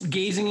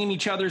gazing in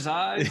each other's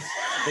eyes.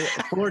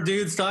 Four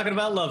dudes talking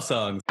about love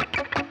songs.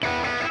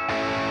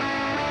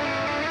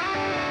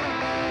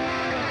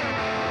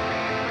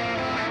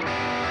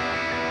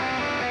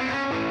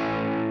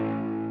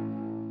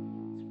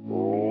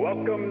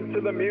 Welcome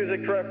to the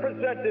Music Track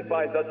presented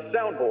by the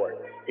Soundboard.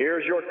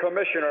 Here's your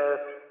commissioner,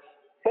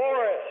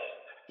 Forrest.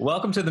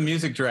 Welcome to the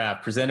Music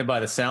Draft presented by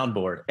the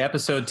Soundboard,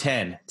 episode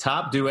 10,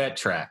 Top Duet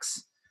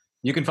Tracks.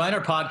 You can find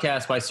our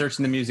podcast by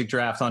searching the Music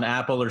Draft on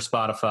Apple or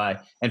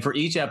Spotify, and for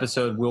each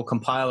episode, we'll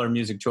compile our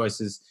music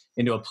choices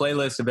into a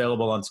playlist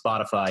available on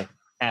Spotify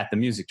at the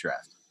Music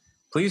Draft.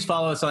 Please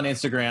follow us on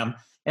Instagram,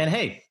 and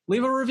hey,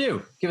 leave a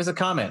review. Give us a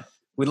comment.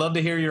 We'd love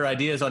to hear your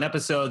ideas on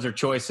episodes or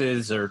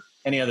choices or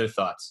any other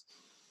thoughts.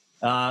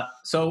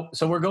 So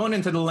we're going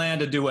into the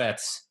land of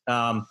duets.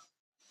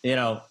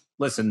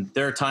 Listen,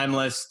 they're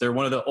timeless. They're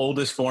one of the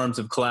oldest forms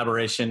of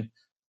collaboration.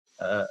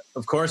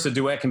 Of course, a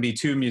duet can be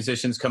two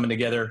musicians coming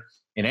together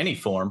in any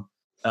form.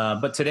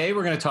 But today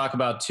we're going to talk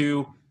about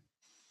two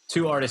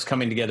artists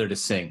coming together to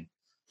sing.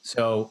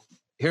 So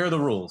here are the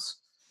rules.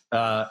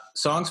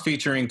 Songs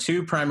featuring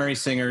two primary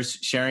singers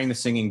sharing the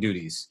singing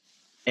duties.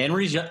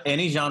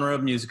 Any genre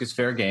of music is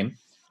fair game.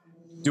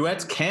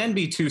 Duets can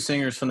be two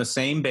singers from the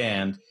same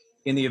band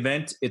in the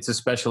event it's a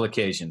special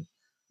occasion.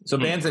 So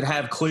bands that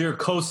have clear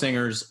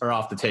co-singers are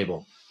off the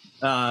table.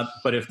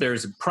 But if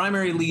there's a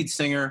primary lead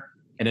singer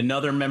and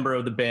another member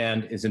of the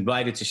band is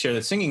invited to share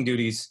the singing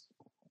duties,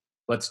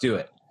 let's do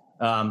it.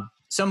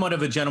 Somewhat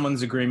of a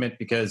gentleman's agreement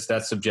because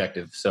that's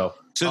subjective. So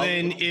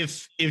then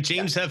if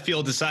James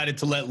Hetfield decided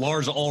to let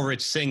Lars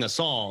Ulrich sing a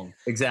song,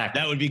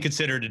 exactly, that would be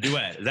considered a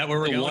duet. Is that where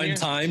we're going? One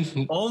time?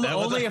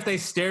 Only if they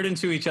stared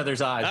into each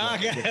other's eyes.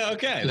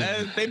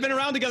 Okay. They've been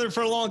around together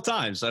for a long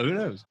time, so who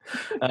knows?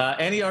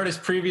 Any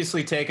artist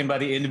previously taken by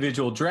the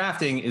individual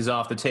drafting is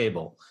off the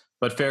table,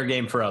 but fair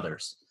game for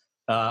others.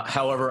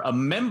 However, a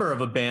member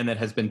of a band that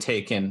has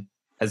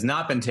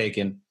not been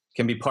taken,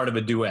 can be part of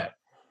a duet.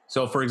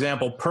 So, for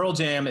example, Pearl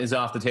Jam is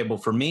off the table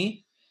for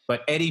me,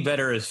 but Eddie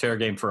Vedder is fair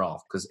game for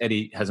all because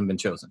Eddie hasn't been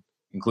chosen,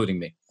 including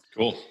me.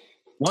 Cool.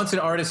 Once an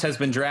artist has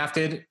been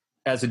drafted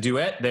as a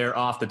duet, they're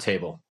off the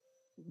table.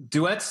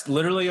 Duets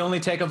literally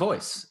only take a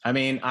voice. I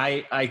mean,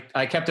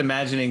 I kept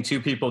imagining two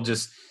people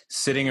just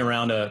sitting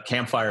around a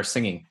campfire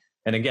singing.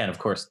 And again, of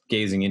course,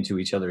 gazing into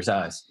each other's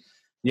eyes.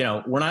 You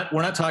know, we're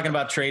not talking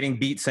about trading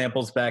beat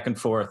samples back and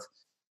forth.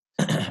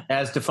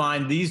 As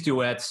defined, these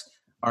duets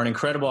are an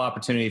incredible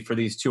opportunity for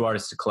these two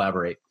artists to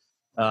collaborate.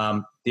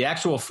 The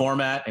actual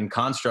format and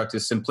construct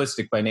is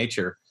simplistic by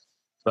nature,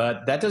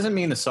 but that doesn't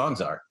mean the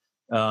songs are.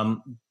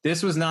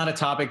 This was not a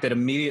topic that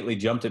immediately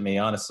jumped at me,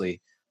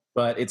 honestly,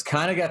 but it's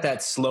kind of got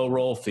that slow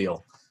roll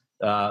feel.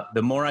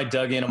 The more I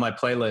dug in on my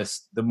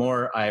playlist, the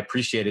more I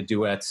appreciated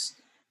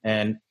duets.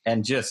 And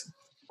just,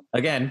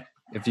 again,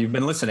 if you've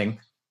been listening,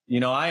 you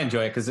know I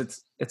enjoy it because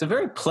it's a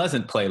very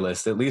pleasant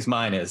playlist, at least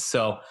mine is.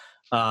 So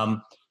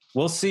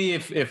we'll see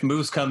if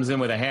Moose comes in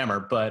with a hammer,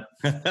 but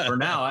for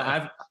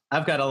now,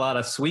 I've got a lot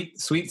of sweet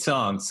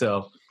songs,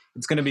 so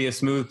it's going to be a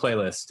smooth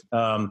playlist.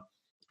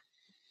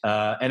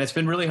 And it's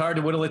been really hard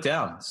to whittle it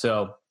down.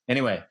 So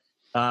anyway,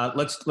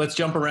 let's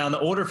jump around. The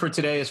order for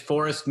today is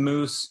Forrest,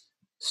 Moose,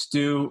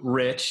 Stu,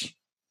 Rich.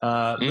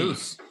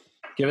 Moose,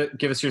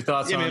 give us your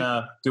thoughts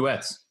on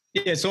duets.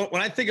 Yeah, so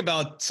when I think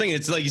about singing,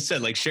 it's like you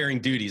said, like sharing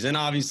duties. And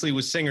obviously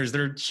with singers,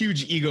 they're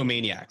huge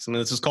egomaniacs. I mean,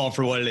 let's just call it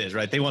for what it is,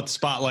 right? They want the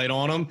spotlight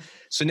on them.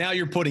 So now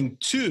you're putting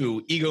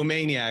two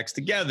egomaniacs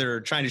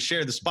together, trying to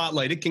share the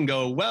spotlight. It can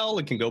go well,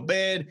 it can go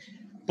bad.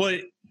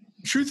 But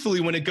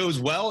truthfully, when it goes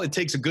well, it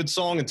takes a good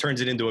song and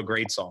turns it into a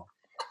great song.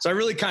 So I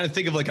really kind of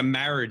think of like a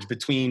marriage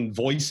between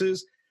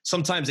voices.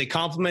 Sometimes they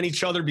complement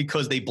each other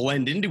because they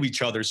blend into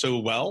each other so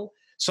well.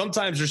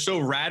 Sometimes they're so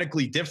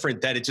radically different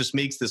that it just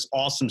makes this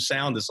awesome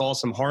sound, this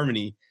awesome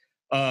harmony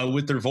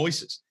with their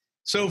voices.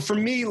 So for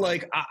me,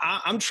 like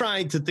I'm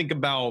trying to think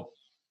about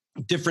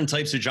different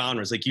types of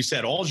genres. Like you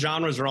said, all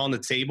genres are on the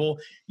table.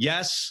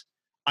 Yes,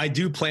 I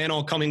do plan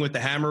on coming with the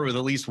hammer with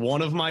at least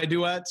one of my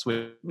duets,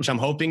 which I'm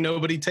hoping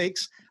nobody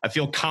takes. I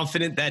feel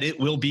confident that it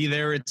will be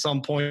there at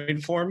some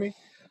point for me.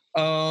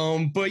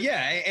 But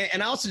yeah,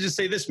 and I also just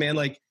say this, man,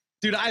 like,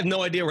 dude, I have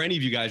no idea where any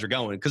of you guys are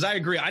going because I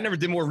agree. I never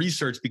did more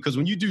research because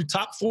when you do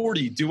top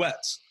 40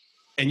 duets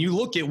and you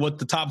look at what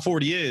the top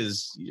 40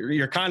 is,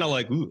 you're kind of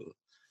like, ooh,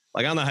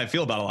 like I don't know how I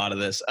feel about a lot of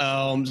this.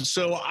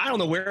 So I don't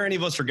know where any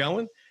of us are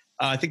going.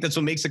 I think that's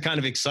what makes it kind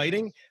of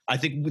exciting. I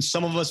think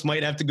some of us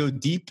might have to go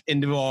deep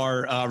into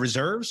our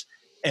reserves.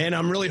 And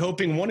I'm really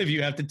hoping one of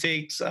you have to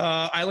take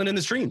Island in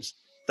the Streams,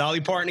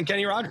 Dolly Parton and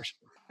Kenny Rogers.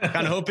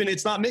 Kind of hoping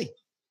it's not me.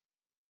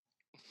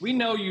 We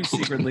know you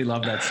secretly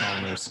love that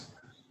song, Moose.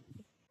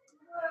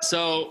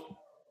 So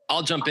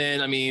I'll jump in.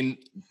 I mean,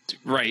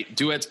 right,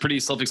 duet's pretty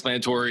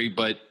self-explanatory,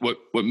 but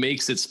what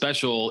makes it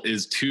special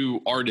is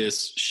two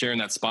artists sharing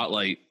that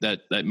spotlight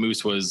that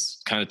Moose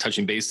was kind of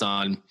touching base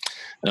on.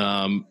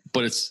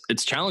 But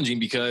it's challenging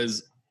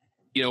because,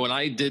 you know, when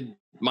I did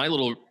my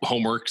little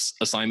homework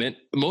assignment,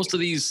 most of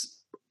these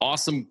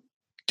awesome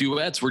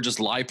duets were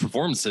just live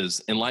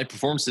performances, and live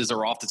performances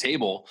are off the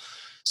table.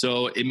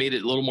 So it made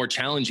it a little more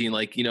challenging.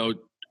 Like,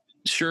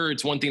 sure,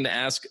 it's one thing to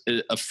ask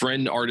a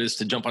friend artist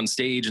to jump on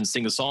stage and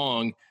sing a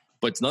song,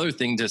 but it's another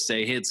thing to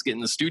say, hey, let's get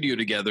in the studio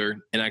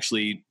together and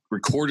actually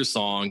record a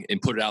song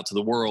and put it out to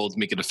the world,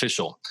 make it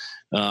official.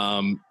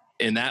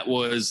 And that's a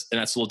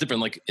little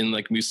different. Like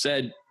Moose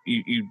said,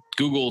 you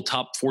Google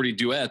top 40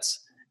 duets,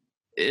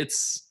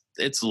 it's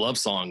love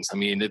songs. I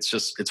mean,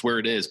 it's where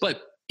it is.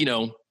 But,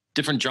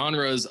 different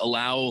genres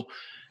allow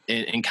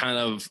and kind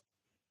of,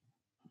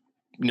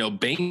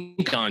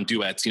 bank on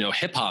duets,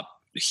 hip hop,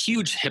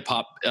 huge hip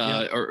hop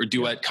or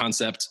duet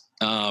concept.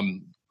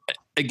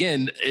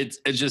 Again, it's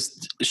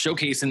just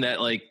showcasing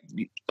that like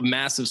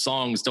massive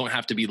songs don't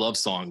have to be love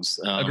songs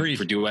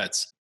for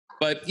duets.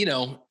 But,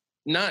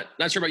 not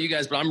sure about you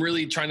guys, but I'm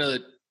really trying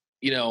to,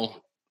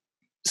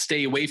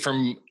 stay away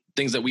from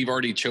things that we've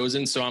already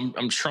chosen. So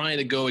I'm trying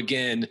to go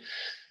again,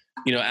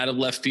 out of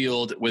left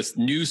field with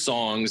new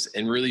songs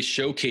and really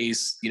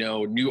showcase,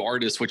 new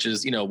artists, which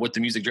is, what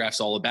the music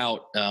draft's all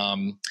about.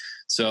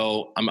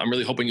 So I'm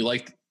really hoping you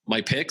like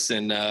my picks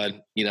and,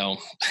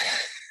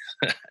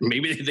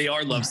 maybe they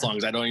are love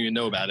songs. I don't even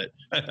know about it,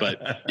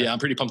 but yeah, I'm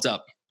pretty pumped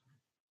up.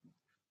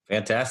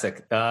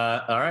 Fantastic. All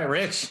right,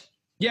 Rich.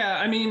 Yeah.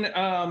 I mean,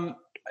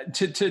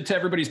 to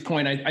everybody's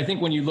point, I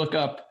think when you look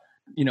up,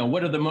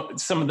 what are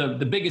some of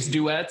the biggest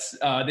duets,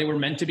 they were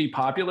meant to be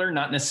popular,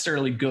 not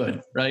necessarily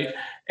good. Right.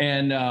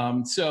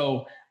 And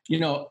so,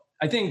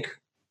 I think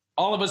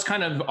all of us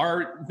kind of,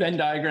 our Venn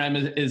diagram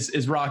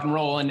is rock and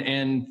roll,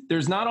 and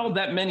there's not all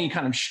that many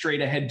kind of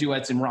straight ahead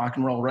duets in rock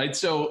and roll. Right.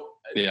 So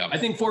yeah, I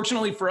think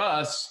fortunately for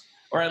us,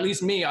 or at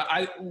least me,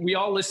 we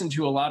all listen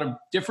to a lot of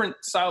different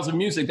styles of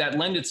music that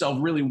lend itself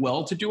really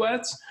well to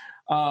duets.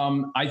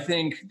 I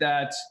think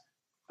that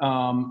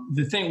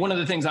one of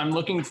the things I'm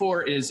looking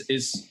for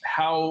is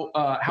how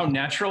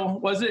natural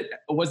was it?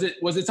 Was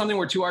it something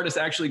where two artists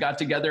actually got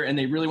together and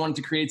they really wanted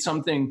to create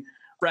something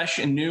fresh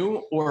and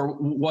new, or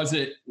was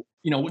it,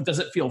 does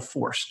it feel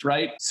forced?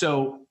 Right.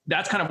 So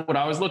that's kind of what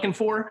I was looking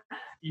for.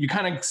 You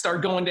kind of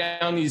start going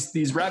down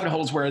these rabbit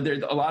holes where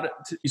there's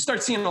you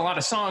start seeing a lot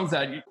of songs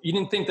that you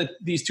didn't think that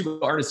these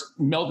two artists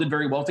melded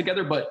very well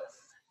together, but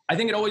I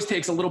think it always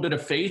takes a little bit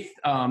of faith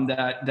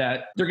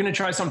that they're going to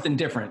try something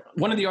different.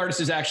 One of the artists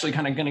is actually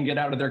kind of going to get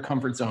out of their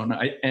comfort zone.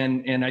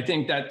 And I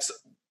think that's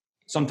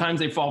sometimes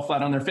they fall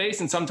flat on their face.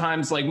 And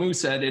sometimes, like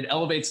Moose said, it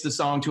elevates the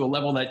song to a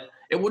level that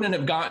it wouldn't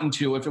have gotten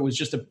to if it was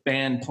just a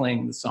band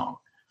playing the song.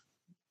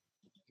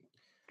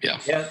 Yeah.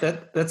 Yeah.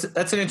 That's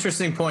an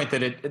interesting point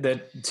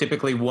that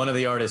typically one of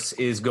the artists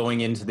is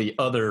going into the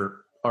other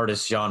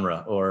artist's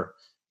genre or,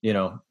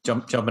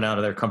 jumping out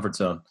of their comfort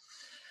zone.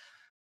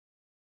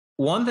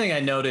 One thing I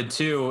noted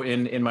too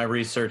in my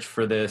research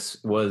for this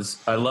was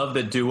I love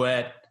that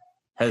duet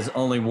has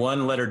only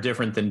one letter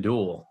different than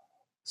duel.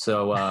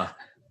 So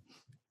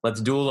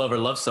let's duel over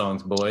love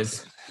songs,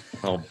 boys.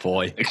 Oh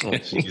boy. Oh,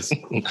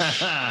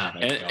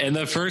 and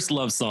the first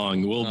love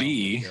song will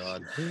be.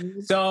 God.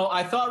 So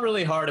I thought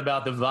really hard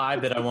about the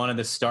vibe that I wanted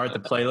to start the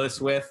playlist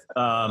with.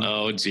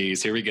 Oh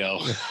geez, here we go.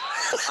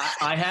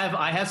 I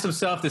have some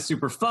stuff that's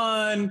super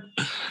fun,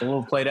 a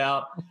little played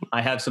out.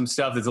 I have some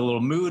stuff that's a little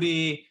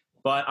moody.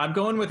 But I'm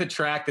going with a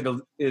track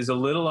that is a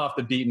little off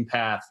the beaten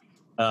path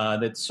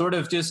that sort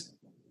of just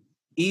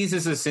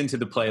eases us into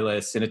the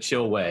playlist in a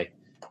chill way.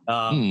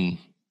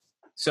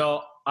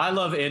 So I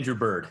love Andrew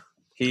Bird.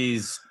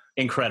 He's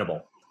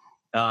incredible.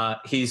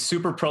 He's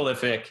super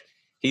prolific.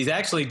 He's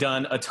actually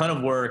done a ton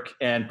of work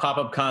and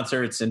pop-up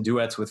concerts and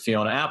duets with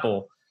Fiona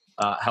Apple.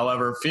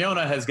 However,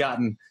 Fiona has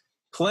gotten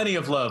plenty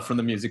of love from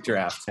the music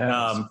draft.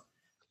 Yes.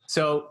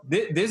 So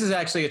this is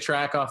actually a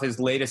track off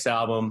his latest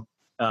album.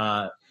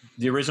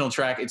 The original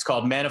track, it's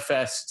called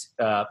Manifest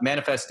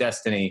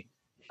Destiny,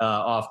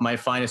 off My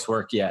Finest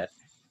Work Yet.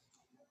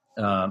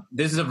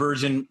 This is a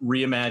version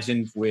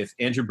reimagined with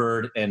Andrew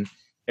Bird and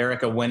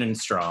Erica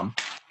Wenenstrom,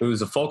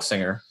 who's a folk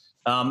singer.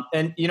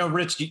 And,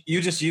 Rich, you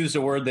just used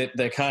a word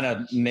that kind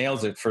of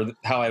nails it for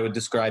how I would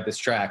describe this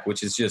track,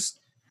 which is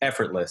just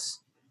effortless.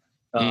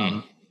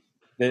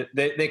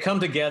 They come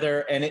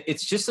together, and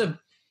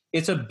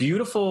it's a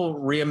beautiful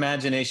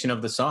reimagination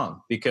of the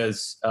song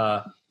because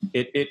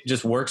it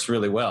just works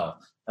really well.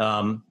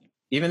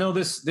 Even though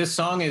this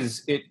song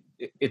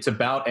it's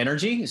about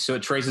energy, so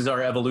it traces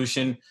our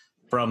evolution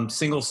from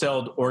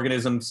single-celled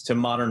organisms to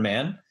modern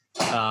man,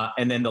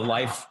 and then the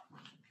life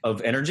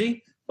of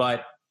energy.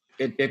 But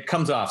it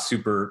comes off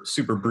super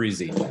super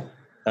breezy.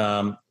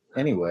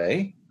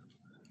 Anyway,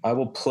 I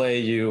will play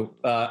you.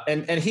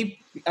 And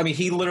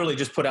he literally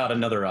just put out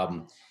another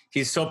album.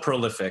 He's so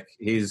prolific.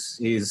 He's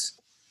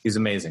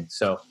amazing.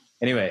 So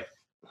anyway,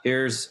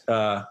 here's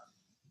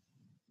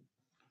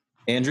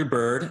Andrew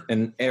Bird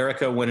and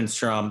Erica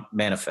Wenenstrom,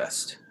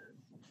 Manifest.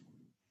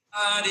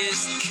 God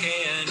is the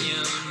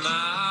canyon,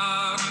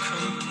 my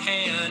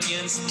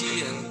companions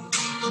dear.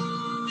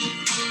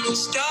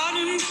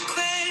 Starting to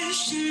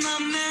question my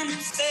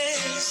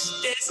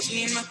manifest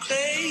destiny, my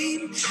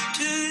claim to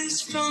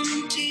this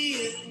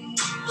frontier.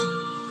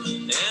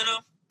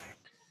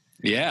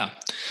 Yeah,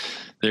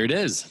 there it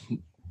is.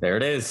 There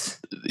it is.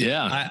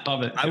 Yeah. I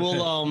Love it. I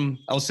will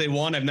I'll say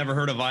one, I've never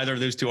heard of either of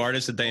those two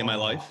artists a day in my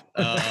life.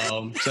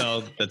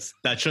 So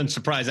that shouldn't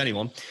surprise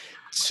anyone.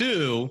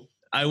 Two,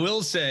 I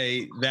will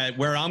say that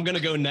where I'm going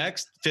to go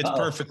next fits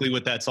perfectly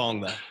with that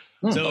song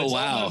though. So it's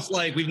almost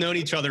like we've known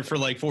each other for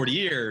like 40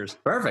 years.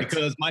 Perfect.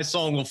 Because my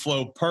song will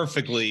flow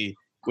perfectly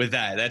with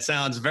that. That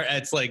sounds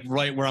it's like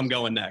right where I'm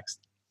going next.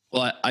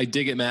 Well, I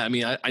dig it, Matt. I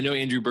mean, I know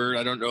Andrew Bird.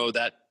 I don't know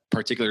that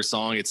particular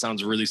song. It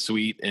sounds really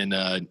sweet and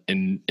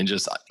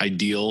just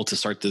ideal to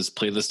start this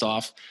playlist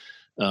off.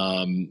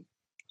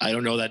 I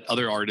don't know that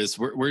other artist.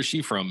 Where is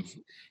she from?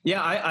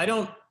 Yeah, I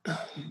don't.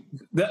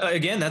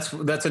 Again,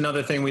 that's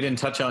another thing we didn't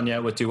touch on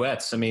yet with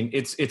duets. I mean,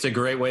 it's a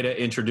great way to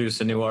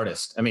introduce a new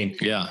artist. I mean,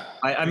 Yeah.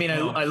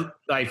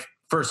 I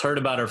first heard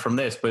about her from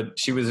this, but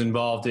she was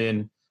involved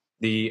in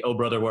the "Oh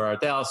Brother, Where Art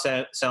Thou"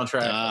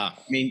 soundtrack. I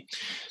mean,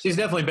 she's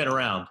definitely been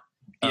around.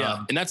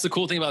 Yeah, and that's the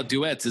cool thing about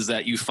duets is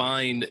that you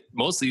find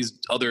most of these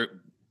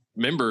other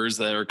members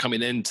that are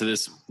coming into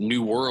this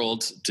new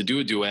world to do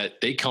a duet,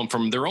 they come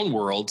from their own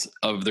world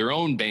of their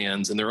own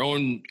bands and their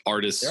own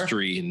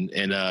artistry,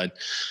 and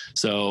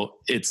so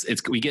it's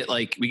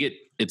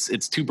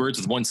two birds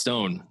with one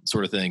stone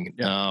sort of thing.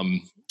 Yeah.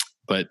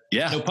 But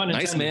yeah, No pun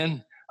nice,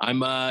 intended.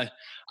 man.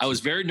 I was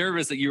very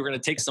nervous that you were going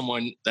to take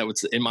someone that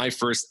was in my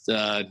first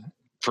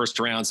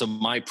round, so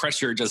my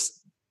pressure just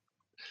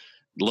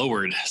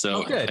lowered.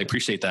 So I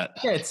appreciate that.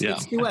 Yeah, it's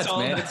duets,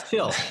 man. It's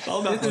chill.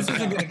 This isn't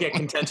going to get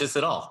contentious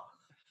at all.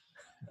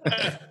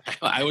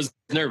 I was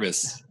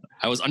nervous.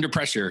 I was under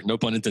pressure. No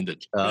pun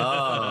intended.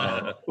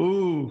 Oh,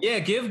 Ooh. yeah.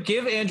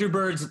 Give Andrew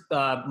Bird's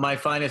my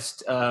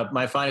finest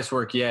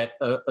work yet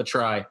a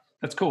try.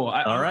 That's cool.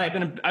 All right.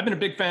 I've been a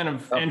big fan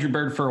of Andrew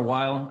Bird for a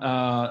while.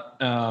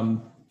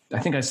 I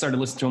think I started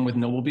listening to him with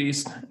Noble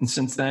Beast, and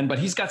since then, but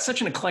he's got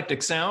such an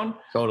eclectic sound.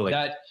 Totally.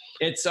 That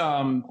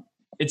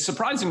it's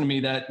surprising to me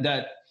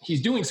that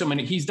he's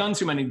done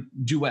so many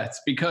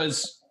duets,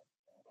 because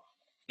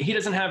he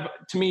doesn't have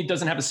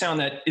a sound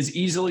that is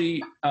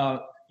easily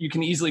you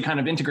can easily kind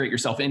of integrate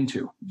yourself into.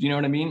 Do you know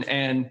what I mean?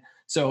 And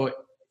so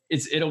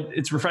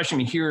it's refreshing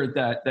to hear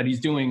that he's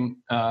doing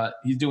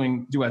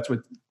duets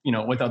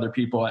with other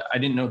people. I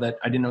didn't know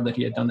that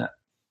he had done that.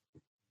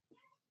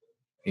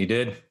 He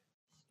did.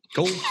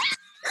 Cool.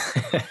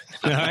 All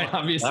right.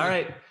 Obviously. All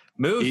right.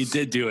 Moose. He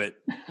did do it.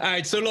 All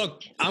right, so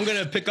look, I'm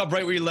going to pick up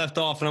right where you left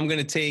off, and I'm going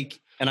to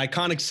take an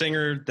iconic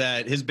singer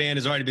that his band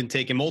has already been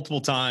taken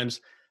multiple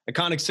times,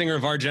 iconic singer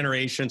of our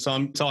generation. So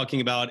I'm talking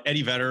about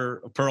Eddie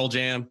Vedder of Pearl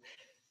Jam.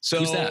 So,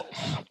 Who's that?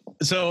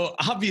 So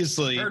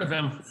obviously, Heard of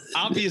him.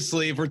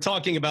 Obviously, if we're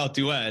talking about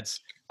duets,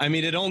 I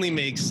mean, it only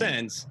makes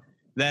sense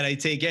that I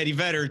take Eddie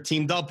Vedder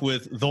teamed up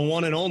with the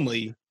one and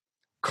only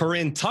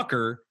Corinne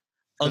Tucker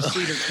of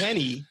Sleater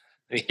Kenny,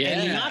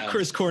 and not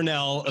Chris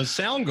Cornell of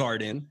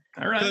Soundgarden.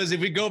 All right. Because if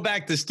we go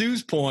back to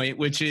Stu's point,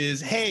 which is,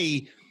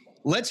 hey,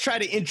 let's try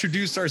to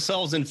introduce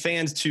ourselves and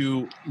fans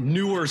to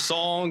newer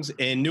songs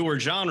and newer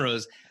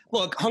genres.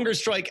 Look, Hunger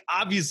Strike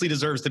obviously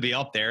deserves to be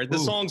up there. The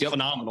song's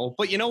phenomenal.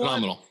 But you know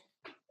what?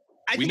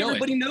 I think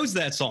everybody knows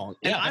that song.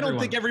 And I don't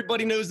think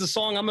everybody knows the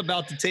song I'm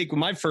about to take with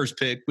my first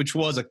pick, which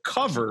was a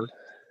cover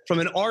from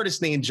an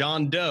artist named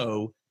John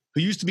Doe,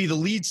 who used to be the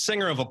lead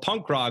singer of a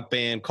punk rock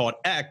band called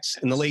X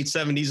in the late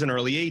 70s and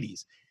early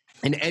 80s.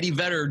 And Eddie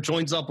Vedder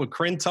joins up with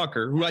Corinne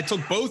Tucker, who I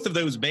took both of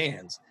those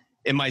bands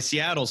in my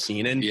Seattle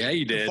scene. And yeah,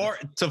 you did.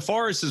 To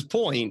Forrest's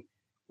point,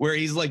 where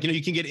he's like,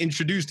 you can get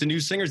introduced to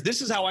new singers.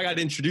 This is how I got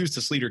introduced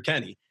to Sleater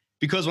Kenny.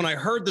 Because when I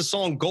heard the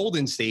song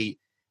Golden State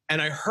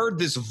and I heard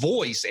this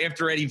voice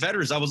after Eddie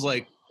Vedder's, I was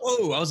like,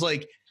 whoa. I was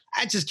like,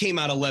 that just came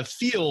out of left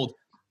field.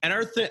 And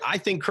I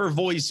think her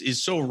voice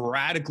is so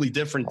radically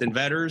different than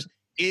Vedder's.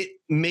 It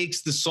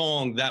makes the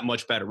song that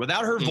much better.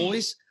 Without her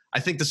voice,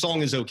 I think the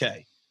song is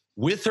okay.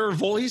 With her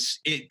voice,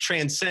 it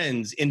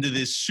transcends into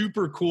this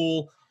super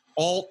cool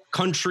alt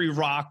country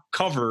rock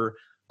cover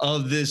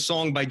of this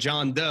song by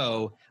John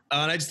Doe.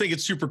 And I just think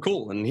it's super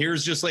cool. And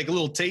here's just like a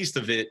little taste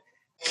of it.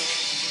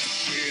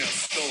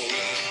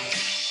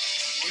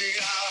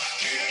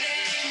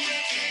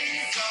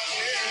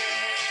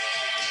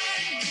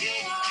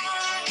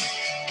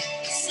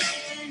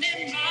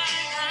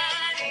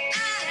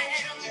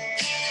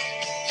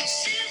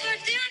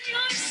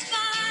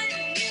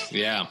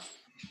 Yeah.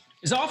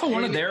 Is it off of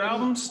one of their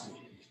albums?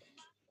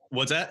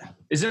 What's that?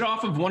 Is it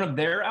off of one of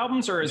their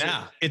albums, or is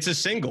it's a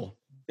single.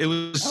 It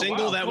was a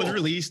single that was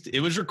released. It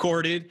was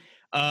recorded.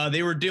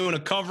 They were doing a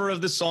cover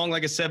of the song,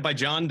 like I said, by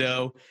John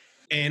Doe.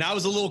 And I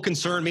was a little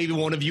concerned maybe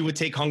one of you would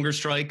take Hunger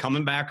Strike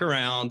coming back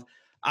around.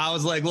 I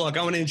was like, look,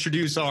 I want to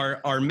introduce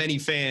our many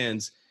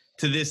fans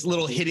to this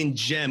little hidden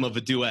gem of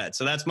a duet.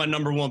 So that's my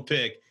number one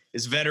pick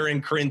is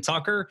veteran Corinne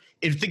Tucker.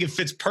 I think it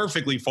fits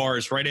perfectly for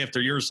us right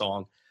after your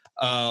song.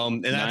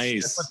 And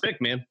that's my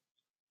pick, man.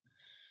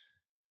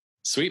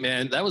 Sweet,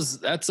 man.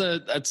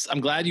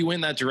 I'm glad you went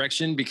in that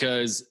direction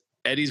because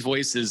Eddie's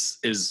voice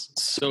is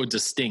so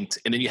distinct,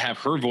 and then you have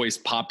her voice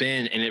pop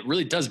in, and it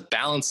really does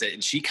balance it.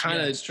 And she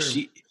kind of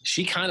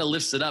she kind of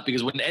lifts it up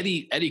because when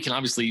Eddie can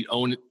obviously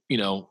own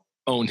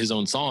his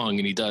own song,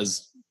 and he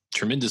does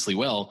tremendously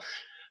well.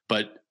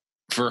 But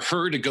for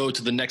her to go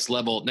to the next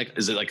level,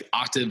 is it like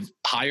octave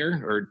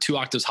higher or 2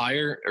 octaves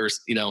higher, or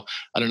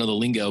I don't know the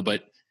lingo,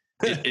 but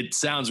it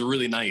sounds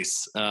really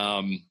nice.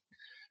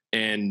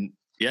 And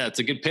yeah, it's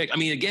a good pick. I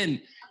mean,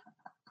 again,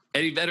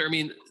 Eddie Vedder. I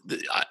mean,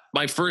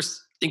 my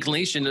first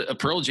inclination of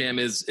Pearl Jam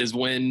is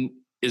when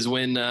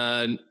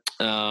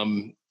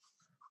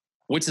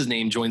what's his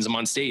name joins them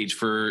on stage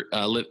for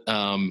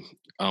Rockin'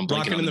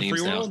 in the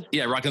Free World.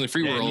 Yeah, Rockin' in the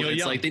Free World.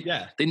 It's like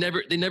they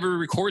never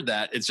record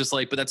that. It's just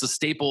like, but that's a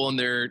staple in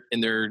their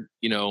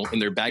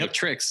bag of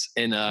tricks.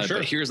 And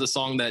but here's a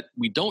song that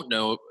we don't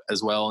know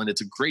as well, and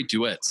it's a great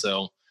duet.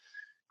 So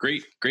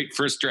great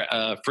first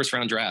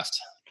round draft.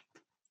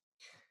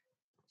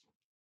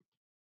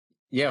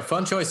 Yeah,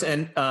 fun choice.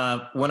 And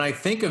when I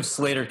think of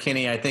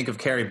Slater-Kinney, I think of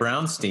Carrie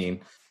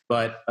Brownstein,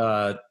 but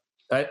I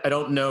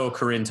don't know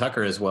Corinne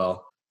Tucker as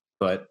well.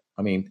 But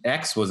I mean,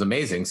 X was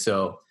amazing.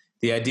 So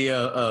the idea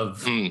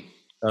of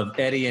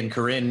Eddie and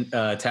Corinne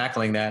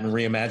tackling that and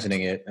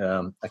reimagining it,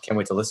 I can't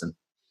wait to listen.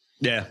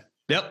 Yeah.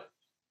 Yep.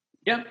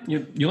 Yeah,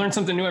 you learn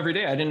something new every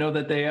day. I didn't know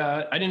that they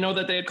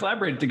had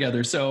collaborated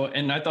together. So,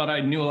 and I thought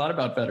I knew a lot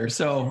about Vedder.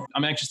 So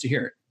I'm anxious to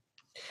hear it.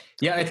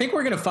 Yeah, I think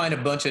we're going to find a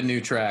bunch of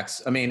new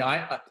tracks. I mean,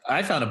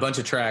 I found a bunch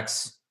of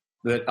tracks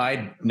that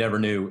I never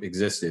knew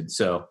existed.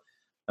 So,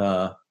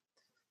 all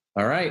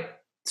right,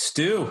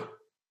 Stu.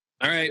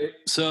 All right,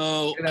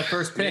 so that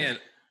first pick. Man,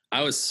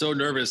 I was so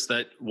nervous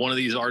that one of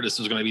these artists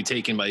was going to be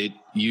taken by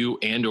you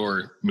and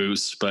or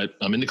Moose, but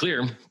I'm in the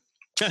clear.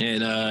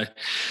 And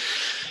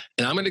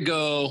I'm going to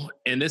go,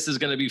 and this is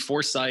going to be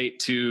foresight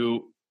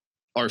to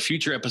our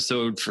future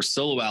episode for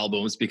solo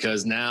albums,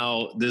 because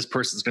now this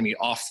person is going to be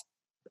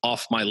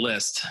off my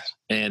list,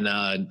 and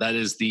that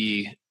is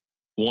the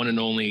one and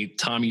only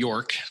Tom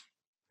York.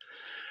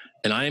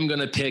 And I am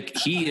going to pick.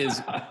 He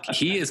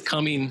is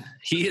coming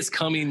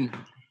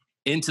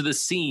into the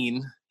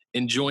scene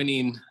and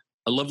joining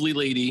a lovely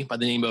lady by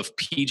the name of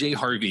PJ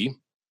Harvey.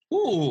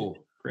 Ooh,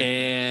 great.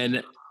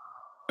 And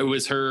it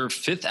was her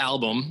 5th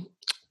album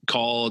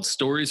called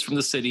Stories from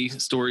the City,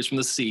 Stories from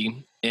the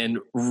Sea, and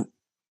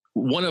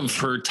one of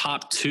her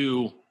top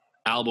 2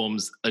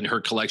 albums in her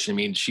collection. I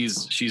mean,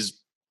 she's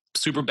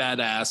super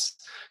badass,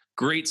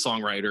 great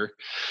songwriter.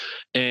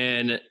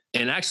 And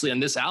actually on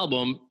this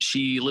album,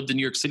 she lived in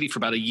New York City for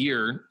about a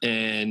year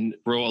and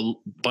wrote a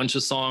bunch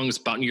of songs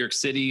about New York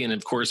City. And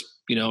of course,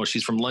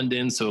 she's from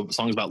London, so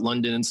songs about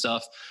London and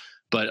stuff,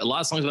 but a lot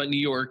of songs about New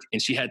York.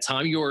 And she had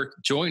Tom York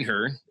join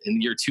her in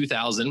the year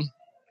 2000.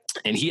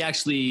 And he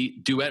actually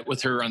duet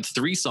with her on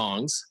 3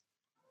 songs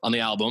on the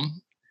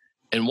album.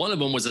 And one of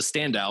them was a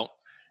standout.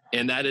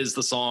 And that is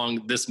the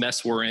song, This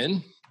Mess We're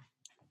In.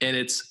 And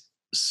it's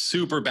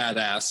super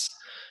badass.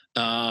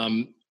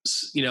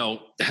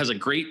 Has a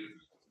great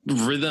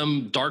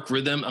rhythm, dark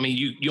rhythm. I mean,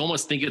 you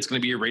almost think it's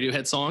going to be a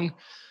Radiohead song,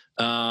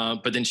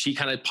 but then she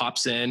kind of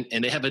pops in,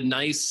 and they have a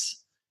nice,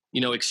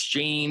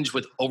 exchange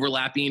with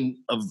overlapping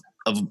of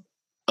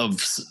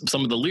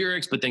some of the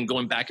lyrics, but then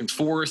going back and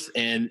forth,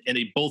 and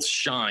they both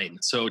shine.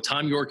 So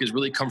Tom York is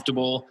really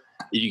comfortable,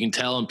 you can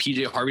tell, and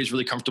PJ Harvey is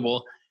really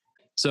comfortable.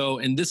 So,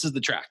 and this is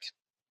the track,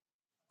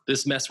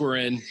 This Mess We're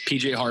In,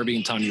 PJ Harvey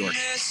and Tom York.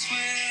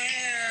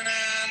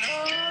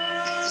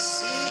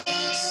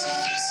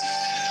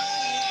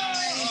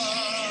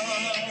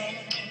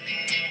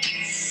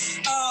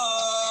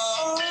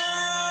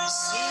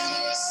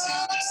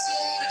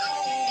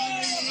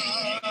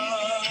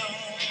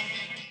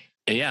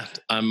 And yeah,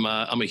 I'm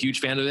a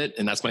huge fan of it,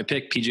 and that's my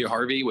pick, PJ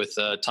Harvey with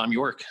Tom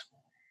York.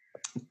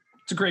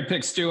 It's a great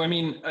pick, Stu. I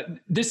mean,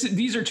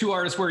 these are 2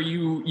 artists where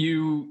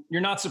you're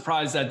not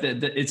surprised that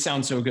it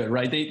sounds so good,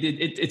 right?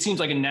 It seems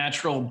like a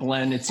natural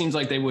blend. It seems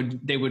like they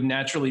would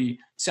naturally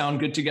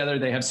sound good together.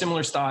 They have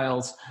similar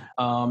styles,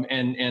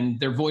 and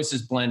their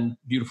voices blend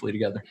beautifully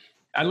together.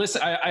 I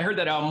heard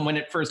that album when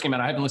it first came out.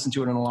 I haven't listened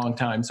to it in a long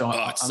time, so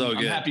I'm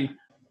happy.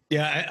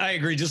 Yeah, I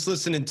agree. Just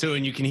listening to it,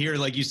 and you can hear,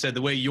 like you said,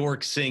 the way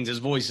York sings, his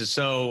voice is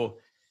so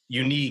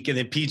unique. And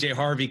then PJ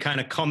Harvey kind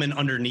of coming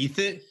underneath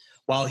it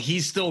while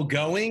he's still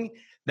going.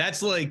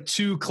 That's like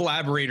 2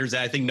 collaborators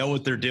that I think know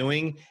what they're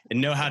doing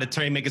and know how to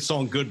try and make a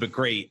song good but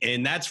great.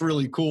 And that's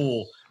really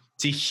cool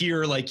to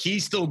hear, like,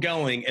 he's still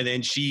going and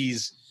then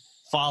she's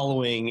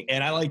following.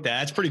 And I like that.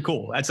 That's pretty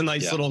cool. That's a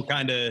nice little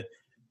kind of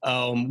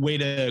way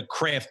to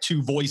craft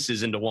 2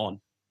 voices into one.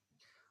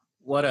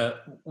 What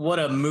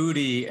a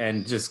moody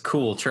and just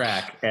cool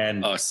track.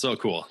 And so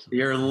cool.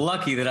 You're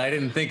lucky that I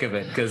didn't think of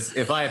it, because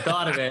if I had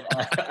thought of it,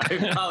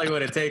 I probably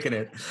would have taken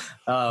it.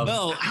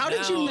 Well, how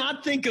did you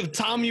not think of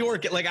Tom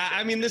York? Like,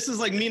 I mean, this is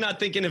like me not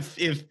thinking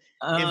if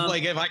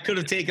I could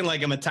have taken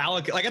like a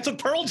Metallica, like I took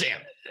Pearl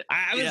Jam.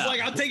 I was like,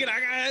 I'll take it.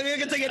 I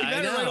can take it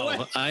better right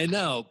away. I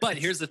know. But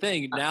here's the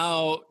thing.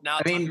 Now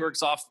Tom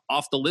York's off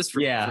the list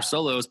for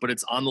solos, but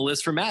it's on the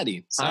list for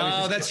Maddie. So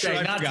that's true.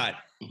 I forgot.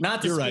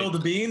 Not to spill the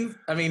beans.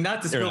 I mean,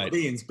 not to spill the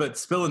beans, but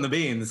spilling the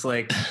beans.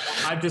 Like,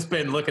 I've just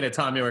been looking at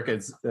Tom York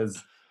as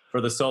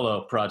for the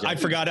solo project. I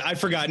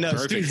forgot. No,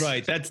 Stu's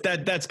right.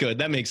 That's good.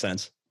 That makes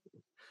sense.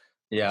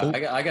 Yeah, cool.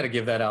 I got to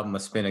give that album a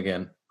spin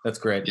again. That's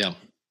great. Yeah.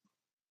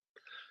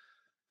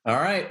 All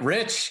right,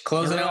 Rich,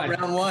 closing out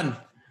round one.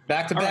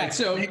 Back to back.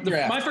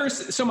 Right, my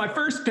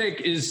first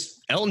pick is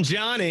Elton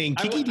John and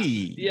Kiki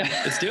D. Yeah,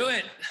 let's do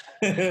it.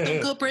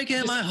 Don't go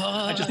breaking my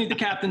heart. I just need the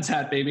captain's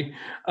hat, baby.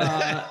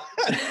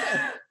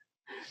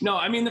 No,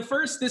 I mean this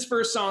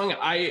first song,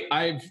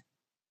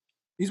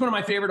 he's one of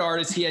my favorite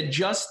artists. He had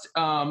just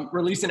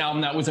released an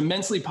album that was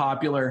immensely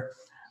popular,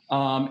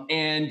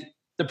 and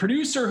the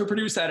producer who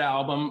produced that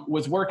album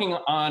was working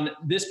on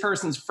this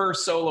person's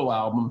first solo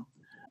album,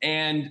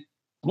 and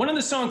one of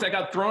the songs that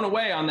got thrown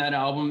away on that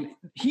album,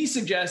 he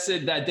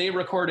suggested that they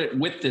record it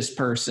with this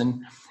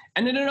person,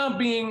 and it ended up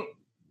being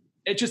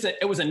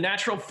it was a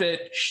natural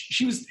fit.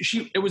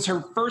 It was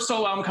her first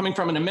solo album coming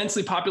from an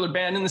immensely popular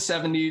band in the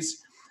 70s.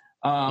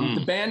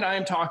 The band I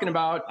am talking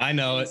about, I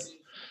know it.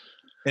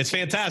 It's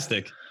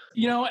fantastic.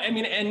 You know, I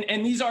mean,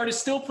 and these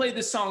artists still play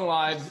this song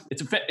live.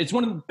 It's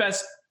one of the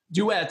best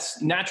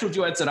duets, natural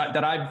duets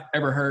that I've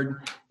ever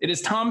heard. It is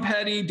Tom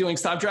Petty doing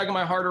 "Stop Dragging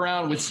My Heart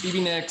Around" with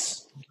Stevie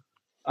Nicks.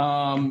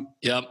 Jimmy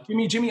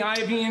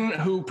Iovine,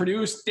 who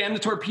produced "Damn the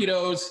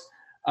Torpedoes,"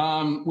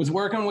 was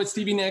working with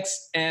Stevie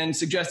Nicks and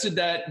suggested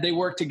that they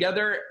work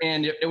together,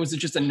 and it was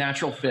just a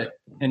natural fit,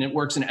 and it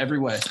works in every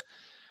way.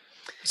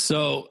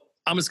 So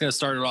I'm just going to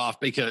start it off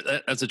because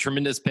that's a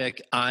tremendous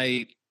pick.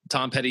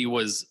 Tom Petty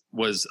was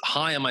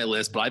high on my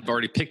list, but I've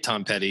already picked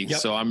Tom Petty,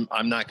 so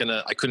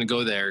I couldn't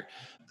go there.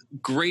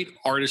 Great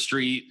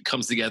artistry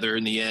comes together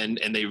in the end,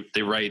 and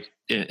they write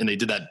and they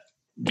did that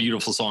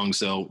beautiful song.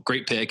 So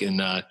great pick. And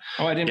I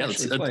didn't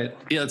actually play it.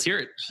 Yeah, let's hear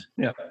it.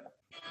 Yeah.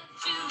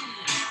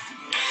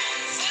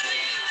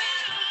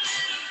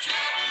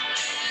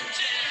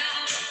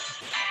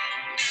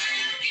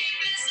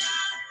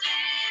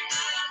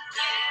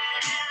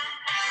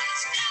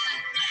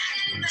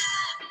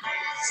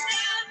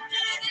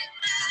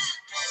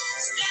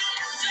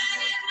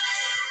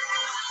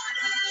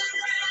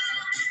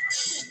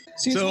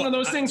 See, it's one of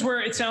those things where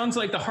it sounds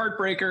like the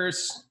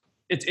Heartbreakers.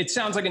 It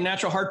sounds like a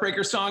natural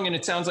Heartbreaker song, and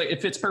it sounds like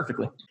it fits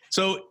perfectly.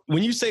 So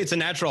when you say it's a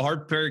natural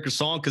Heartbreaker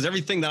song, because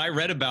everything that I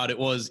read about it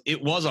was a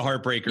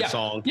Heartbreaker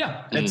song.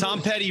 Yeah. And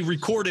Tom Petty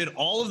recorded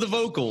all of the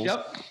vocals.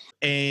 Yep.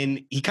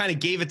 And he kind of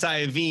gave it to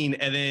Iovine,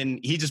 and then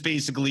he just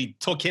basically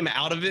took him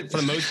out of it for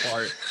the most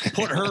part,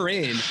 put her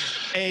in.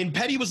 And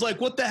Petty was like,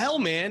 "What the hell,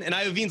 man?" And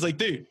Iovine's like,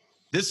 "Dude,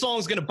 this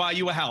song's going to buy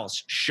you a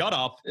house. Shut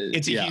up.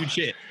 It's a huge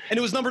hit." And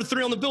it was number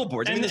 3 on the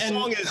Billboard. I mean, the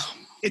song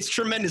it's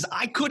tremendous.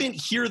 I couldn't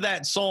hear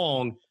that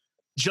song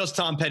just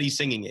Tom Petty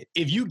singing it.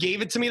 If you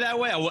gave it to me that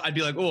way, I'd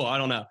be like, "Oh, I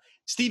don't know."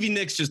 Stevie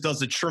Nicks just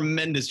does a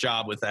tremendous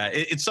job with that.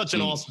 It's such an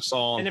awesome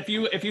song. And if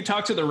you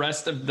talk to the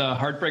rest of the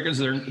Heartbreakers,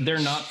 they're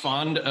not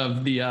fond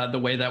of the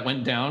way that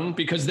went down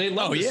because they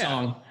love the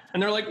song.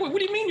 And they're like, what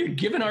do you mean you're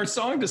giving our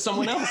song to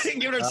someone else?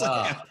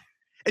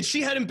 And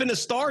she hadn't been a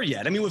star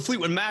yet. I mean, with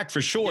Fleetwood Mac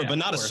for sure, but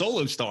not a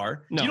solo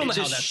star. No, you don't know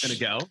how that's going to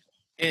go.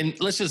 And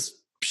let's just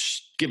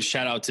give a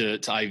shout out to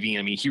Iovine.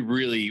 I mean, he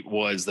really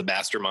was the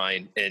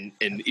mastermind. And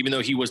even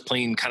though he was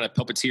playing kind of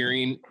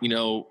puppeteering,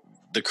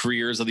 the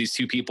careers of these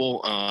two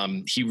people,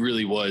 he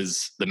really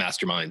was the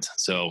mastermind.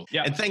 So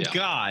and thank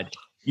God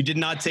you did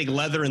not take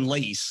Leather and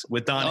Lace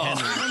with Don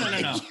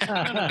Henley.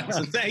 No.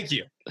 So thank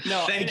you.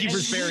 Thank you for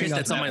sparing us.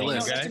 That's on my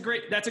list. No,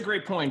 that's a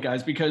great point,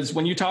 guys, because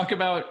when you talk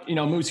about,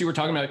 Moose, you were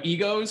talking about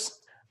egos.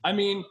 I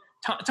mean,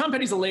 Tom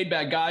Petty's a laid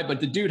back guy, but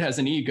the dude has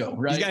an ego,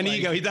 right? He's got an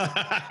ego. He does.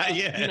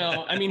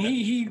 Yeah. I mean,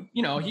 he's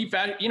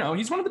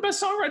one of the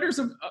best songwriters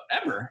of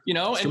ever,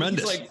 and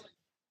tremendous. He's like,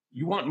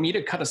 you want me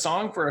to cut a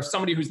song for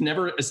somebody who's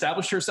never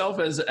established herself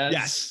as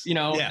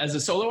a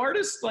solo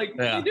artist? Like,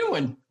 what are you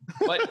doing?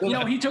 But,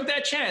 he took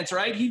that chance,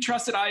 right? He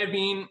trusted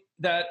Iovine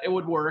that it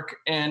would work,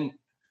 and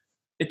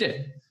it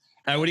did.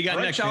 All right, what do you got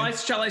next?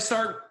 Shall I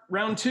start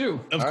round 2?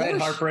 Of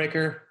course.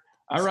 Heartbreaker.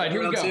 All right,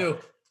 here we go. 2.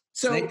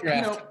 So,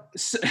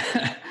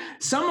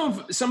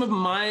 some of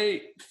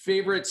my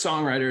favorite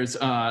songwriters,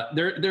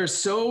 they're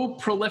so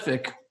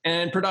prolific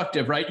and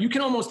productive, right? You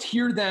can almost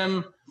hear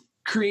them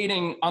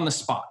creating on the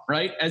spot,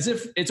 right?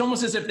 It's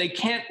almost as if they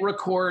can't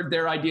record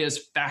their ideas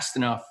fast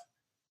enough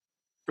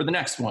for the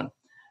next one.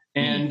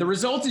 And the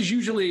result is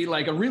usually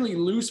like a really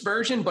loose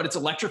version, but it's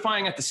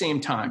electrifying at the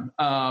same time.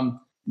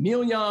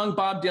 Neil Young,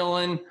 Bob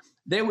Dylan,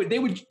 they would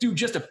do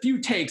just a few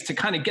takes to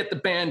kind of get the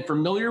band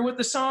familiar with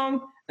the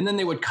song, and then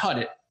they would cut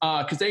it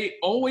because they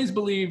always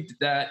believed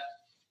that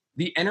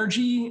the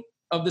energy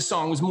of the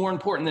song was more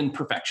important than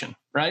perfection,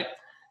 right?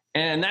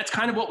 And that's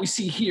kind of what we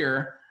see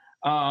here.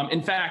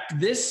 In fact,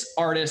 this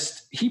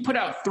artist, he put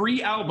out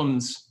 3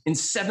 albums in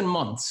 7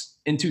 months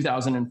in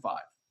 2005,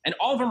 and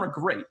all of them are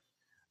great.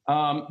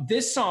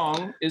 This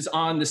song is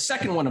on the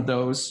second one of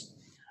those.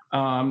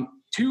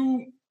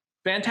 2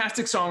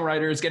 fantastic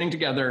songwriters getting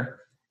together,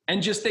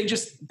 and they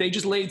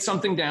just laid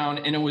something down,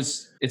 and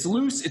it's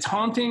loose, it's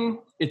haunting,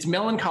 it's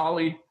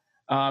melancholy,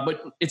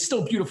 but it's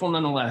still beautiful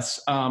nonetheless.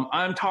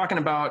 I'm talking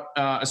about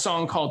a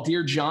song called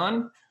 "Dear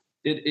John."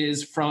 It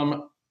is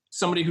from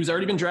somebody who's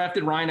already been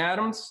drafted, Ryan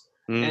Adams.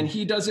 and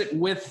he does it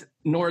with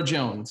Norah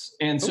Jones.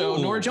 And so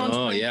Norah Jones,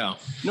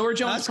 Norah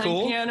Jones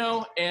playing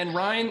piano, and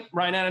Ryan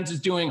Adams is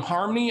doing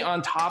harmony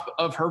on top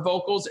of her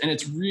vocals, and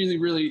it's really,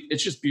 really,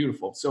 it's just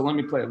beautiful. So let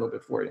me play a little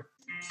bit for you.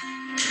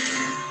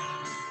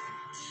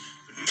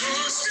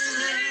 Most of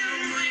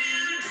them when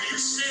they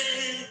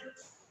say,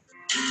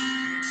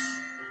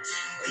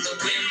 the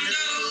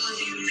window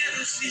you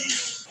never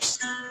fix,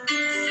 the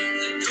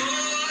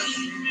door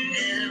you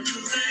never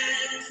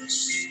latch,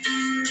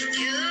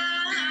 you're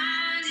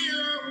on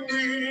your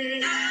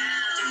way out.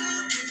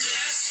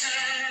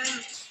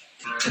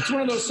 It's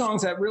one of those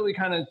songs that really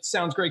kind of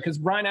sounds great because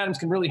Ryan Adams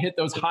can really hit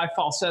those high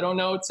falsetto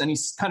notes, and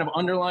he's kind of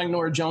underlying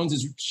Norah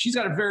Jones. She's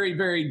got a very,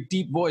 very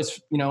deep voice,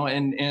 you know,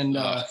 and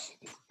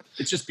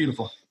it's just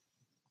beautiful.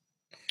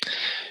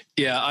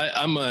 Yeah,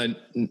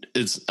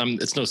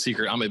 it's no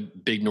secret. I'm a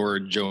big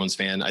Norah Jones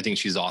fan. I think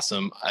she's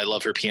awesome. I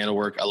love her piano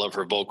work. I love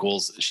her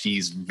vocals.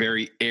 She's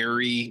very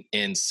airy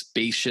and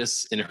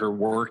spacious in her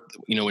work,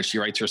 you know, when she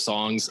writes her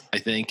songs, I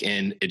think,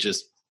 and it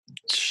just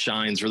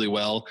shines really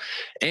well.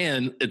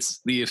 And it's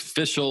the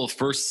official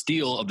first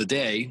steal of the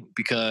day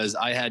because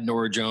I had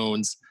Norah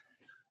Jones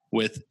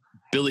with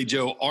Billy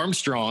Joe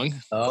Armstrong.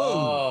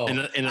 In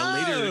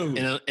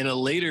a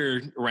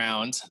later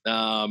round.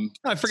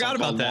 I forgot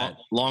about that.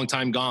 Long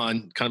Time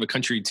Gone, kind of a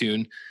country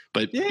tune.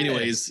 But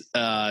anyways,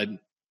 love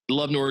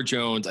Norah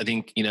Jones. I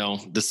think, you know,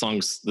 the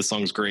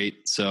song's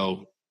great.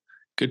 So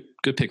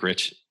good pick,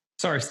 Rich.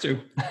 Sorry, Stu.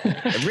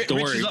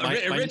 Don't worry.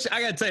 Rich,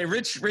 I gotta tell you,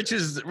 Rich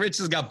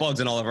has got bugs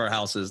in all of our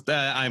houses.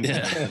 I'm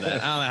that. I don't know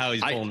how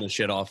he's pulling this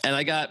shit off. And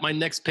I got my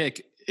next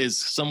pick is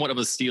somewhat of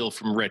a steal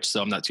from Rich,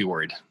 so I'm not too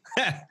worried.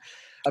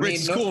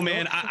 Rich is cool,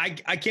 man.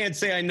 I can't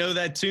say I know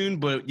that tune,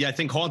 but yeah, I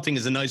think haunting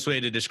is a nice way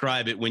to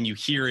describe it when you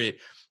hear it.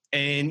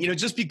 And, you know,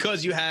 just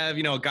because you have,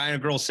 you know, a guy and a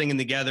girl singing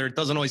together, it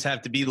doesn't always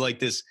have to be like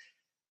this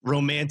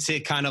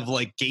romantic kind of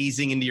like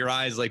gazing into your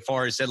eyes, like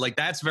Forrest said. Like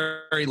that's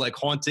very like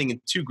haunting, and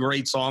two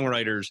great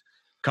songwriters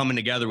coming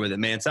together with it,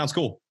 man. Sounds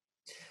cool.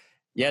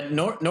 Yeah,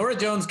 Norah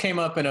Jones came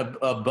up in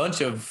a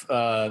bunch of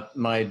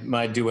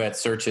my duet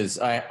searches.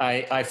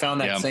 I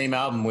found that same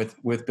album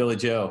with Billy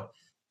Joe,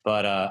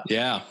 but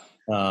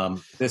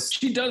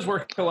she does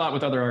work a lot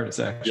with other artists,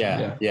 actually.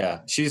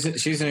 Yeah.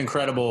 She's an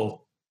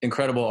incredible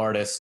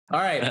artist.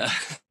 All right.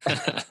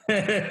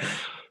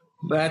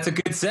 That's a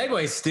good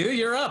segue, Stu.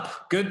 You're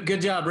up. Good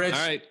job, Rich.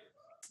 All right.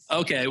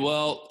 Okay.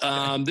 Well,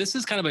 this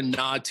is kind of a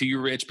nod to you,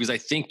 Rich, because I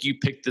think you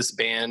picked this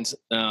band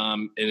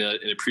in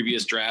a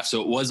previous draft.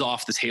 So it was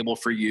off the table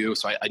for you.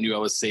 So I knew I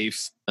was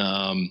safe.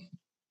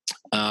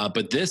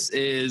 But this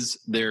is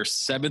their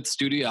 7th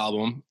studio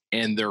album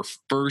and their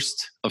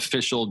first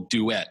official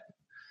duet.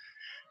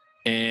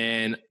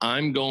 And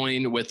I'm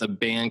going with a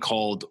band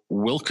called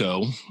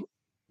Wilco,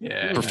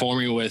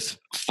 performing with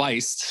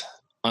Feist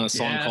on a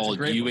song called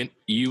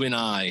You and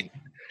I.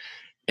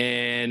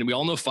 And we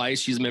all know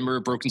Feist. She's a member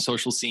of Broken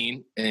Social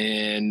Scene,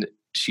 and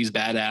she's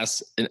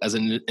badass as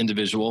an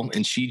individual.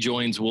 And she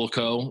joins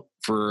Wilco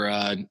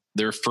for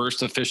their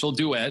first official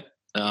duet.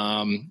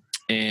 And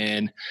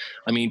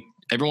I mean,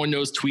 everyone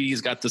knows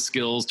Tweety's got the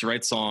skills to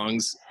write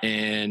songs,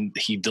 and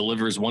he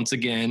delivers once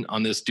again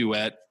on this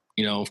duet,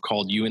 you know,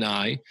 called You and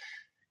I.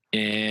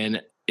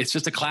 And it's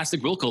just a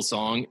classic Wilco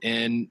song,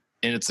 and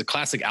it's a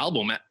classic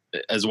album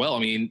as well. I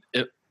mean,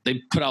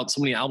 they put out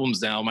so many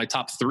albums now. My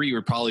top 3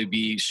 would probably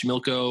be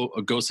Schmilko,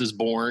 A Ghost is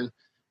Born,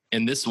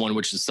 and this one,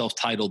 which is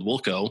self-titled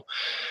Wilco.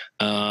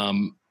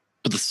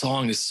 But the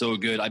song is so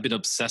good. I've been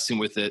obsessing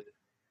with it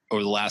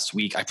over the last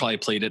week. I probably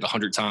played it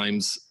 100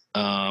 times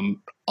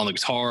on the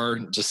guitar,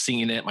 just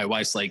singing it. My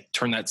wife's like,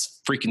 turn that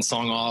freaking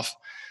song off.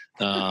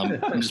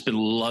 I've just been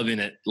loving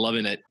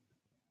it.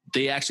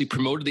 They actually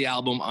promoted the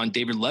album on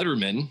David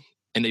Letterman,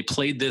 and they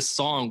played this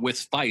song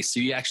with Feist, so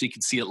you actually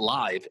can see it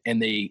live,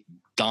 and they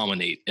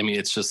dominate. I mean,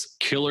 it's just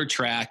killer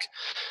track.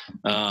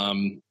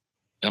 I'm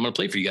going to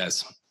play for you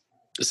guys.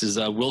 This is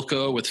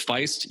Wilco with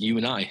Feist, You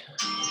and I.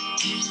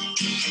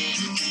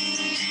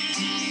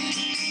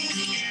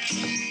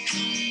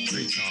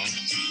 Great song.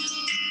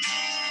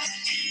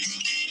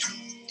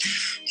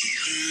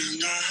 You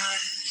and I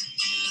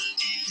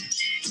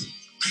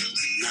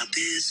will not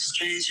be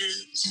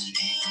strangers.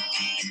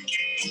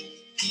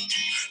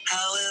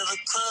 However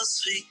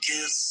close we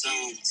get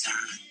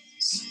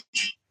sometimes.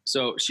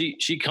 So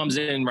she comes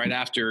in right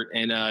after,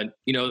 and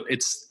you know,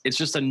 it's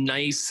just a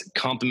nice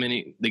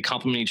compliment. They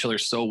compliment each other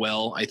so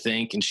well, I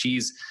think, and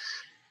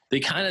they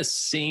kind of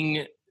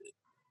sing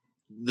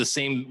the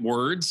same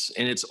words,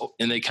 and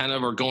they kind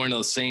of are going on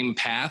the same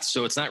path.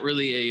 So it's not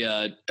really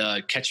a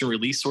catch and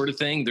release sort of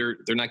thing. They're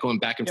not going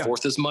back and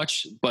forth as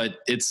much, but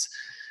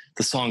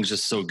the song's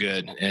just so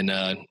good, and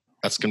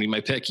that's gonna be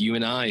my pick. You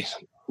and I,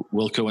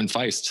 Wilco and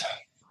Feist.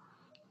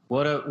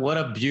 What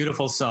a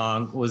beautiful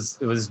song. It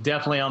was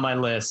definitely on my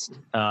list.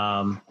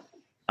 I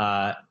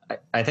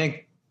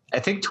think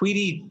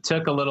Tweety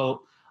took a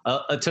little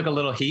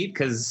heat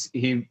because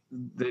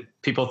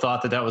people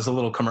thought that was a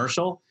little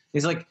commercial.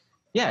 He's like,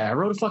 yeah, I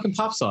wrote a fucking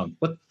pop song.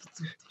 What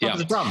the fuck is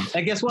the problem?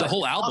 And guess what? The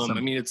whole album. Awesome.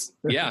 I mean,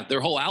 their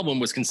whole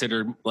album was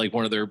considered like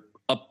one of their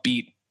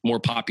upbeat, more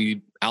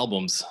poppy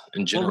albums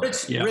in general. Well,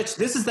 Rich,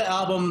 this is the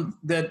album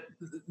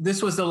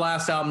this was the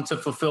last album to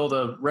fulfill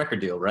the record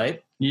deal,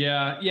 right?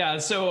 Yeah.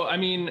 So, I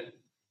mean,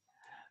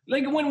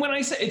 like when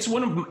I say it's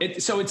one of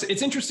it, so it's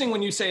interesting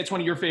when you say it's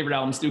one of your favorite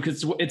albums, Stu,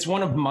 because it's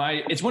one of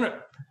my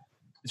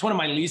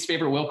least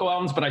favorite Wilco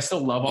albums, but I still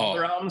love all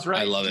their albums,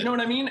 right? I love it. You know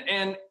what I mean?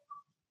 And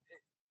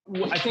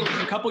I think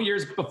a couple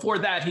years before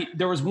that,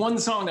 there was one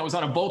song that was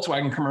on a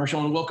Volkswagen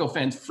commercial, and Wilco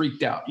fans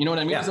freaked out. You know what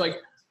I mean? Yeah. It's like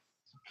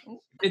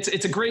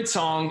it's a great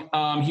song.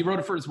 He wrote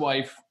it for his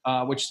wife,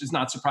 which is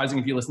not surprising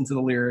if you listen to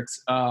the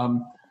lyrics.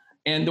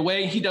 And the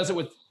way he does it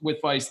with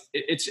Vice,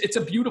 it's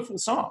a beautiful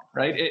song,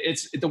 right?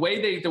 It's the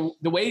way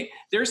the way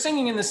they're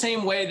singing in the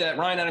same way that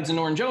Ryan Adams and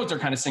Norman Jones are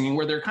kind of singing,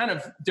 where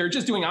they're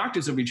just doing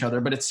octaves of each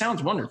other, but it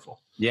sounds wonderful.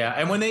 Yeah,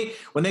 and when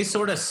they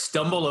sort of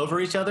stumble over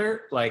each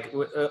other, like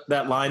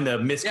that line, the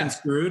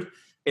misconstrued,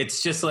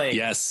 it's just like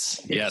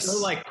yes, so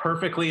like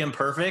perfectly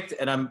imperfect,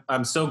 and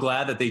I'm so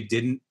glad that they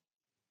didn't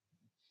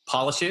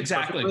polish it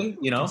perfectly,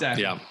 you know?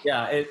 Exactly.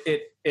 Yeah.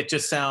 It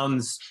just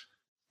sounds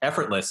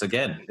effortless.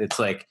 Again, it's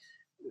like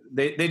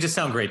they just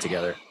sound great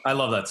together. I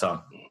love that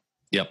song.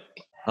 Yep.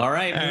 All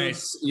right.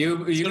 You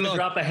gonna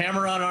drop the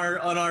hammer on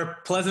our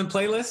pleasant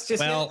playlist?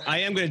 I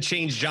am going to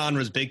change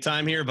genres big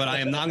time here, but I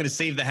am not going to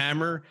save the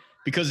hammer,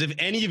 because if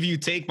any of you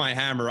take my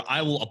hammer,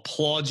 I will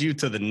applaud you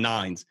to the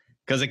nines,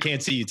 because I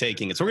can't see you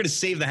taking it. So we're going to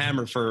save the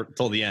hammer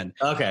till the end.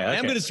 Okay. I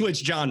am going to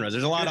switch genres.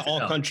 There's a lot of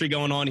all country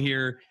going on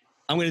here.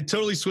 I'm going to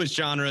totally switch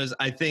genres.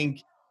 I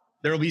think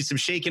there will be some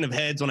shaking of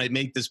heads when I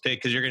make this pick,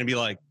 because you're going to be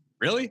like,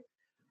 really?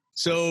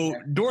 So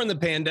during the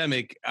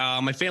pandemic,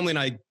 my family and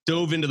I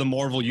dove into the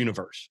Marvel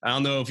universe. I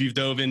don't know if you've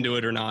dove into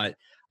it or not.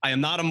 I am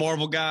not a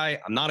Marvel guy.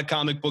 I'm not a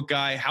comic book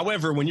guy.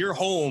 However, when you're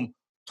home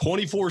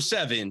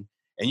 24/7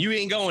 and you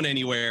ain't going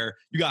anywhere,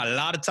 you got a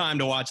lot of time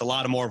to watch a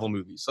lot of Marvel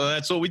movies. So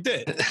that's what we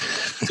did.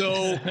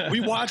 So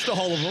we watched the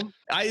whole of them.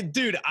 I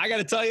got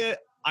to tell you,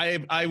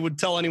 I would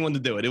tell anyone to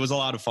do it. It was a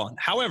lot of fun.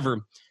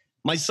 However,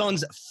 my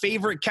son's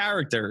favorite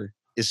character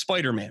is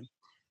Spider-Man.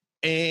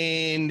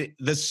 And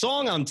the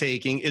song I'm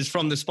taking is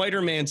from the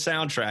Spider-Man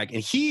soundtrack.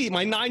 And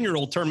my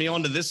 9-year-old turned me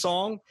on to this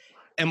song,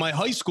 and my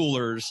high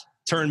schoolers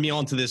turned me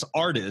on to this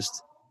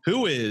artist,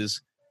 who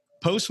is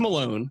Post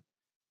Malone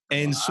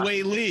and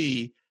Sway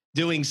Lee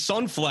doing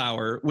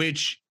Sunflower,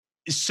 which,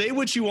 say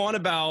what you want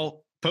about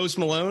Post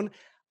Malone,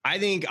 I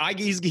think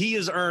he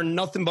has earned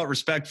nothing but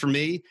respect from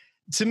me.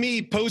 To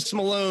me, Post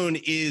Malone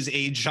is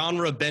a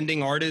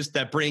genre-bending artist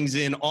that brings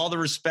in all the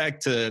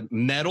respect to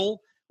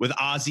metal with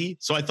Ozzy.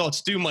 So I thought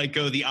Stu might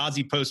go the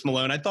Ozzy Post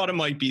Malone. I thought it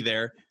might be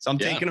there. So I'm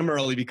taking him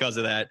early because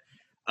of that.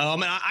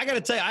 And I got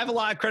to tell you, I have a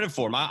lot of credit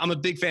for him. I'm a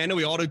big fan. I know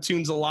he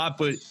auto-tunes a lot,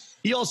 but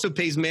he also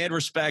pays mad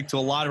respect to a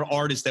lot of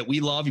artists that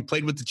we love. He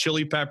played with the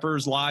Chili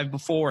Peppers live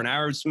before and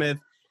Aerosmith.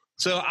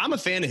 So I'm a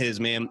fan of his,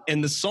 man.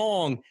 And the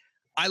song,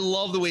 I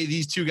love the way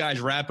these two guys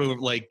rap over.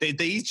 Like they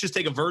each just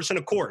take a verse and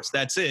a chorus.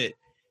 That's it.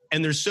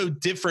 And they're so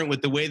different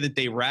with the way that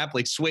they rap.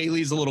 Like Sway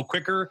Lee's a little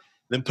quicker.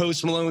 Then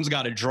Post Malone's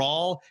got a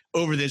drawl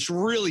over this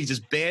really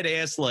just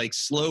badass, like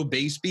slow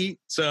bass beat.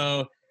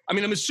 So, I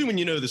mean, I'm assuming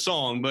you know the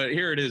song, but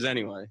here it is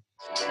anyway.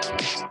 Every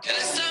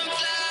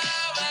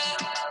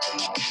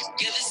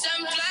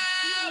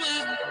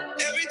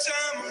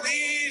time I'm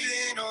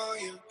leaving on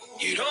you,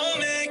 you don't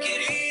make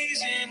it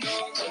easy,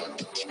 no.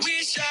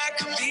 Wish I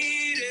could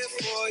be there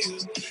for you.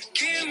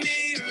 Give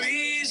me a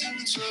reason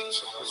to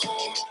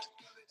hold.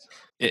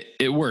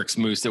 It works,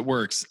 Moose. It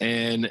works.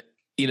 And,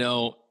 you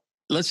know,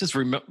 let's just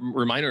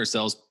remind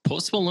ourselves,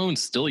 Post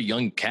Malone's still a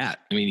young cat.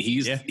 I mean,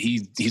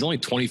 he's only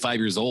 25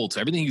 years old. So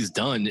everything he's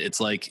done,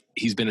 it's like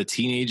he's been a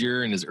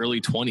teenager in his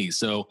early 20s.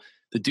 So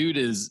the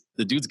dude's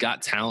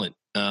got talent.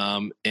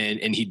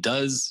 And he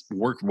does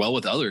work well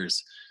with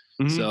others.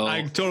 Mm-hmm. So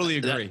I totally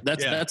agree.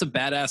 That's a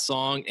badass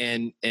song.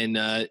 And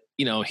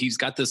you know, he's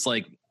got this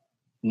like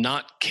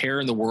not care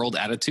in the world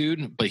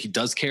attitude, but he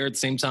does care at the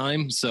same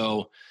time.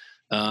 So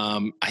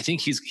I think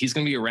he's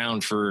going to be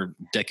around for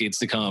decades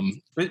to come.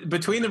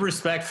 Between the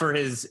respect for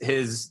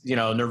his you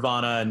know,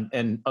 Nirvana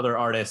and other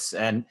artists,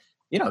 and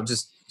you know,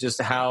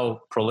 just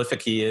how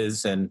prolific he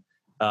is, and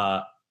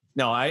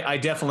I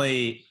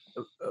definitely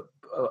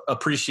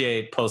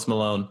appreciate Post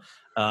Malone,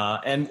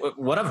 and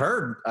what I've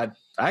heard, I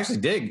actually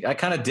dig. I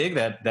kind of dig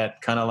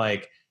that kind of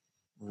like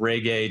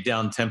reggae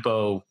down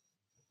tempo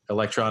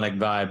electronic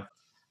vibe.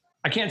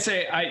 I can't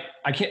say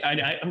I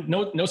can't.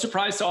 No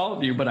surprise to all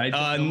of you, but I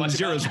don't know much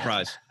zero about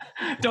surprise.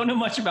 Don't know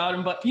much about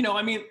him, but you know,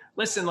 I mean,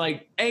 listen,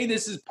 like,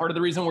 this is part of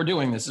the reason we're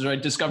doing this, is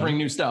right, discovering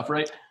new stuff,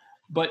 right?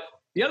 But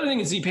the other thing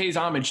is he pays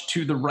homage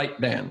to the right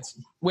bands,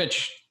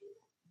 which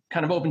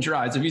kind of opens your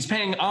eyes. If he's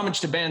paying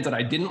homage to bands that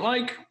I didn't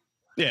like,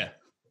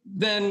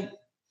 then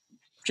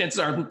chances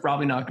are I'm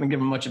probably not going to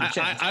give him much of a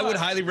chance. I would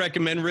highly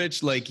recommend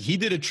Rich. Like, he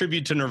did a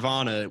tribute to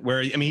Nirvana where,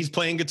 I mean, he's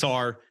playing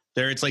guitar.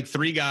 There, it's like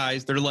three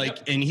guys. They're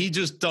like, and he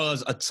just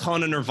does a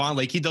ton of Nirvana.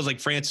 Like, he does like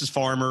Francis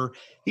Farmer.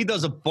 He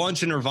does a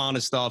bunch of Nirvana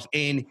stuff.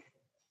 And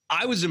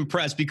I was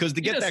impressed because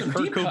to get that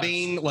Kurt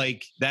Cobain,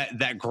 like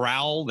that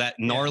growl, that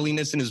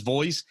gnarliness in his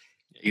voice,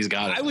 He's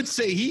got it. I would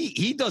say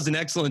he does an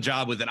excellent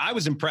job with it. I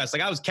was impressed.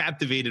 Like I was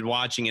captivated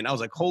watching it. I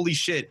was like, holy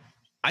shit.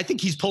 I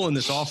think he's pulling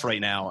this off right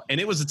now. And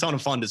it was a ton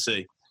of fun to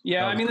see.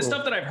 Yeah, I mean, the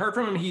stuff that I've heard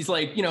from him, he's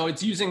like,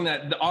 it's using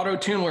the auto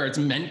tune where it's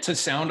meant to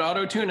sound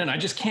auto tune, and I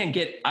just can't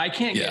get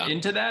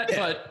into that.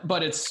 Yeah.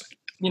 But it's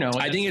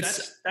I think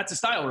that's a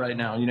style right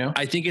now.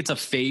 I think it's a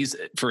phase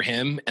for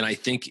him, and I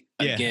think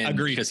again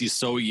because he's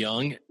so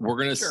young, we're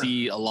gonna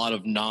see a lot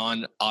of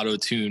non-auto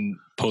tune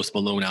Post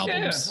Malone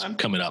albums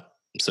coming up.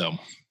 So,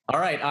 all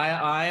right,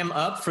 I am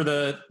up for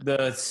the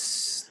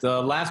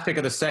last pick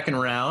of the second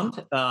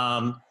round.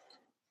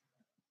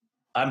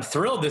 I'm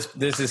thrilled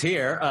this is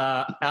here.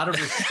 Out of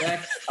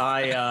respect,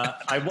 I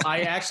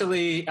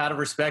actually, out of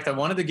respect, I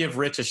wanted to give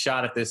Rich a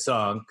shot at this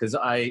song because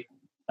I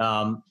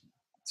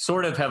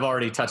sort of have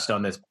already touched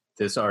on this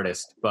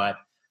artist, but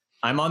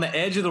I'm on the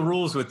edge of the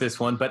rules with this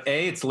one. But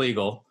A, it's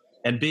legal,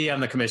 and B, I'm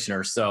the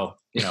commissioner, so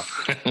so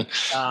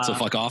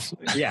fuck off.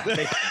 Yeah,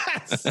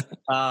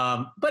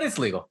 but it's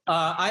legal.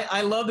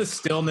 I love the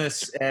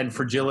stillness and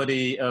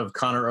fragility of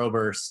Conor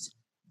Oberst.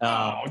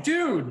 Oh,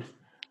 dude.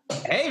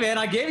 Hey, man,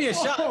 I gave you a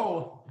shot.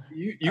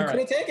 You could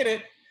have taken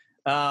it.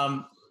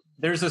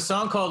 There's a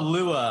song called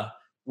Lua,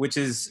 which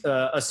is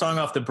a song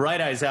off the Bright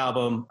Eyes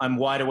album, I'm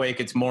Wide Awake,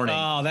 It's Morning.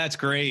 Oh, that's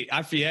great.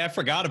 I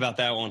forgot about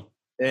that one.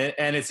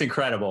 And it's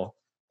incredible.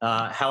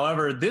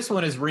 However, this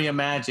one is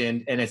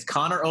reimagined, and it's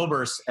Conor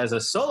Oberst as a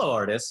solo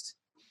artist.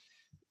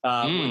 With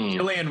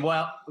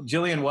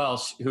Jillian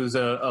Welsh, who's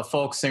a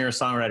folk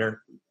singer-songwriter.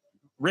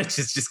 Rich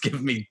is just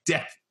giving me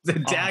the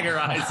dagger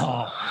eyes.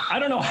 I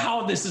don't know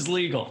how this is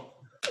legal.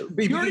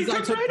 Because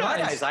I took Bright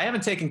Eyes. I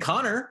haven't taken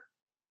Connor.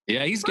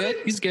 Yeah, he's good.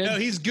 He's good. No,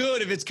 he's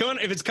good. If it's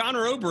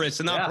Conor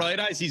Oberst and not Bright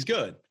Eyes, he's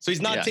good. So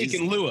he's not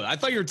taking Lua. I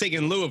thought you were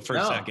taking Lua for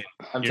a second.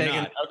 I'm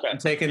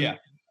taking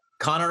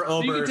Conor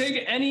Oberst. So you can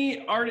take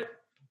any art.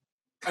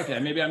 Okay,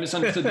 maybe I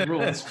misunderstood the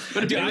rules.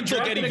 But if I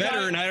took Eddie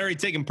Vedder and I'd already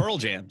taken Pearl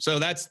Jam. So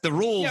that's the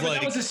rules. Yeah, but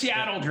that was a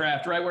Seattle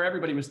draft, right? Where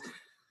everybody was.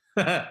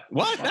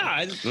 What?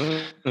 As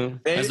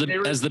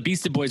the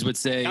Beastie Boys would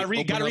say,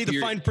 gotta read the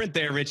fine print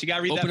there, Rich. You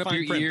gotta read that fine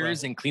print. Open up your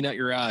ears and clean out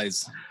your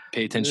eyes.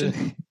 Pay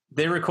attention.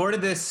 They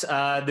recorded this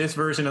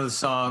version of the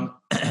song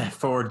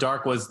for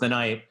 "Dark Was the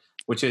Night,"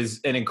 which is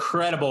an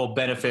incredible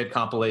benefit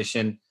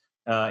compilation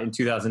in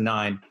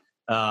 2009.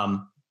 I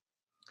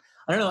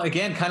don't know.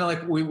 Again, kind of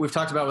like we've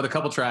talked about with a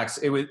couple tracks.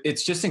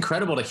 It's just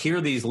incredible to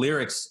hear these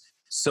lyrics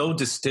so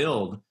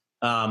distilled,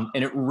 and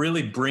it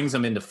really brings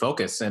them into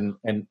focus. And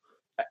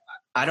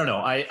I don't know.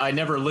 I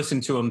never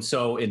listened to them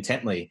so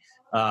intently.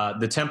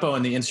 The tempo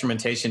and the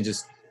instrumentation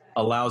just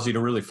allows you to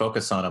really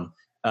focus on them.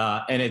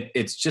 And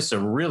it's just a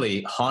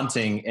really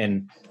haunting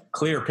and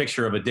clear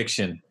picture of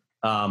addiction.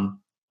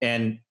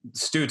 And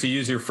Stu, to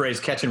use your phrase,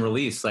 catch and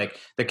release, like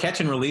the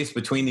catch and release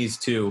between these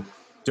two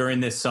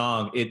during this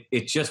song,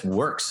 it just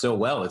works so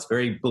well. It's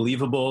very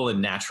believable and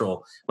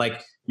natural.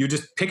 Like you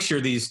just picture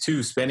these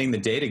two spending the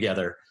day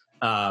together.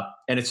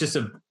 And it's just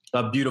a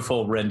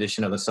beautiful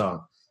rendition of the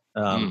song.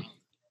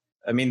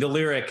 I mean, the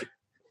lyric,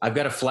 I've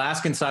got a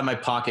flask inside my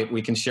pocket.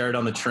 We can share it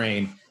on the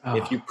train.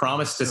 If you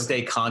promise to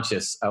stay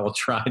conscious, I will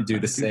try and do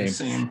the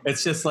same.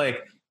 It's just like,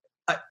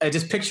 I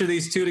just picture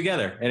these two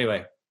together.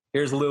 Anyway,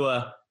 here's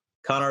Lua,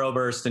 Conor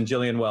Oberst, and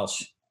Jillian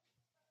Welsh.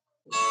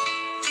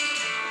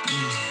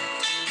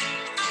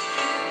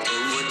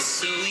 What's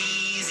so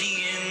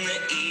easy in the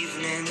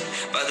evening,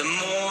 by the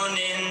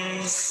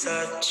morning,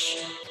 such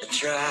a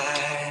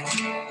drive.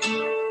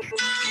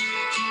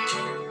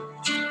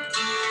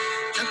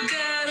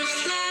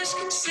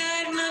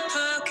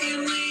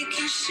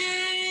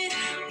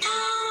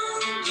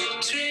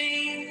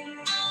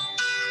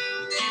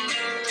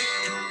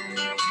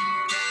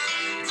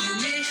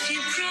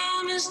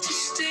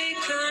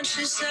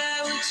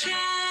 I will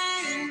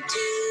try and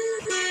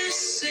do the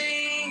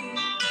same.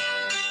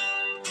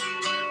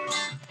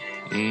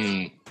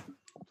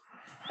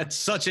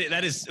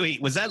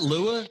 Was that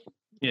Lua?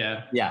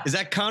 Yeah. Is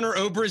that Conor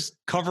Oberst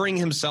covering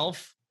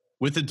himself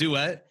with a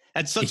duet?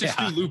 That's such a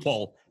Stu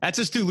loophole. That's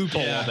a Stu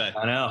loophole all day.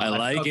 I know. I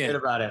like it.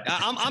 About it.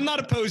 I'm not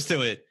opposed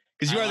to it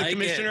because you are the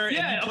commissioner.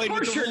 Yeah, and you played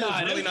with the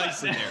rules really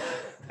nicely there.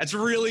 That's a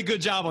really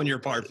good job on your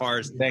part,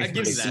 Forrest. Thanks, I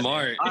give you that.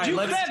 Smart. Can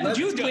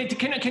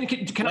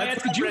I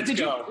ask?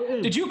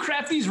 Did you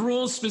craft these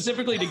rules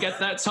specifically to get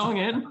that song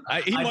in?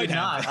 I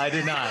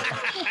did not.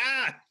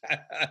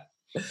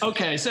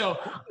 Okay, so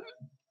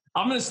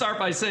I'm going to start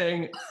by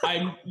saying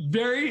Look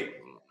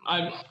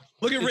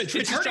at Rich. Rich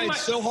is trying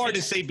so hard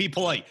to say be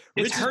polite.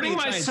 It's hurting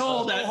my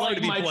soul that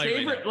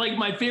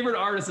my favorite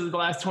artist of the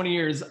last 20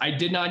 years, I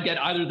did not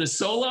get either the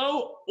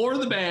solo or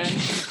the band.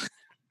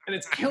 And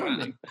it's killing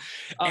me.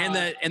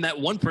 And that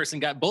one person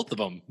got both of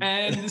them.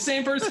 And the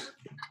same person.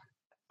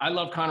 I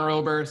love Conor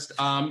Oberst.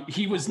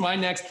 He was my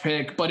next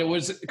pick, but it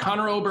was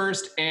Conor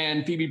Oberst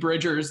and Phoebe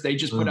Bridgers. They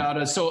just put out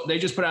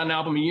an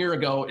album a year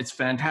ago. It's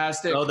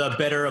fantastic. Oh, the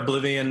Better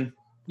Oblivion.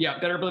 Yeah,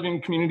 Better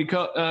Oblivion community.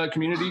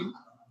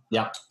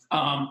 Yeah.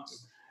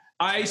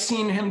 I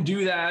seen him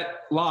do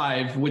that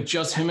live with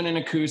just him and an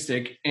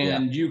acoustic,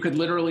 and you could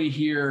literally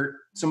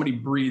hear somebody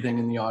breathing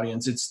in the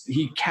audience.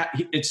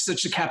 It's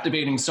such a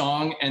captivating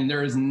song, and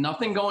there is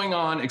nothing going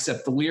on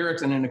except the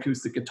lyrics and an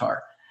acoustic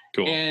guitar.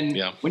 Cool.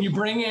 And when you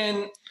bring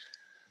in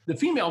the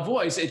female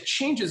voice, it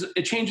changes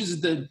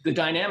the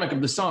dynamic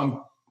of the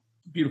song.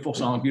 Beautiful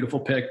song, beautiful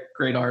pick,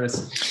 great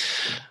artist.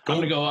 Cool.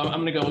 I'm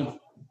gonna go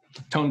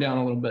tone down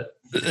a little bit.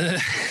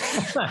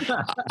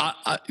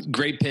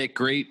 Great pick,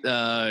 great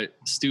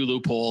Stu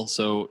loophole.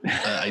 So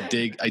I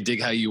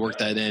dig how you work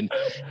that in.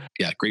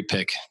 Yeah, great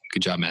pick.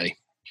 Good job, Maddie.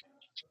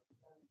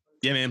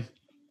 Yeah, man.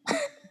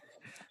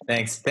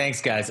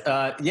 Thanks, guys.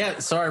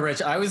 Sorry,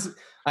 Rich.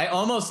 I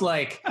almost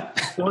like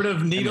sort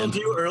of needled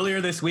you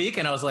earlier this week,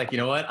 and I was like, you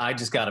know what? I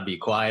just got to be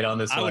quiet on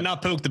this one. I would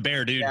not poke the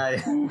bear, dude.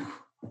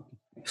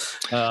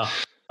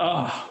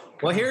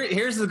 Well,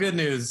 here's the good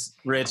news,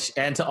 Rich,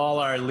 and to all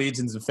our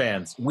legions of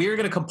fans. We're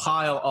going to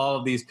compile all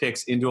of these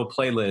picks into a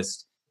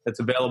playlist that's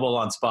available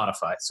on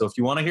Spotify. So if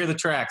you want to hear the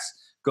tracks,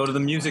 go to the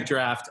music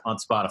draft on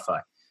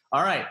Spotify.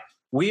 All right.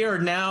 We are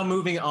now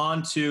moving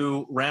on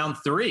to round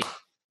 3.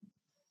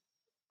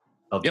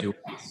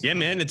 Yeah,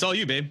 man. It's all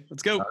you, babe.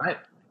 Let's go. All right.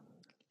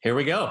 Here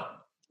we go. All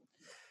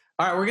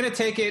right. We're going to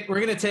take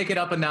it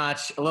up a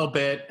notch a little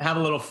bit, have a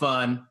little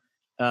fun.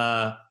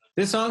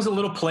 This song's a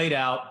little played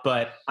out,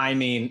 but I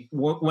mean,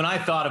 when I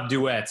thought of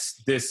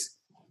duets, this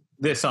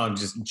song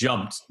just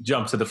jumped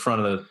to the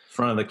front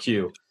of the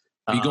queue.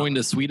 Are you going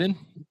to Sweden?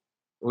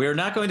 We're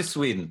not going to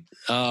Sweden.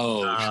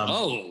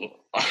 I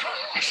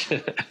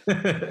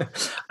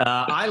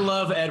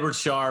love Edward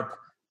Sharpe.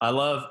 I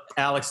love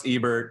Alex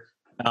Ebert.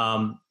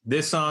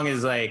 This song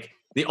is like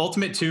the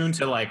ultimate tune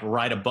to like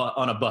ride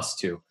on a bus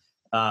to.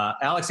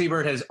 Alex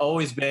Ebert has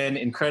always been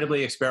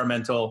incredibly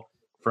experimental.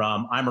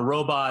 From I'm a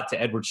Robot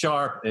to Edward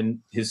Sharpe and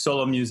his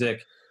solo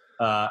music.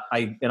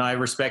 I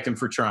respect him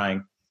for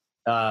trying.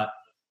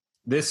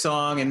 This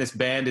song and this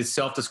band is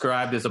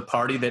self-described as a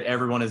party that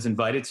everyone is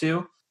invited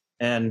to.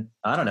 And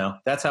I don't know,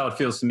 that's how it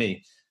feels to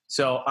me.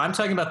 So I'm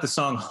talking about the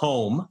song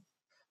Home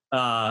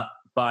by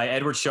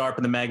Edward Sharpe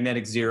and the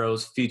Magnetic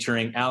Zeros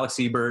featuring Alex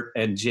Ebert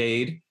and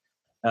Jade.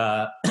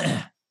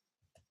 It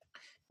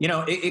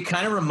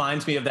kind of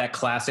reminds me of that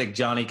classic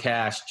Johnny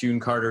Cash, June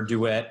Carter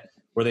duet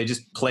where they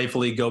just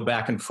playfully go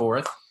back and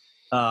forth.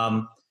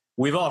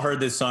 We've all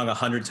heard this song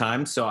 100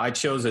 times, so I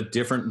chose a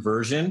different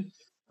version,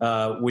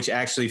 which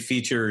actually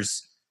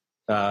features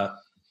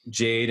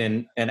Jade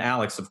and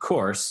Alex, of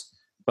course,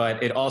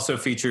 but it also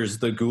features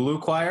the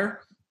Gulu Choir,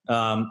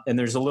 and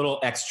there's a little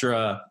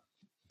extra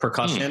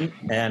percussion,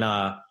 and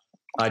I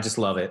just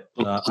love it.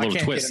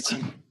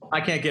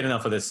 I can't get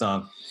enough of this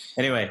song.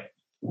 Anyway,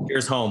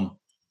 here's Home.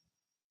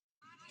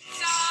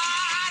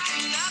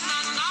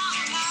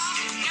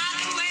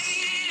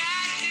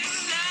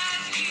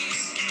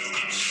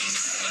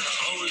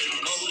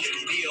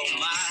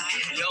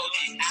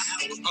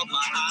 Of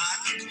my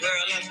eye, girl,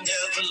 I've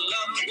never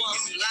loved one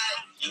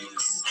like you.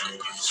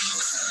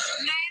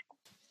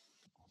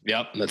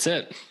 Yep, that's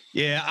it.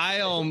 Yeah,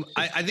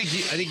 I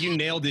think you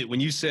nailed it when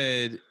you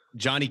said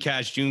Johnny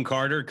Cash, June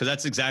Carter, because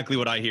that's exactly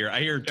what I hear. I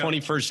hear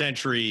 21st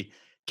century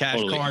Cash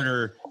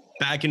Carter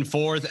back and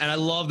forth, and I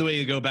love the way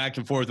you go back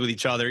and forth with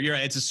each other. You're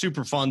right; it's a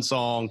super fun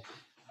song.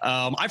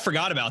 I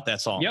forgot about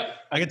that song. Yep,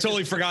 I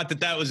totally forgot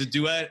that was a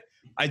duet.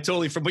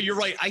 But you're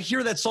right. I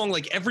hear that song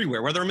like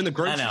everywhere, whether I'm in the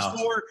grocery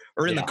store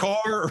or in the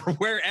car or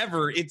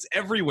wherever. It's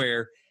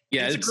everywhere.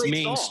 Yeah, it's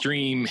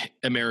mainstream song.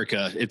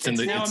 America. It's in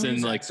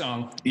like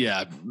song.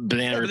 Yeah,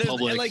 Banana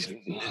Republic.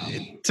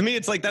 To me,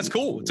 it's like that's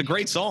cool. It's a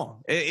great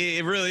song.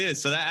 It really is.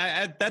 So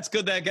that's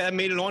good that I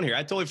made it on here.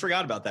 I totally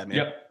forgot about that, man.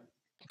 Yep.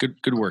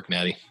 Good work,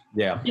 Natty.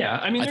 Yeah. Yeah.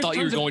 I mean, I thought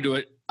you were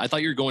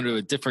going to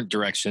a different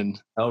direction.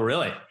 Oh,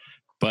 really?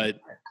 But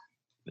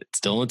it's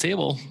still on the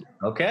table.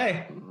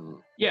 Okay.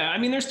 Yeah, I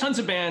mean, there's tons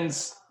of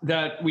bands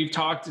that we've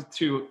talked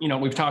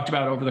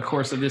about over the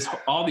course of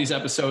all these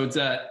episodes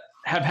that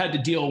have had to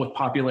deal with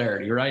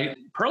popularity, right?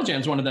 Pearl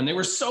Jam's one of them. They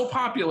were so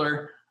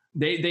popular,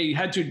 they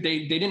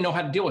didn't know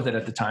how to deal with it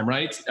at the time,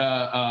 right?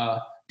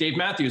 Dave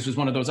Matthews was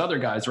one of those other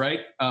guys,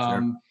 right?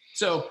 Sure.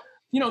 So,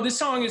 this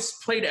song is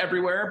played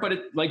everywhere,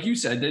 but like you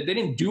said, they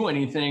didn't do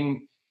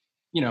anything,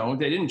 they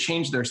didn't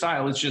change their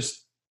style. It's just,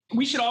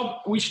 we should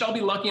all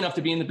be lucky enough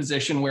to be in the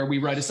position where we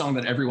write a song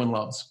that everyone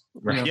loves.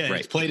 Right. Yeah,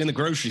 it's played in the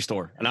grocery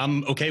store, and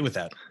I'm okay with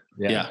that.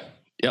 Yeah.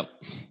 Yep.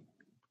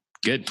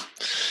 Good.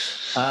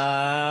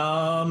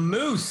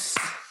 Moose.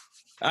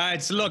 All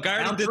right. So look,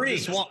 I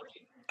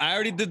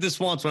already did this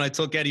once when I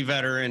took Eddie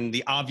Vedder, and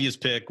the obvious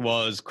pick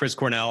was Chris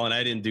Cornell, and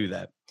I didn't do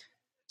that.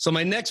 So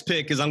my next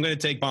pick is I'm going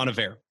to take Bon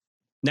Iver.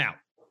 Now,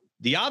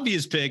 the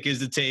obvious pick is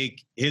to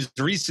take his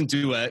recent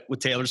duet with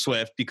Taylor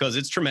Swift because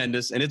it's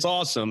tremendous and it's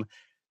awesome.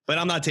 But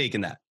I'm not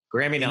taking that.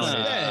 Grammy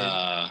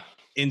nominated.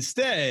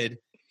 Instead,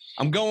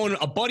 I'm going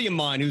a buddy of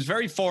mine who's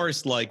very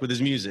Forrest-like with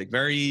his music,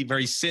 very,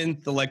 very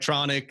synth,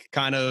 electronic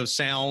kind of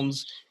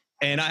sounds.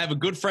 And I have a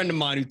good friend of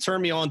mine who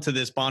turned me on to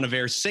this Bon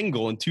Iver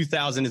single in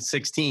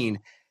 2016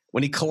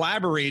 when he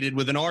collaborated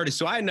with an artist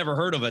who I had never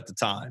heard of at the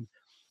time.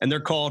 And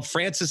they're called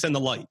Francis and the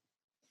Light.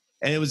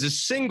 and it was a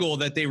single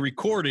that they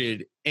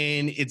recorded,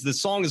 and the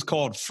song is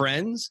called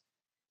Friends.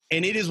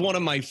 And it is one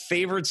of my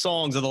favorite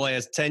songs of the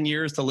last 10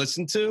 years to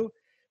listen to,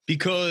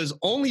 because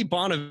only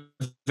Bon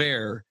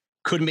Iver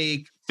could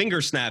make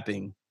finger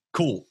snapping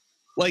cool.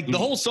 Like the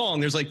whole song,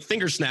 there's like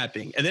finger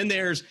snapping, and then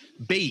there's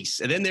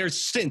bass, and then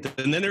there's synth,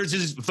 and then there's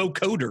his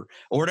vocoder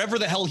or whatever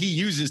the hell he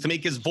uses to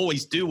make his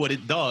voice do what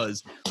it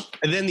does.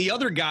 And then the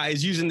other guy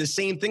is using the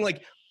same thing.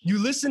 Like, you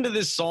listen to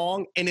this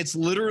song, and it's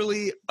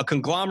literally a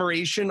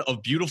conglomeration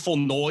of beautiful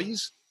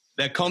noise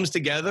that comes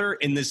together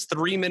in this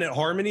 3-minute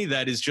harmony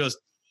that is just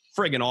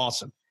friggin'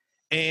 awesome.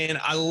 And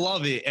I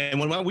love it. And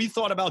when we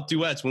thought about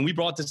duets, when we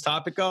brought this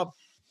topic up,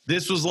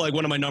 this was like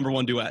one of my number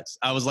one duets.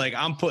 I was like,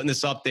 I'm putting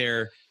this up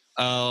there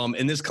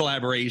in this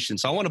collaboration.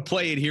 So I want to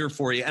play it here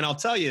for you. And I'll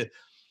tell you,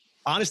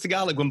 honest to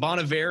God, like when Bon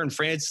Iver and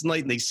Francis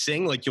Knight, and they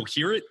sing, like you'll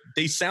hear it,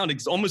 they sound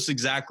almost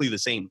exactly the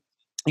same.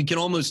 You can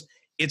almost,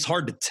 it's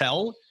hard to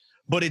tell,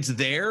 but it's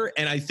there.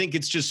 And I think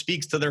it just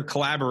speaks to their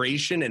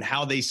collaboration and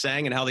how they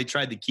sang and how they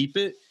tried to keep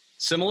it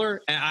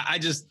similar. And I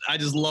just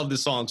love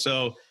this song.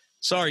 So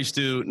sorry,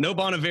 Stu, no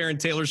Bon Iver and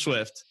Taylor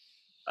Swift,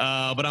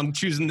 but I'm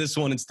choosing this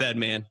one instead,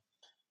 man.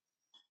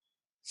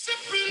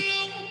 Separate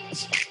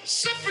loads,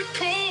 separate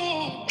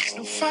calls,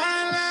 no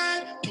fine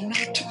line, don't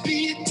have to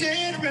be a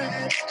dead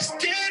rat, 'cause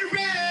dead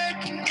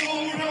rat can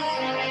go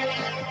wrong.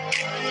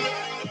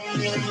 Oh,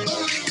 we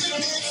could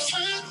be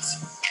friends.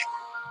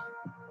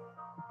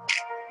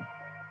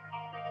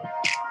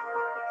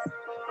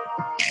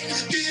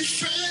 Be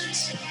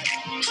friends.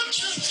 Put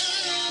your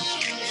hand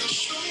on my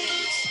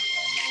shoulders.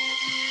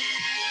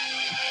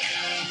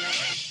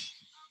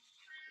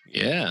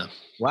 Yeah.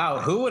 Wow,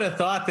 who would have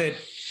thought that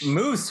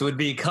Moose would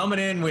be coming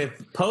in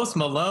with Post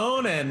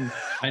Malone and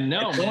I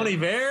know, Bon man.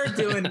 Iver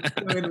doing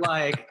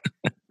like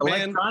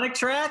electronic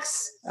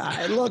tracks?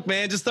 Look,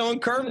 man, just throwing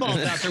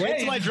curveballs out there.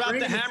 Wait till I drop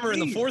Bring the the hammer in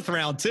the speed. 4th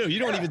round, too. You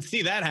don't even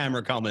see that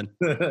hammer coming.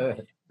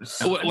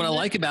 What I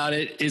like about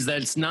it is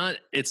that it's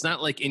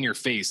not like in your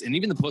face, and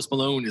even the Post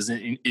Malone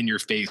isn't in your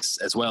face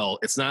as well.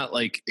 It's not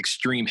like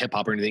extreme hip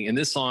hop or anything, and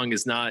this song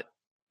is not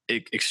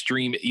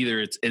extreme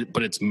either.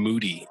 But it's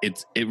moody.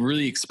 It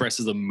really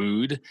expresses a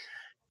mood,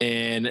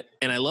 and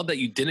I love that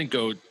you didn't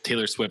go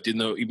Taylor Swift, even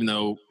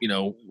though you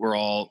know we're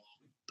all,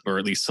 or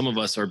at least some of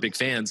us, are big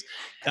fans.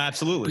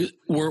 Absolutely.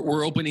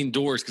 We're opening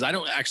doors, because I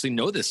don't actually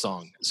know this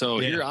song. So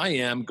here I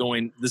am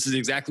going, this is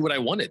exactly what I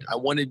wanted. I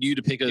wanted you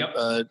to pick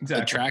a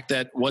track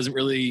that wasn't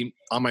really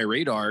on my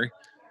radar.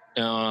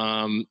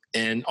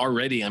 And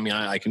already, I mean,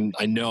 I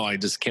know, I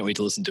just can't wait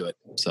to listen to it.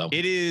 So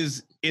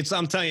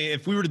I'm telling you,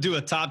 if we were to do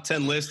a top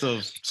 10 list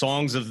of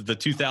songs of the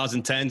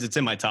 2010s, it's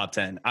in my top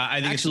 10. I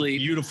think actually,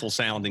 it's a beautiful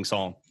sounding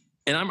song.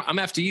 And I'm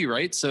after you,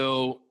 right?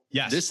 So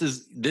yes, this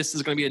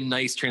is going to be a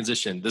nice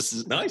transition. This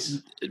is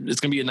nice. It's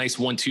going to be a nice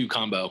 1-2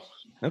 combo.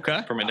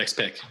 Okay. For my next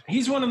pick.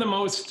 He's one of the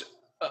most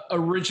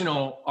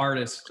original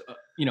artists,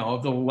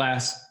 of the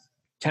last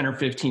 10 or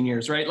 15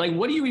 years, right? Like,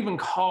 what do you even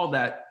call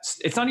that?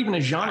 It's not even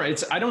a genre.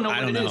 I don't know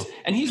what it is.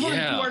 And he's one of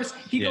the few artists.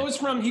 He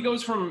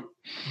goes from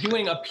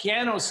doing a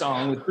piano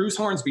song with Bruce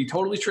Hornsby,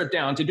 totally stripped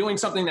down, to doing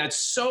something that's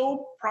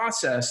so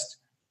processed,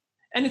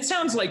 and it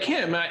sounds like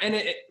him.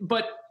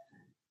 But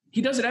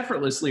he does it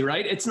effortlessly,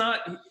 right? It's not.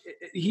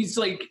 He's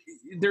like,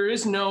 there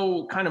is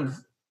no kind of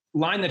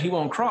line that he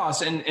won't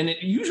cross, and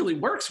it usually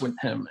works with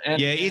him.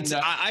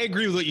 I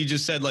agree with what you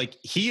just said. Like,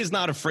 he is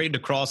not afraid to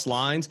cross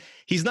lines.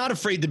 He's not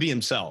afraid to be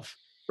himself,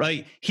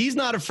 right? He's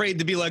not afraid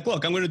to be like,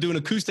 look, I'm going to do an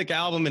acoustic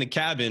album in a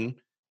cabin,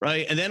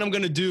 right? And then I'm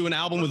going to do an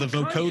album with a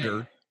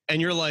vocoder. And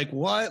you're like,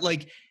 what?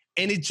 Like,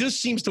 and it just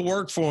seems to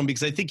work for him,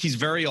 because I think he's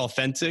very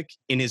authentic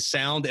in his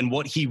sound and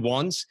what he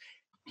wants.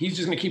 He's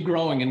just going to keep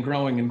growing and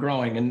growing and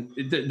growing, and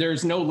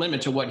there's no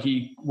limit to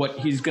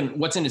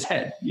what's in his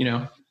head,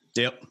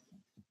 Yep.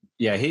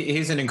 Yeah,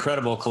 he's an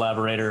incredible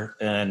collaborator,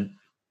 and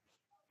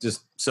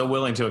just so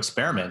willing to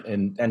experiment,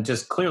 and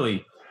just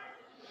clearly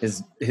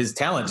his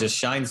talent just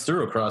shines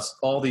through across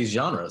all these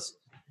genres.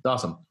 It's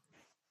awesome.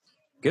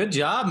 Good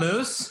job,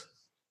 Moose.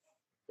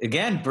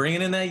 Again,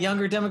 bringing in that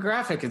younger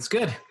demographic. It's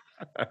good.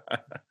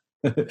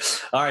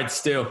 All right,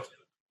 Stu.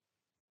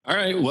 All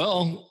right.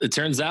 Well, it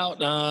turns out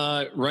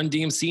Run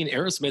DMC and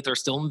Aerosmith are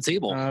still on the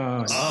table.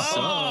 Yeah.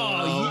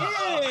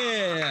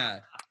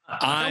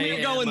 Tell me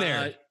you're going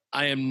there.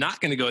 I am not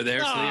going to go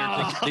there.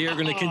 So they are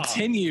going to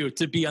continue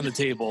to be on the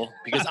table,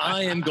 because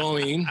I am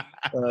going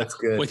that's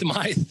good. with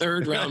my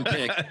 3rd round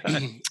pick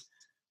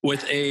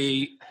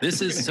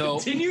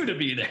continue to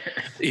be there.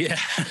 Yeah.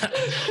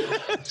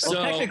 So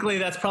technically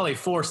that's probably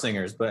 4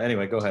 singers, but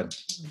anyway, go ahead.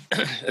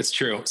 That's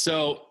true.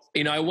 So,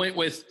 I went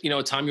with,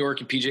 Tom York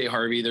and PJ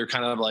Harvey. They're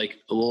kind of like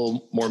a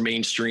little more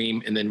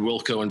mainstream, and then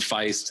Wilco and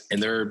Feist,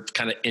 and they're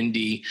kind of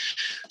indie.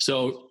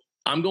 So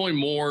I'm going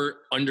more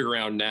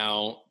underground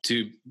now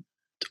to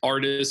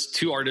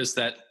two artists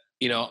that,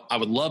 I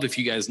would love if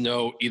you guys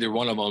know either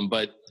one of them,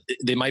 but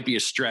they might be a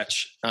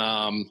stretch.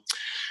 And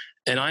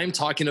I'm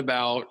talking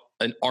about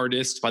an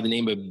artist by the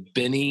name of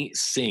Benny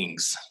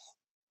Sings.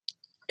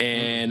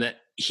 And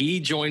he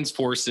joins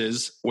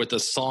forces with a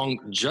song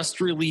just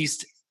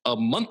released a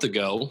month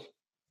ago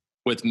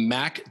with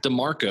Mac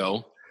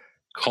DeMarco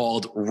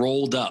called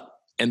Rolled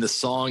Up. And the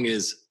song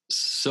is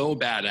so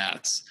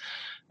badass.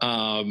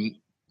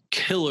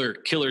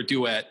 Killer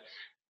duet.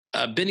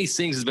 Benny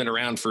Sings has been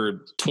around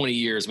for 20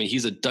 years. I mean,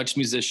 he's a Dutch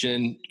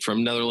musician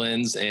from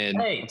Netherlands,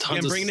 and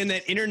I'm bringing in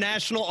that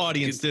international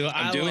audience, dude.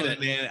 I'm doing it,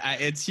 man.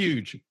 It's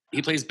huge.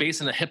 He plays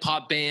bass in a hip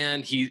hop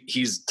band.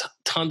 He's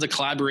tons of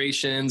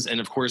collaborations,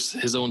 and of course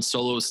his own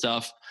solo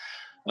stuff.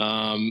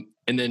 And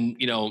then,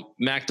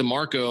 Mac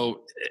DeMarco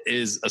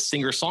is a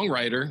singer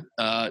songwriter,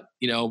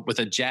 with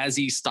a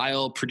jazzy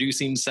style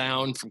producing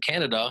sound from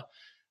Canada.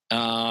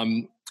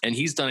 And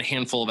he's done a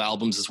handful of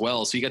albums as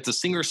well. So you got the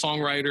singer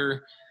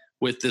songwriter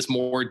with this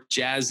more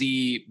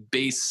jazzy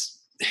bass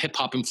hip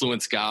hop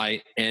influence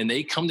guy, and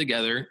they come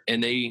together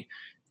and they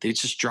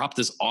just drop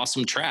this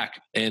awesome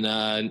track.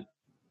 And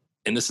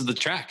this is the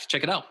track.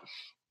 Check it out.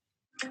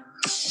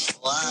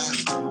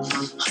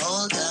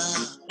 Hold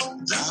up,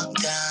 lock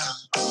down,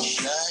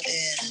 shut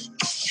in,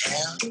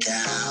 held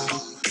down.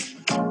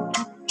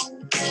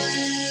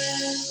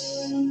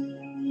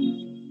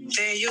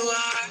 There you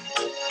are,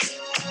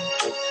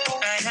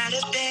 right out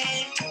of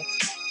bed,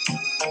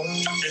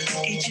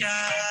 look at your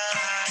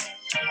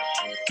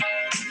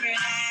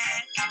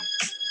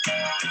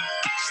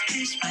is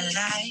this my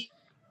life?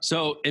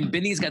 So, and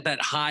Benny's got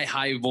that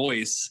high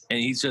voice, and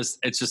it's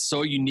just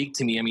so unique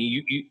to me. I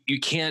mean, you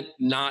can't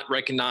not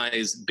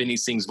recognize Benny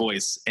Sings'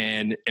 voice.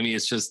 And I mean,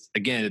 it's just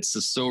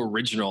so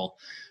original.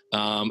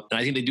 And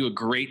I think they do a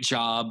great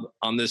job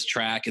on this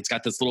track. It's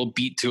got this little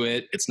beat to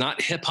it. It's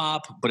not hip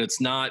hop, but it's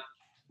not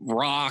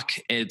rock.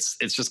 It's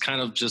just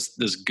kind of just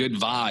this good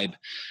vibe.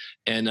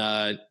 And,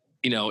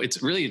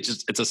 it's really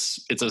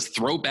it's a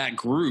throwback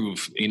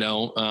groove,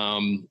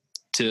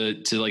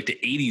 to like the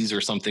 80s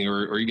or something,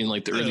 or even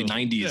like the early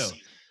 90s.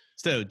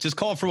 So just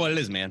call it for what it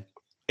is, man.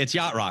 It's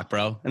yacht rock,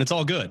 bro. And it's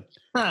all good.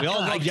 We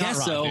all love yacht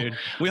rock, dude.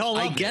 We all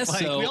love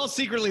it. We all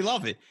secretly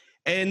love it.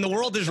 And the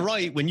world is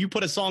right. When you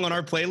put a song on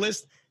our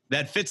playlist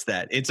that fits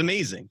that, it's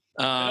amazing.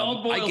 It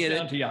all boils I get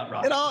down it. to yacht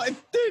rock.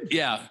 Dude.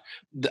 Yeah.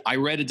 I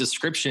read a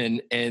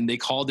description and they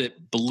called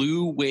it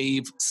blue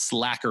wave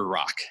slacker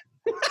rock.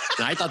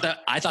 And I thought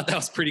that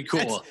was pretty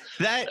cool.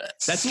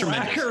 That's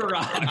tremendous.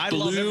 Rock. I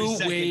love every Blue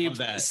second wave of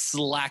that.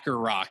 slacker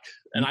rock.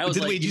 And I was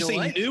like, did you say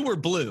what? new or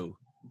blue?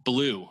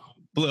 Blue.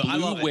 I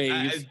love it.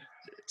 Wave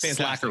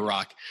slacker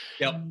rock.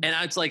 Yep. And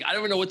I was like, I don't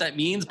even know what that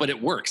means, but it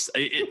works.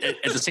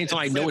 At the same time,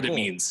 I know what it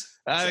means.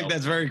 I think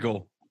that's very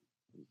cool.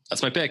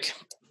 That's my pick.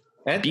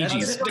 And, Bee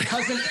Gees.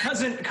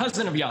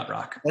 cousin of yacht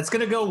rock. That's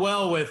going to go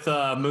well with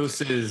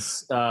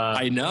Moose's.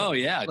 I know.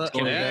 Yeah.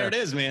 There it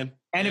is, man.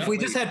 And if we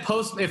just had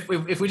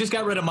if we just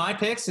got rid of my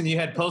picks and you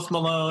had Post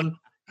Malone,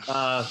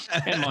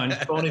 And mine.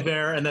 Bon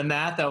Iver, and then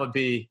that would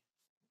be.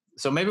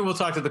 So maybe we'll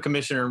talk to the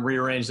commissioner and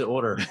rearrange the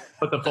order,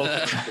 put the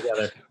folks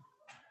together.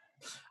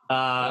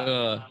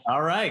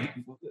 All right.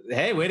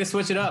 Hey, way to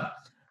switch it up.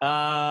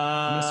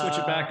 I'm gonna switch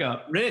it back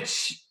up.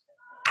 Rich,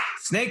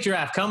 snake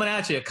draft coming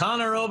at you.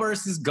 Connor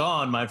Oberst is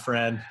gone, my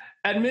friend.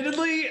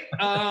 Admittedly,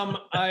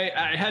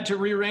 I had to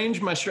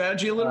rearrange my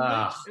strategy a little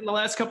bit in the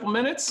last couple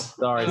minutes.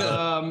 Sorry.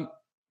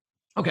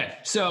 Okay,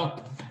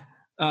 so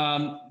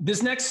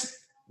this next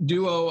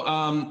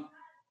duo,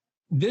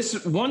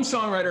 this one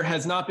songwriter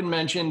has not been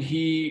mentioned.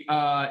 He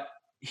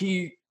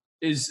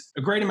is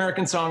a great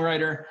American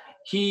songwriter.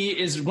 He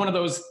is one of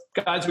those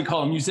guys we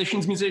call a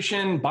musician's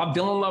musician. Bob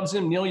Dylan loves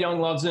him. Neil Young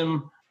loves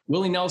him.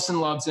 Willie Nelson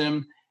loves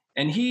him.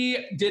 And he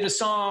did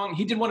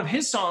one of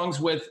his songs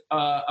with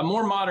a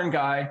more modern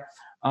guy.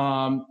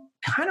 Kind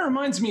of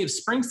reminds me of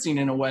Springsteen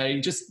in a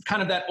way, just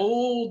kind of that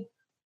old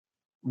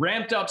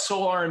ramped up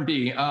soul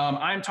R&B.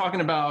 I'm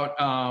talking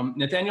about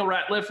Nathaniel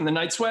Rateliff and the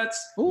Night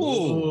Sweats.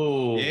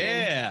 Ooh.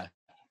 Yeah.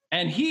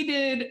 And he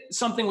did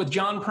something with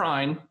John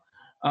Prine,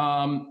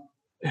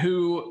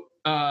 who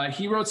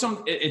he wrote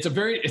some.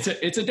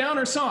 It's a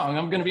downer song.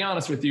 I'm going to be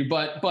honest with you,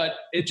 but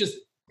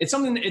it's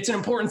an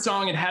important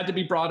song. It had to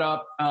be brought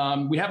up.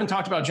 We haven't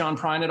talked about John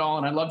Prine at all,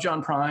 and I love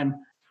John Prine.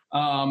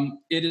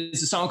 It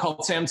is a song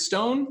called Sam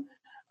Stone.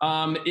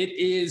 It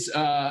is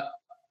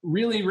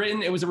really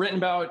written. It was written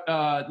about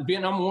the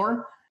Vietnam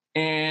War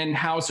and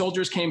how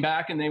soldiers came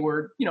back and they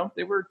were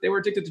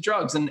addicted to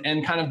drugs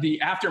and kind of the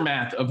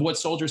aftermath of what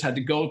soldiers had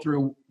to go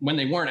through when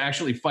they weren't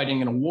actually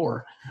fighting in a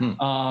war.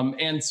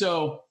 And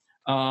so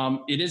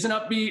it is an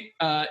upbeat,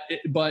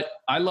 but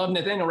I love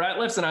Nathaniel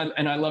Rateliff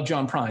and I love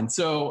John Prine.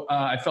 So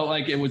I felt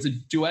like it was a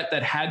duet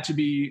that had to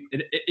be.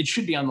 It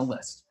should be on the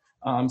list.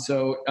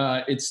 So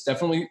it's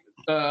definitely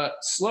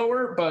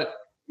slower, but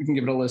we can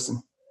give it a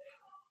listen.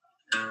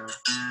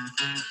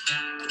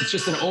 It's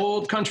just an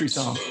old country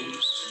song,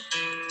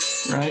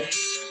 right?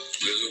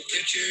 Little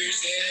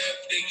pictures have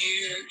big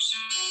ears.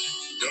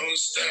 Don't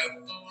stop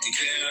and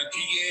count the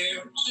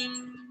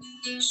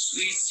years.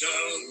 Sweet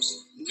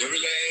songs never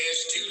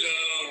last too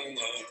long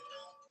on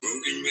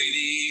broken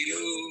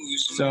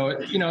radios. So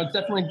it's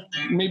definitely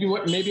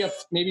maybe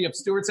up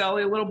Stewart's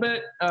alley a little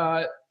bit,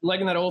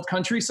 liking that old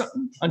country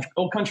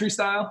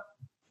style.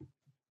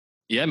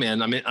 Yeah,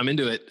 man, I'm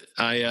into it.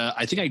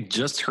 I think I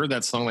just heard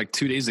that song like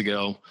 2 days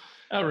ago,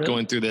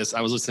 going through this.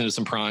 I was listening to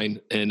some Prine,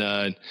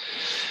 and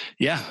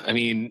yeah, I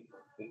mean,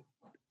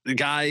 the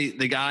guy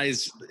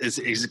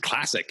is a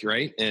classic,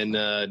 right? And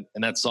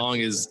that song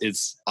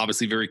it's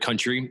obviously very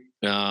country,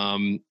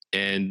 and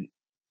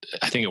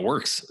I think it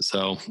works.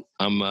 So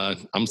I'm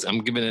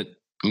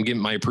giving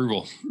my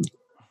approval.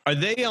 Are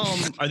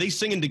they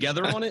singing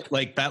together on it?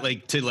 Like that,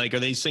 are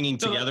they singing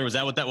together? Was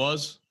that what that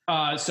was?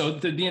 So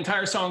the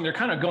entire song, they're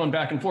kind of going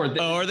back and forth.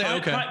 Oh, are they?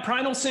 Okay.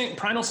 Prine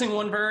will sing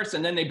one verse,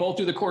 and then they both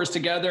do the chorus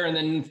together, and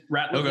then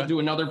Ratliff will do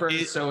another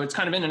verse. So it's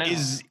kind of in and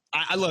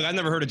out. Look, I've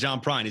never heard of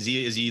John Prine. Is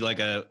he like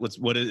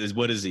what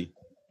is he?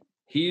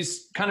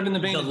 He's kind of in the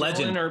vein of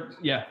legend.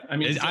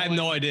 I have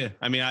no idea.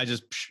 I mean,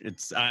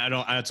 that's what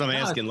I'm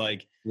asking.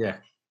 Like, yeah.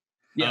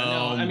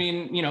 No, I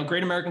mean,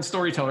 great American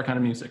storyteller kind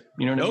of music.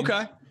 You know what I mean?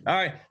 Okay. All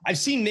right. I've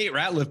seen Nate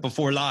Ratliff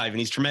before live, and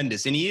he's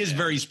tremendous. And he is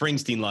very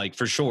Springsteen-like,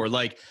 for sure.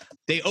 Like,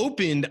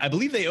 I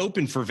believe they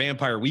opened for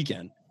Vampire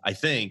Weekend, I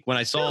think, when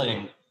I saw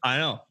them. I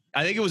know.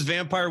 I think it was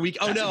Vampire Week.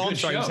 Oh, no, I'm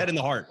sorry. It was Head in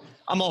the Heart.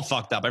 I'm all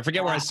fucked up. I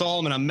forget where I saw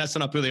them, and I'm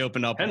messing up who they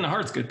opened up. Head in the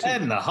Heart's good, too.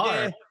 Head in the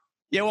Heart.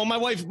 Yeah, well,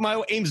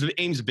 my Aim's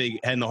a big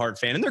Head in the Heart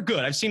fan, and they're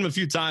good. I've seen them a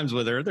few times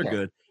with her. They're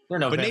good.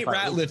 But Nate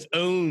Ratliff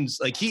owns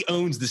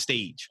the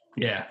stage.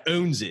 Yeah.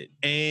 Owns it.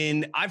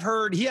 And I've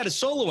heard he had a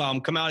solo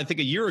album come out, I think,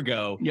 a year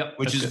ago,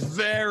 which is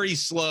very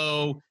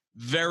slow,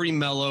 very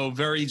mellow,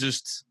 very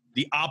just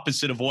the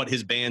opposite of what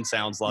his band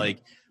sounds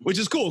like, which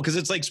is cool because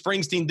it's like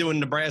Springsteen doing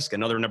Nebraska,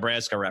 another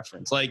Nebraska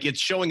reference. Like, it's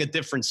showing a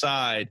different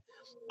side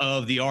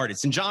of the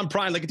artist. And John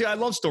Prine, dude, I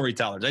love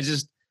storytellers.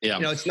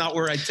 It's not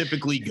where I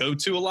typically go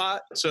to a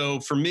lot.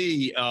 So for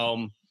me,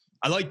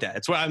 I like that.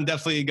 It's why I'm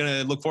definitely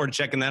going to look forward to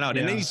checking that out.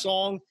 And any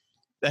song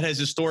that has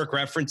historic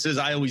references,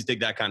 I always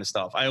dig that kind of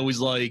stuff. I always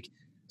like,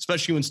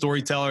 especially when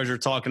storytellers are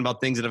talking about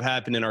things that have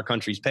happened in our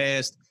country's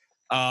past.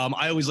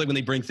 I always like when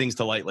they bring things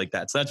to light like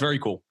that. So that's very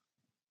cool.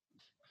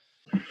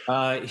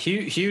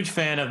 Huge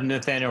fan of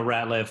Nathaniel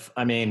Ratliff.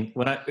 I mean,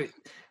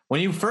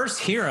 when you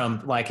first hear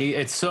him, like,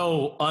 it's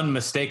so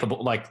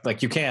unmistakable,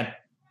 like you can't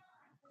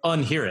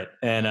unhear it.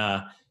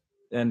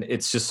 And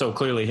it's just so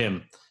clearly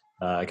him.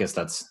 I guess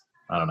that's,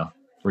 I don't know,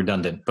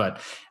 redundant,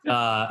 but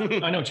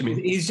I know what you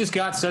mean. He's just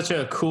got such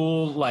a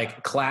cool,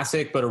 like,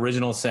 classic but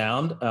original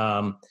sound.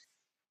 And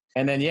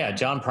then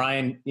John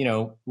Prine,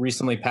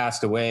 recently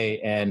passed away,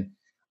 and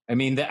I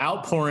mean, the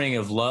outpouring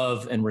of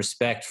love and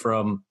respect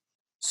from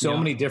so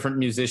many different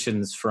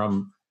musicians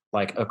from,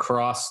 like,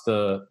 across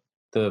the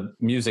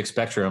music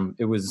spectrum.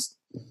 It was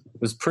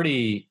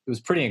pretty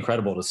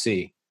incredible to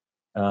see.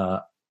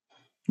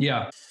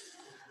 Yeah.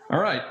 All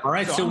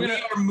right. So we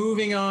are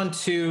moving on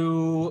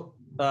to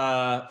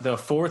the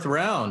fourth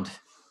round.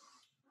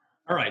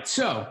 All right.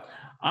 So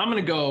I'm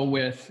going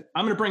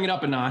to bring it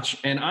up a notch,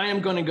 and I am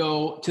going to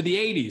go to the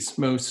 80s,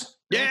 Moose.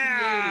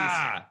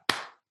 Yeah.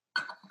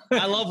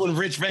 I love when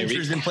Rich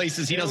ventures in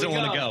places he doesn't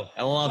want to go.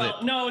 I love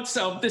it. No,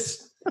 so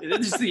this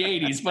is the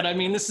 80s, but I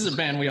mean, this is a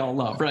band we all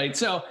love, right?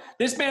 So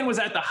this band was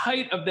at the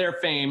height of their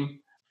fame.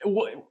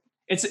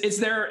 It's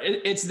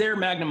their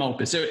magnum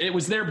opus. It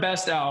was their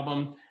best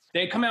album.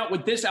 They come out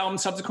with this album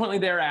subsequently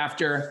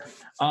thereafter,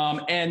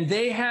 and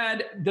they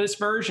had this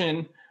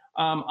version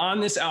on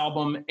this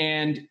album,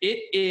 and it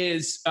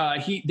is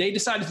they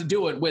decided to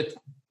do it with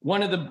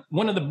one of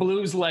the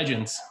blues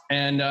legends,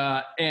 and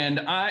I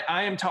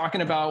am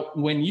talking about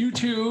when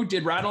U2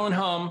 did Rattle and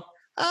Hum.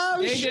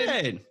 Oh,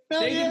 shit!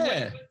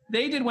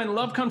 They did When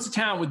Love Comes to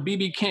Town with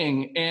B.B.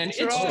 King, and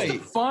it's just a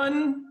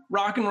fun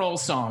rock and roll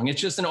song. It's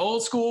just an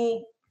old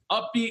school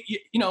upbeat,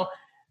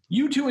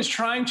 U2 is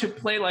trying to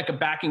play like a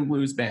backing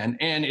blues band,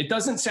 and it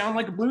doesn't sound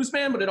like a blues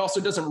band, but it also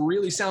doesn't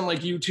really sound like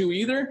U2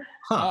 either.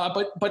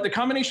 But the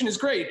combination is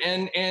great,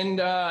 and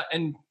I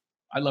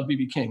love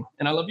B.B. King,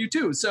 and I love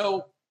U2,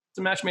 so it's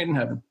a match made in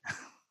heaven.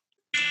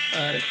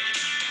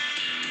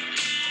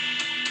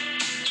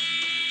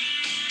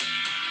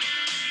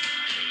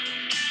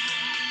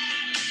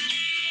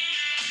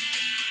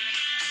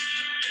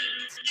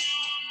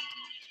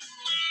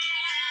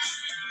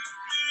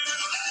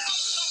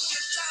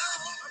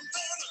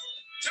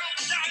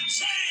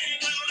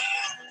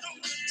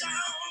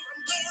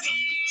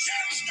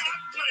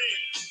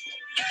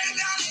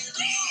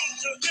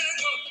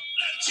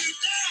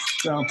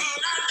 So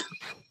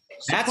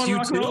that's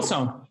U2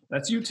 song.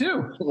 That's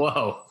U2.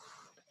 Whoa.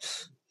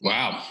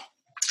 Wow.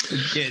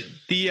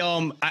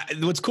 Yeah,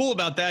 what's cool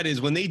about that is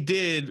when they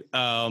did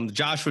the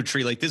Joshua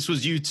Tree, like, this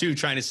was U2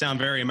 trying to sound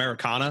very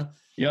Americana.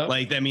 Yeah.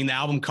 Like, I mean, the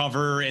album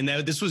cover, and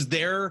this was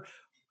their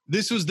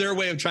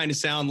way of trying to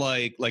sound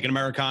like an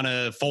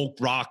Americana folk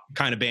rock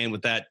kind of band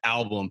with that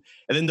album.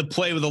 And then to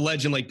play with a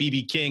legend like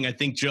B.B. King, I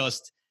think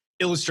just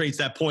illustrates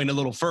that point a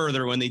little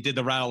further when they did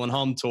the Rattle and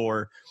Hum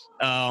tour.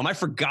 I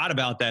forgot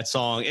about that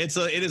song. It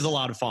is a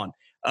lot of fun.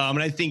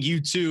 And I think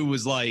U2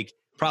 was, like,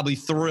 probably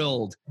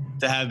thrilled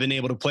to have been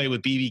able to play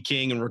with B.B.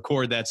 King and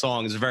record that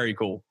song. It's very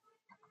cool.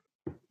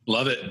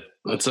 Love it.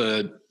 That's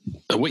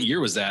what year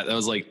was that? That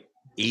was like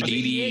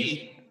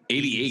 88.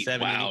 88.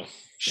 70, Wow.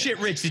 Shit,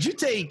 Rich, did you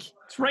take...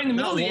 It's right in the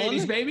middle of the Not one?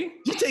 80s, baby.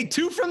 You take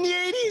 2 from the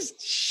 80s?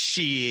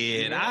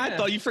 Shit, I Yeah.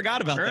 thought you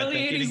forgot about that. Early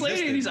That kid 80s, late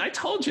existed. 80s. I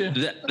told you.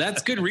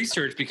 That's good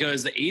research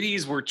because the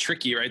 80s were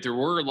tricky, right? There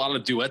were a lot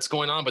of duets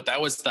going on, but that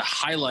was the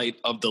highlight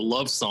of the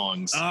love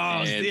songs. Oh,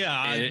 and,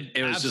 yeah. and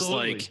it was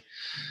absolutely. just like,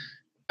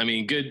 I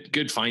mean,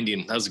 good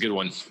finding. That was a good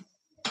one.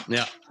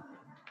 Yeah.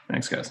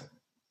 Thanks, guys.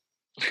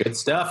 Good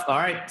stuff. All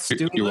right.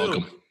 Stewie You're Lou.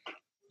 welcome.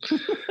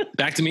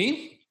 Back to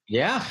me.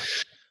 Yeah.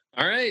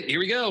 All right, here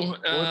we go.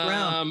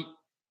 round.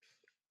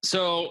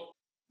 So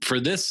for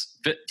this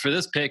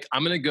pick,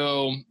 I'm gonna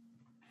go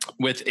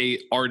with a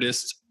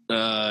artist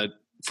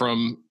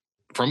from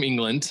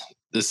England.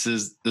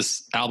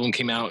 This album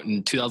came out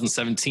in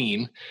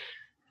 2017,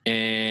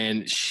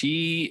 and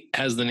she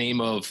has the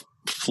name of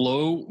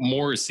Flo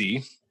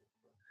Morrissey.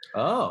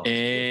 Oh.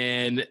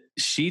 And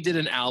she did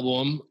an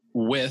album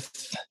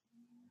with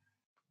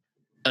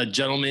a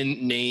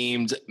gentleman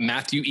named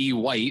Matthew E.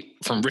 White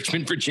from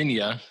Richmond,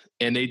 Virginia.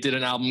 And they did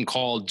an album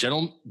called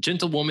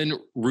Gentlewoman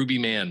Ruby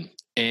Man.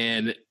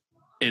 And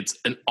it's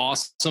an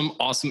awesome,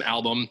 awesome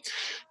album.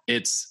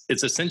 It's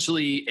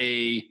essentially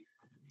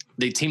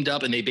they teamed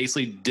up and they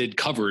basically did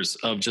covers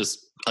of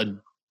just a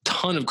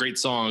ton of great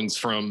songs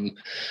from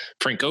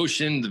Frank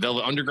Ocean, The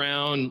Velvet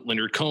Underground,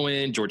 Leonard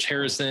Cohen, George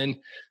Harrison,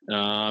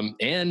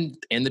 and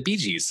the Bee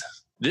Gees.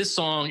 This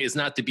song is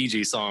not the Bee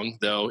Gees song,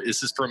 though.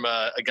 This is from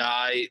a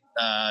guy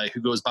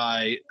who goes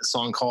by a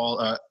song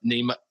called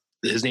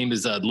his name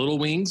is Little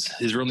Wings.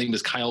 His real name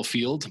is Kyle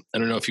Field. I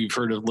don't know if you've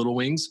heard of Little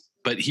Wings,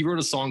 but he wrote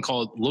a song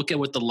called Look at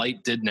What the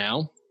Light Did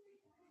Now.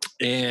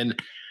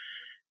 And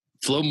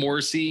Flo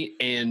Morrissey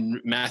and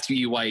Matthew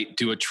E. White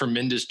do a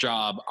tremendous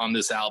job on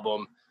this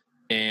album.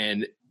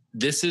 And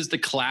this is the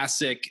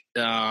classic,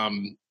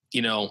 they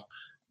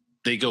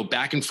go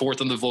back and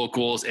forth on the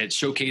vocals, and it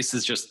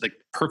showcases just the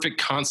perfect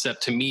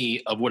concept to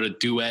me of what a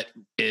duet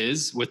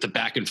is with the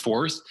back and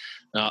forth.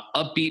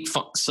 Upbeat,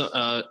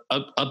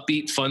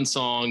 fun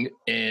song,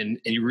 and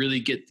you really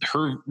get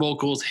her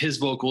vocals, his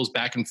vocals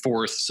back and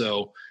forth.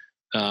 So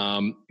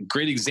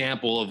great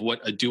example of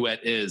what a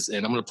duet is.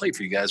 And I'm going to play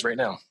for you guys right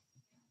now.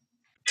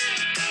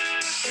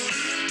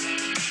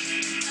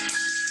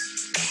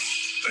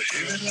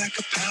 Feeling like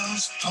a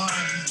pounce upon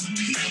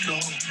Pico.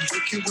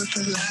 Look at what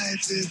the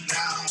lights did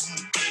now.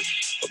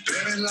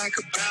 Bearing like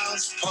a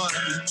bounce upon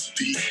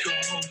Pico.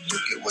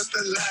 Look at what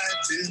the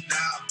lights did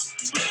now.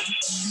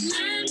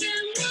 Land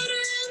and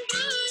water and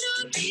blood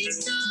on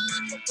pizza.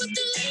 What the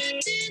light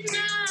did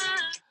now.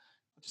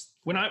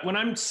 When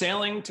I'm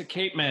sailing to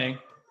Cape May,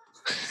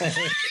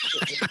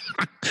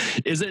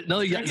 Is it no?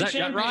 Is that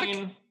Yacht Rock?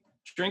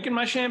 Drinking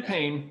my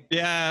champagne.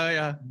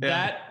 Yeah.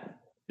 That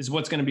is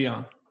what's going to be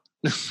on.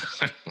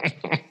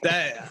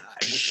 That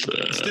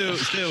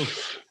Stu,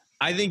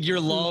 I think your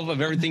love of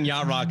everything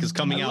Yacht Rock is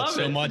coming out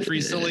so much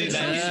recently.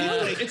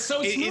 It's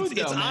so smooth.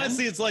 It's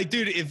honestly, it's like,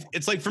 dude, if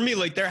it's like for me,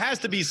 like there has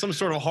to be some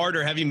sort of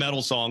harder heavy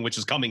metal song, which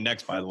is coming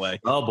next, by the way.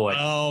 Oh boy.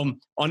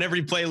 On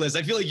every playlist.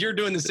 I feel like you're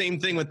doing the same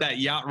thing with that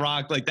Yacht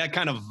Rock, like that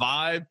kind of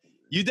vibe.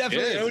 You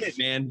definitely own it,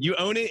 man. You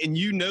own it, and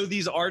you know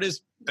these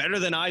artists better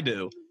than I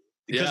do.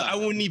 Because I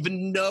wouldn't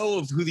even know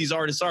of who these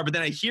artists are, but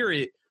then I hear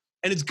it.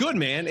 And it's good,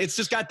 man. It's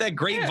just got that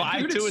great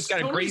vibe to it. It's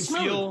got a great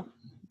feel.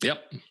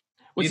 Yep.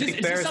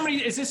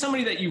 Is this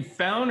somebody that you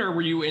found, or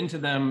were you into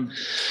them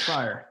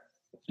prior?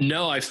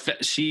 No,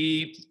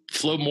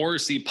 Flo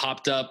Morrissey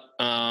popped up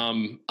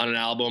on an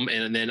album,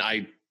 and then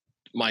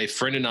my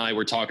friend and I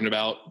were talking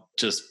about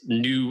just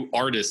new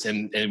artists,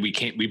 and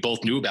we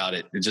both knew about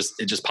it. It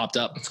just popped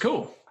up. It's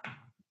cool.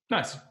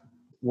 Nice.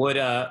 Would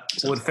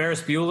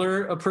Ferris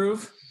Bueller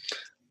approve?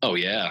 Oh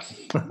yeah.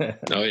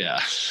 Oh yeah.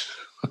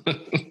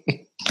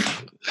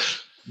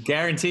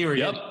 Guarantee we're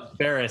getting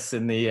Ferris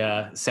in the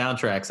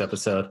soundtracks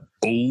episode.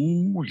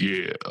 Oh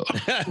yeah.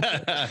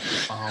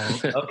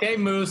 Okay,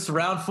 Moose.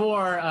 Round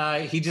 4.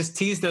 He just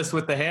teased us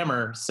with the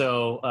hammer.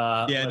 So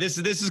this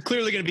is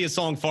clearly going to be a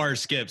song Far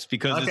skips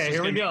because it's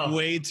here we go.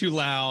 Way too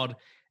loud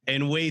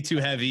and way too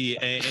heavy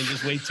and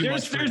just way too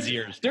much for his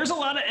ears. There's a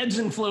lot of ebbs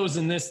and flows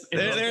in this.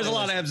 There's a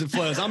lot of ebbs and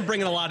flows. I'm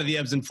bringing a lot of the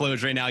ebbs and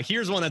flows right now.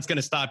 Here's one that's going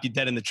to stop you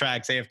dead in the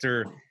tracks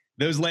after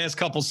those last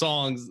couple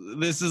songs.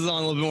 This is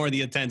on a little bit more of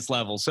the intense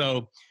level.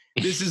 So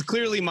this is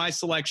clearly my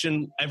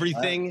selection.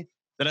 Everything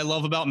that I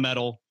love about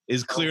metal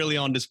is clearly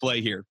on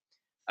display here.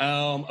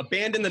 A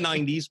band in the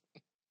 90s,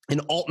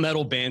 an alt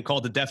metal band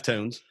called the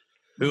Deftones,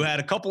 who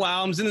had a couple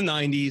albums in the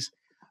 90s.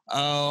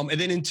 And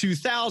then in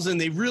 2000,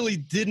 they really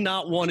did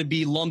not want to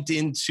be lumped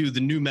into the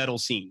new metal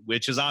scene,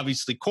 which is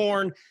obviously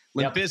Korn,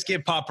 Limp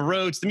Bizkit, Papa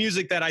Roach, the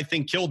music that I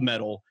think killed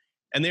metal.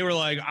 And they were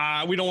like,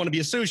 we don't want to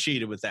be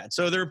associated with that.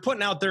 So they're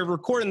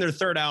recording their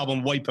third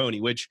album, White Pony,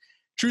 which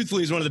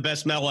truthfully is one of the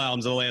best metal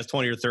albums of the last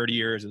 20 or 30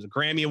 years. It was a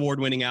Grammy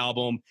Award-winning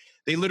album.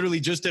 They literally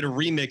just did a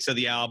remix of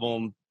the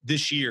album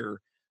this year.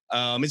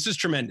 It's just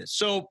tremendous.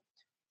 So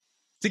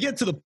to get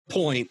to the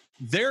point,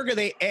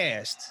 they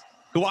asked,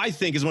 who I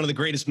think is one of the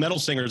greatest metal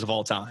singers of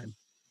all time,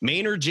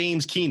 Maynard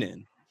James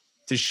Keenan,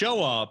 to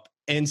show up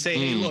and say,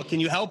 hey, look, can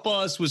you help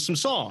us with some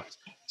songs?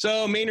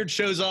 So Maynard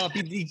shows up.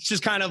 He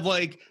just kind of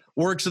like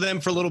works with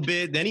them for a little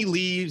bit. Then he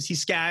leaves. He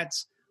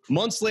scats.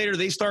 Months later,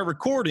 they start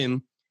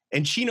recording.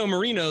 And Chino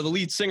Marino, the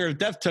lead singer of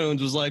Deftones,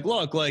 was like,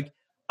 look, like,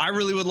 I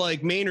really would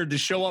like Maynard to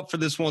show up for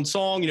this one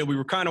song. You know, we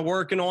were kind of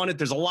working on it.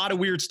 There's a lot of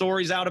weird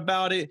stories out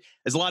about it.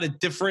 There's a lot of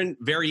different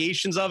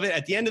variations of it.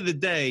 At the end of the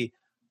day,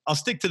 I'll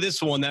stick to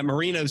this one that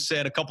Marino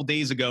said a couple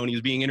days ago when he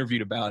was being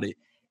interviewed about it.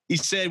 He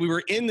said, we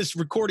were in this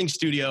recording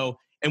studio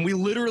and we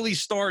literally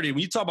started, when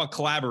you talk about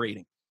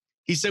collaborating,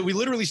 he said, we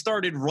literally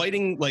started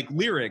writing like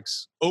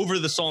lyrics over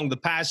the song The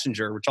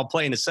Passenger, which I'll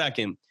play in a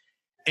second.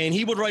 And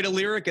he would write a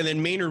lyric and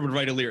then Maynard would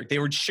write a lyric. They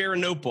would share a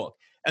notebook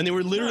and they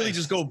would literally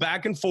just go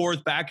back and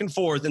forth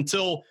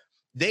until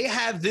they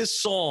have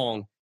this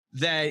song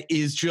that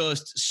is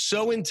just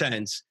so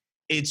intense.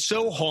 It's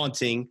so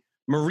haunting.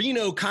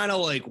 Marino kind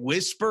of like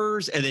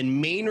whispers and then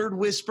Maynard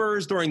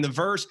whispers during the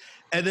verse.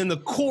 And then the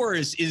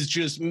chorus is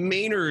just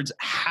Maynard's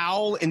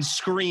howl and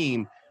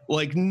scream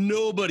like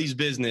nobody's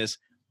business.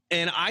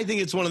 And I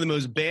think it's one of the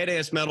most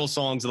badass metal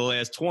songs of the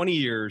last 20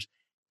 years.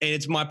 And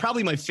it's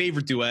probably my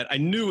favorite duet. I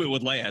knew it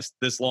would last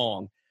this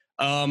long.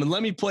 And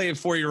let me play it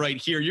for you right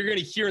here. You're going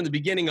to hear in the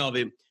beginning of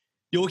it,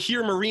 you'll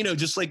hear Marino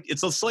just like,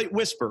 it's a slight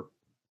whisper,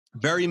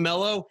 very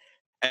mellow.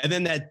 And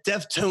then that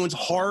Deftones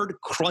hard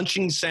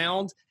crunching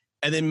sound.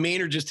 And then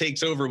Maynard just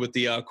takes over with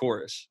the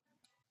chorus.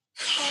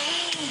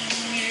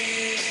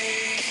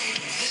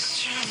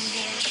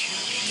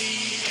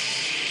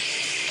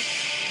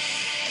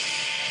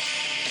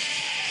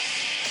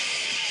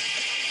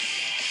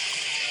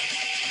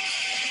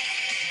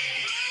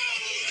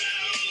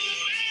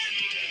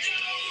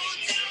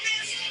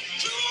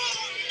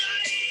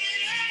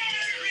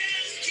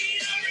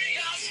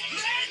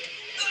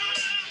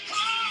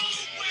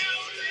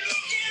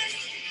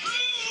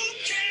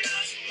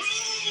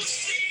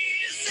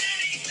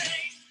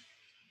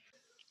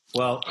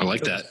 Well, I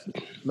like that.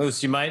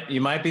 Moose, you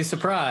might be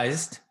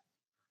surprised,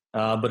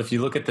 but if you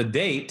look at the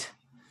date,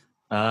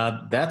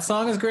 that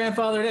song is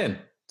grandfathered in.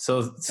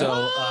 So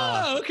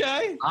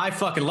Okay. I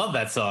fucking love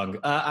that song.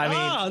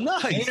 I mean,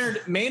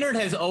 nice. Maynard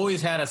has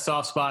always had a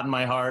soft spot in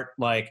my heart.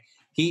 Like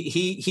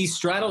he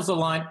straddles the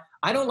line.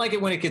 I don't like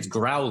it when it gets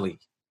growly.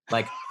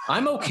 Like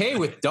I'm okay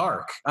with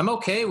dark. I'm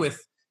okay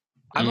with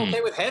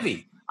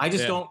heavy. I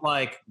just don't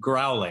like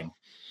growling.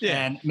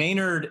 Yeah. And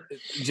Maynard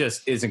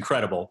just is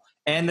incredible.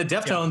 And the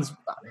Deftones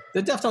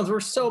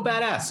were so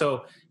badass.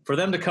 So for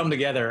them to come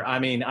together, I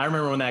mean, I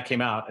remember when that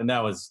came out, and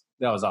that was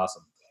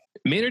awesome.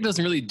 Maynard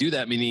doesn't really do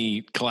that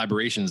many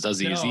collaborations, does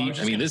he? No, Is he?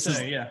 I mean, this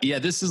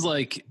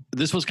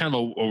was kind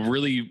of a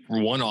really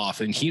one-off,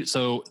 and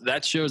so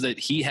that shows that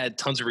he had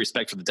tons of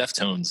respect for the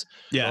Deftones.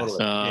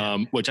 Yeah,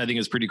 which I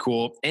think is pretty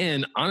cool.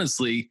 And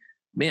honestly,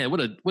 man,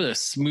 what a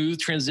smooth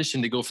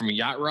transition to go from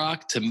yacht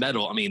rock to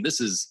metal. I mean,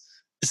 this is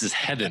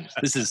heaven.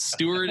 This is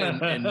Stuart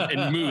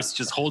and Moose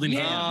just holding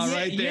hands.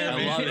 Right there, man.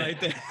 I love it.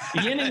 Right there.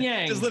 Yin and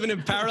yang. Just living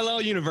in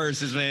parallel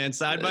universes, man,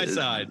 side by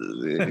side.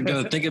 I'm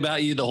gonna think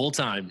about you the whole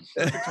time.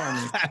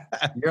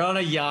 You're on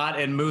a yacht,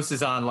 and Moose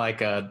is on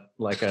like a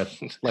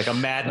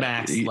Mad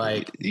Max.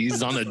 Like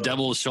He's on the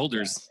devil's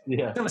shoulders.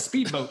 Yeah, On a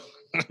speedboat.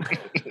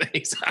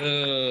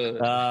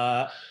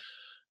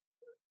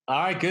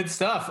 all right, good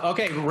stuff.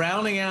 Okay,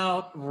 rounding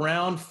out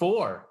round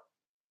 4.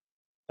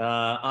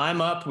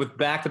 I'm up with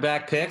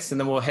back-to-back picks, and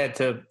then we'll head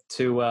to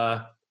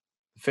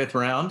 5th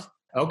round.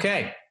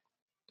 Okay.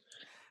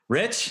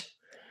 Rich,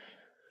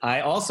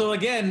 I also,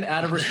 again,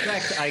 out of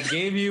respect, I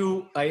gave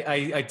you –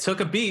 I took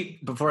a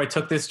beat before I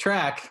took this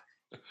track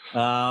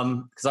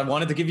because I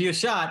wanted to give you a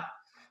shot.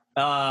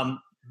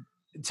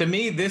 To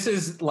me, this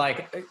is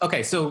like –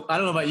 okay, so I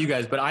don't know about you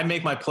guys, but I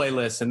make my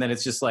playlist, and then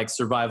it's just like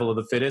survival of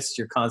the fittest.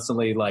 You're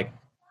constantly like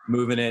 –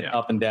 moving it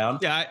up and down.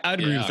 Yeah, I'd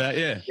agree with that.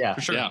 Yeah,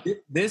 for sure. Yeah.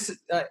 This,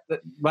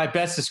 my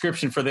best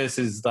description for this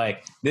is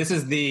like, this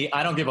is the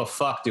I don't give a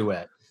fuck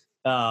duet.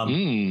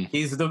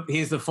 He's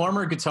the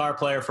former guitar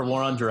player for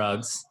War on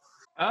Drugs.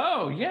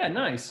 Oh, yeah,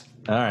 nice.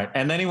 All right.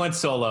 And then he went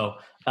solo.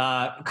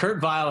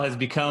 Kurt Weill has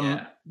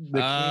become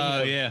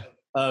the king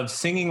of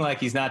singing like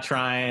he's not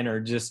trying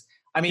or just,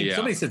 I mean,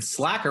 somebody said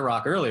slacker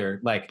rock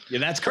earlier. Like,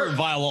 that's Kurt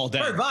Weill all day.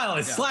 Kurt Weill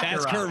is slacker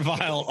rock. That's Kurt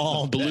Weill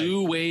all day.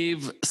 Blue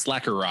wave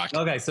slacker rock.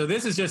 Okay, so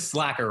this is just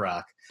slacker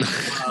rock.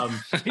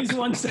 He's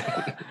one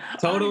step.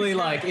 Totally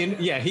like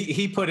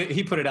he put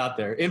it out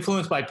there.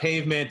 Influenced by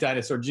Pavement,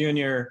 Dinosaur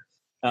Jr.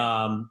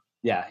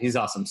 He's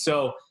awesome.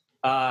 So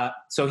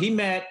he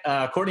met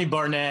Courtney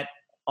Barnett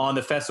on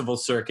the festival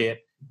circuit,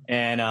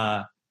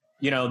 and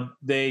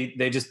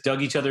they just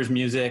dug each other's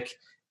music,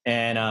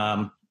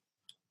 and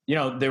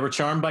they were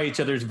charmed by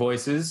each other's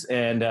voices,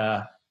 and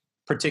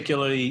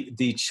particularly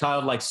the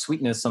childlike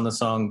sweetness on the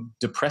song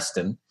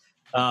Depreston.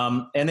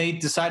 And they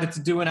decided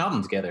to do an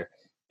album together.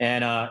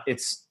 And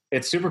it's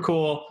super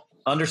cool,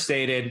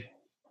 understated,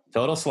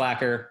 total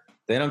slacker.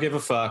 They don't give a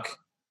fuck.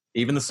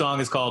 Even the song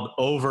is called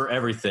Over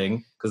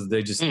Everything because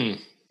they just they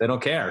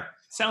don't care.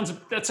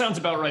 That sounds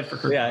about right for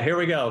Kurt. Yeah, here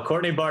we go.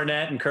 Courtney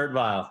Barnett and Kurt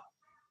Weill.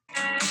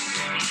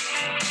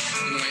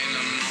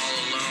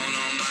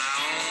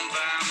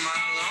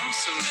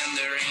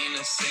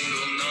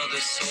 single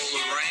another soul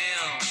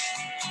around.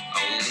 I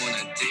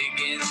wanna dig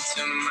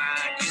into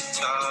my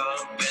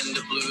guitar, bend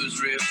the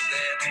blues riff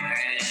that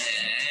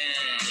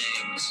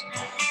hangs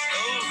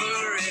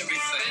over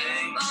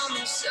everything. By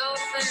myself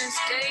and it's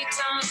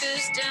daytime,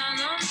 'cause down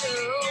under,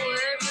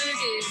 wherever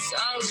it is,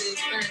 I'll live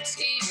when it's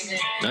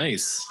evening.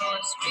 Nice.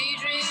 On speed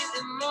read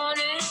the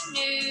morning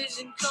news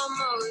and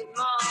come up with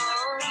my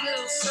own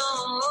little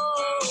song.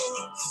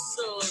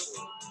 So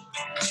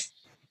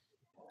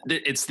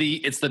It's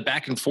the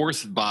back and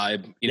forth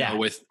vibe, you know,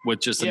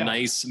 with just a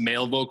nice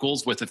male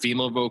vocals with the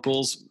female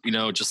vocals, you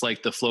know, just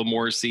like the Flo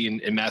Morrissey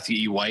and Matthew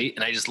E. White.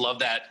 And I just love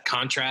that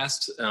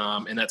contrast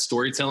and that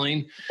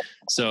storytelling.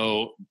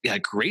 So yeah,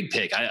 great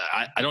pick.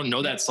 I don't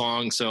know that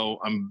song, so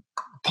I'm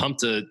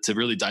pumped to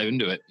really dive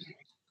into it.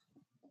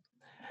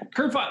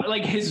 Kurt Vile,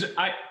 like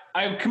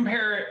I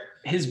compare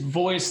his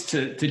voice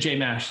to Jay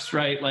Mash's,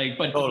 right? Like,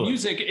 but the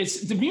music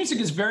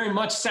is very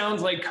much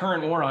sounds like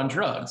Current War on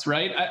Drugs,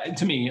 right?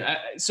 To me. I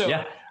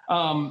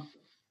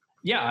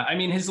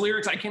mean, his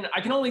lyrics, I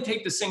can only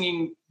take the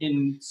singing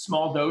in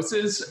small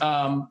doses.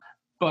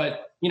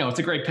 But you know, it's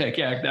a great pick.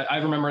 Yeah. I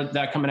remember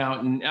that coming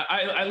out, and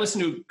I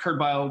listen to Kurt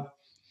Vile,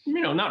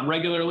 you know, not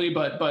regularly,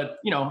 but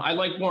you know, I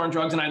like War on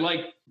Drugs, and I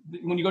like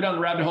when you go down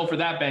the rabbit hole for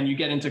that band, you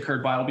get into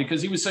Kurt Vile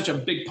because he was such a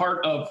big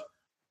part of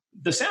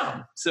the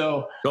sound.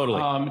 So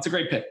it's a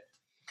great pick.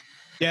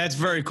 Yeah, it's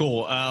very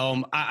cool.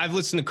 I've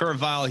listened to Kurt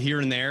Vile here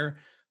and there,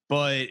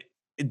 but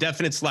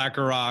definite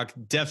slacker rock,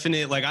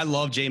 definite. Like, I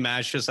love Jay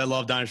Mashus. I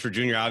love Dinosaur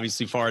Jr.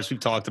 Obviously, Forrest, we've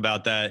talked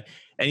about that,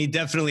 and he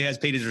definitely has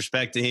paid his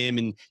respect to him.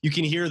 And you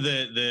can hear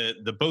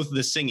the both of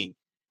the singing,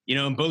 you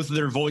know, and both of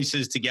their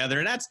voices together.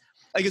 And that's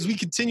like, as we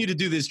continue to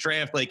do this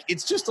draft, like,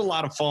 it's just a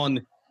lot of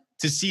fun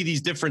to see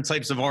these different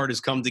types of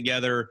artists come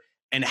together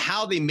and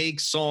how they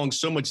make songs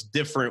so much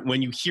different when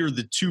you hear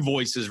the two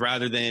voices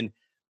rather than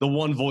the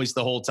one voice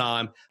the whole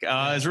time.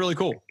 It's really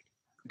cool.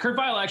 Kurt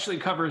Vile actually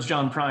covers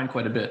John Prine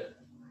quite a bit.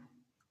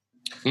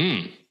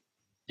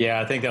 Yeah,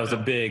 I think that was a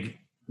big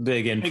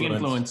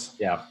influence.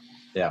 Yeah.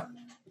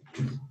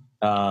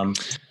 All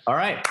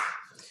right.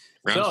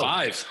 Round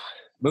 5.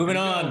 Moving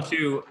on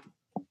to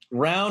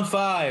round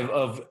 5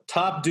 of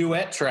top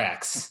duet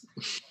tracks.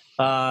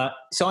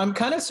 So I'm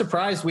kind of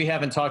surprised we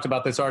haven't talked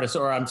about this artist,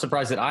 or I'm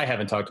surprised that I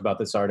haven't talked about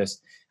this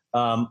artist.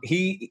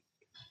 He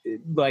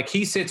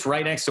sits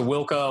right next to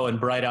Wilco and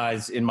Bright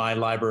Eyes in my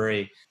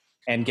library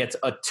and gets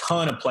a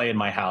ton of play in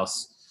my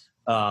house.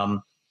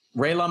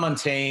 Ray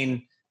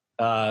LaMontagne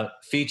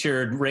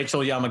featured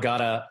Rachel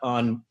Yamagata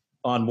on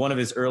one of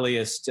his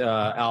earliest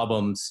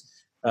albums,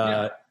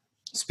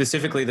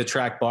 specifically the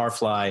track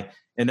Barfly,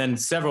 and then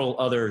several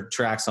other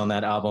tracks on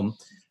that album.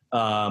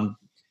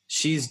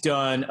 She's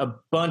done a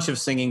bunch of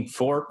singing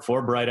for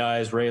Bright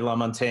Eyes, Ray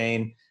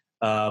LaMontagne.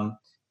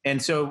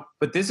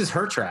 But this is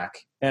her track.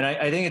 And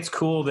I think it's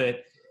cool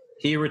that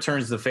he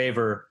returns the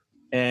favor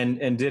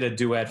and did a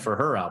duet for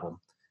her album.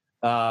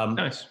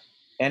 Nice.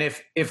 And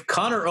if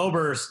Connor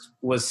Oberst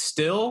was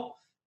Still,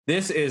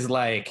 this is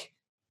like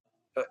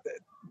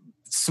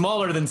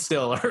smaller than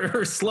Still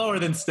or slower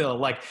than Still.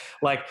 Like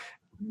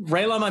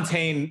Ray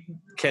LaMontagne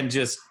can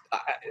just,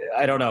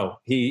 I don't know.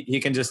 He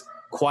can just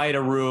quiet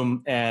a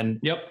room, and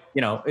you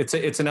know,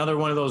 it's another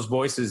one of those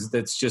voices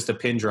that's just a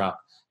pin drop.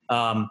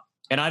 And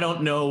I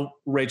don't know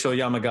Rachel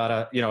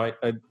Yamagata. You know,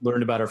 I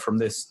learned about her from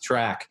this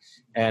track,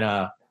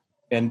 and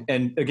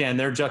again,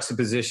 their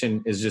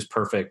juxtaposition is just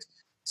perfect.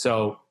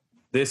 So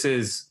this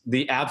is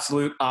the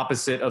absolute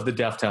opposite of the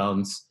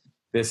Deftones.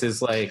 This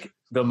is like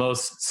the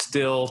most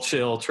still,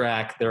 chill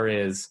track there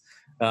is,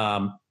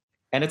 and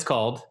it's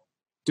called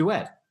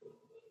Duet.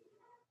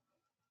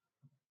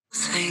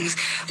 Things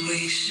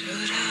we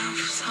should have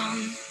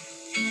done.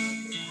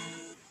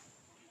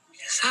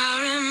 'Cause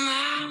I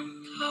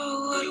remember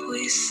what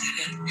we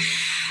said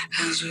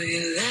as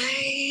we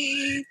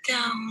lay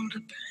down to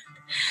bed.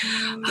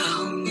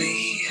 I'll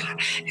be here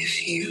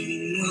if you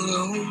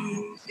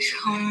will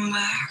come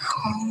back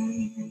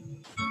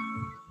home.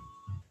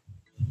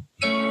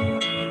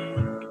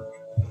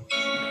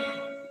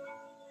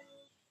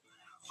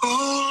 Oh,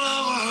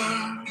 lover,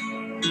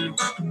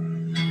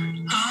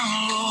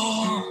 I'm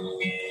alone.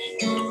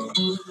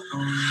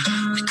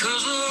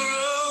 Because the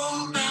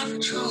road I've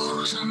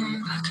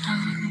chosen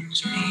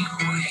beckons me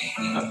away.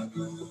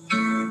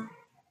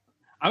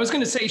 I was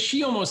going to say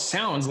she almost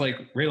sounds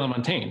like Ray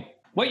LaMontagne.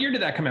 What year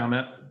did that come out,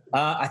 Matt?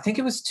 I think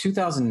it was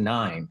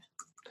 2009.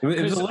 It was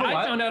a little I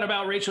while. found out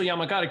about Rachel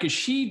Yamagata because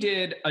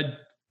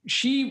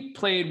she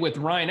played with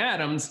Ryan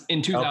Adams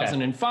in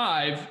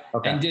 2005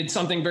 and did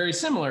something very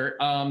similar.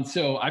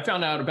 So I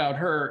found out about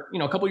her, you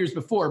know, a couple years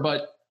before,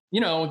 but you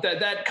know,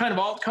 that kind of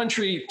alt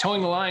country towing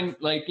the line,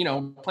 like, you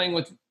know, playing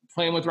with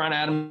Ryan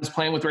Adams,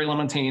 playing with Ray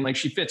LaMontagne, like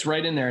she fits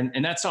right in there.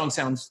 And that song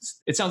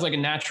sounds like a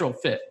natural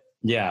fit.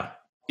 Yeah.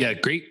 Yeah.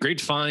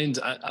 Great find.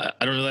 I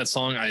don't know that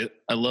song. I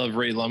love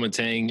Ray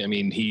LaMontagne. I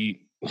mean,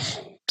 he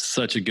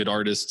such a good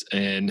artist,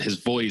 and his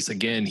voice,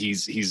 again,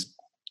 he's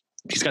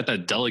got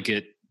that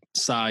delicate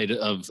side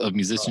of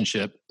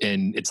musicianship.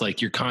 And it's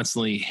like, you're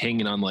constantly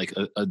hanging on like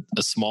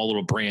a small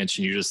little branch,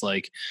 and you're just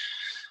like,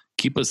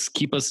 keep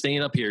us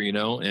staying up here,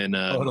 and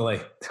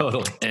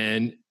totally.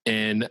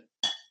 And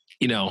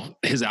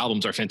his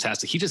albums are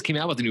fantastic. He just came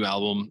out with a new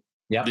album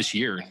this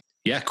year.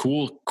 Yeah,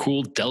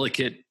 cool,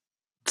 delicate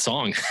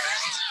song.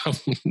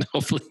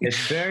 Hopefully.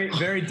 It's very,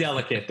 very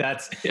delicate.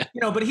 That's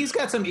but he's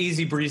got some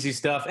easy breezy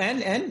stuff,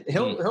 and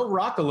he'll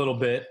rock a little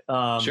bit.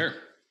 Sure.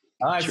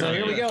 All right, so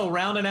here we go.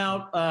 Rounding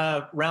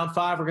out round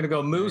 5, we're gonna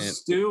go Moose,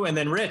 Stu, and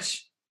then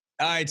Rich.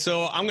 All right,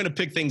 so I'm gonna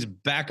pick things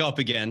back up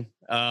again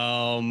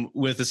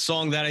with a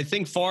song that I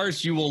think,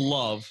 Forrest, you will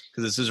love,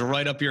 because this is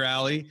right up your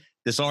alley.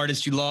 This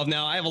artist you love.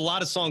 Now, I have a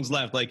lot of songs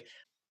left. Like,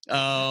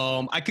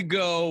 I could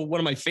go one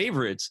of my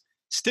favorites.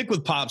 Stick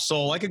with pop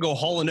soul. I could go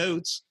Hall &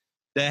 Oates,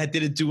 that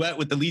did a duet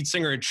with the lead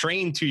singer of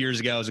Train 2 years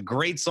ago. It was a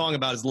great song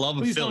about his love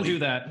of Philly. Please don't do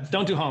that.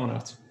 Don't do Hall &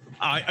 Oates.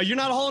 You're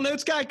not a Hall &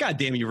 Oates guy? God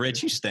damn you,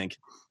 Rich. You stink.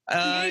 The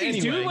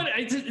 80s,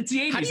 anyway. dude. It's the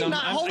 80s. How do you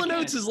not? Hall &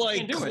 Oates is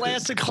like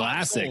classic.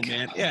 Classic. Soul,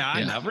 man. Yeah,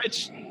 I know.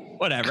 Rich,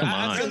 whatever.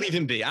 I'm going to leave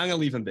him be. I'm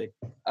going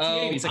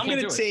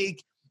to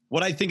take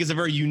what I think is a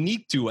very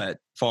unique duet,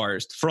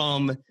 Forrest,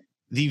 from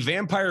the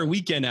Vampire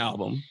Weekend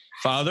album,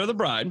 Father of the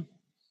Bride.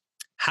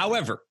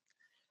 However,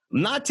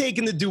 I'm not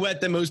taking the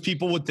duet that most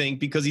people would think,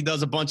 because he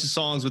does a bunch of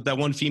songs with that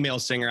one female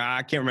singer.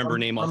 I can't remember her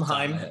name off the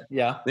top of my head.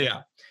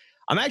 Yeah.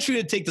 I'm actually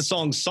going to take the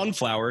song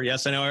Sunflower.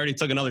 Yes, I know I already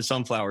took another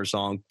Sunflower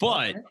song.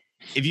 But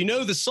if you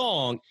know the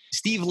song,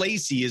 Steve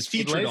Lacy is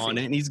featured on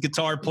it. And he's a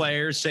guitar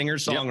player, singer,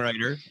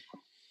 songwriter. Yep.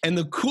 And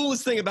the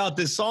coolest thing about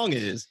this song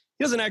is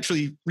he doesn't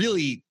actually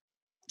really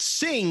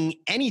sing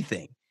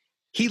anything.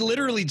 He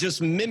literally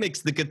just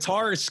mimics the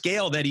guitar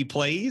scale that he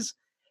plays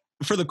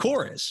for the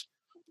chorus.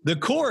 The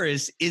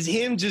chorus is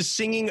him just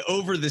singing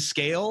over the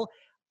scale.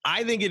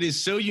 I think it is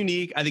so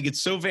unique. I think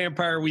it's so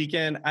Vampire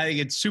Weekend. I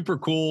think it's super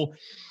cool.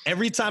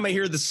 Every time I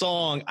hear the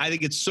song, I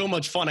think it's so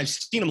much fun. I've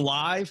seen him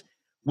live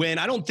when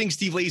I don't think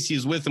Steve Lacy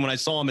is with him when I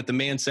saw him at the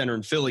Mann Center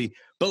in Philly.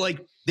 But like,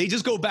 they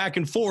just go back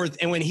and forth.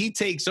 And when he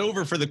takes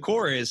over for the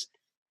chorus,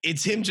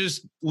 it's him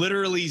just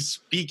literally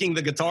speaking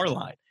the guitar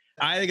line.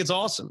 I think it's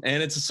awesome.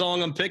 And it's a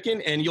song I'm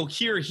picking. And you'll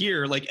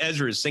hear like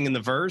Ezra is singing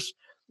the verse.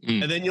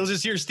 And then you'll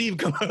just hear Steve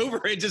come over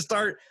and just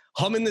start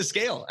humming the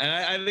scale. And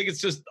I think it's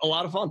just a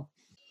lot of fun.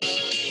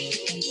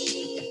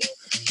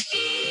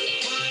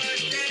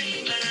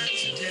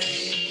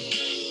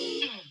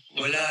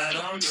 Well, I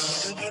don't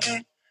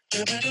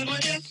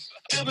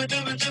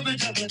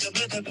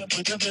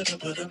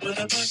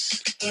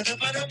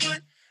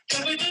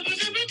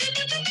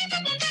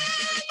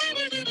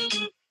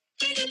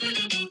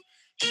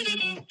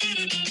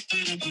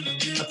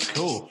That's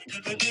cool.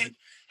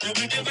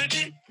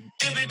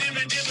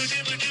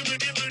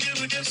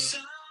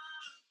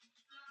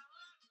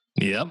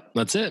 Yep,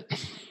 that's it.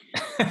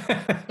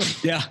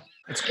 Yeah.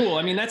 That's cool.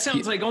 I mean, that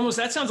sounds like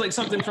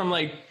something from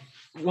like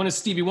one of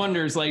Stevie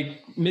Wonder's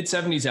like mid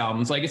 70s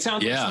albums. Like it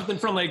sounds like something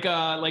from like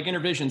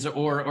Intervisions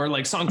or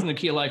like Songs in the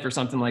Key of Life or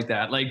something like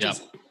that. Like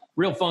just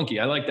real funky.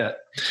 I like that.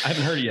 I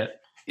haven't heard it yet.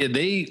 Yeah,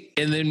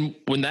 and then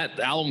when that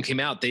album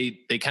came out, they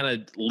kind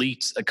of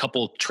leaked a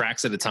couple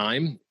tracks at a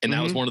time, and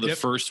that was one of the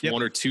first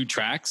 1 or 2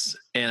 tracks.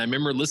 And I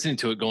remember listening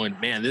to it, going,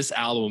 "Man, this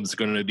album is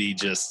going to be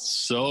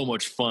just so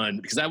much fun,"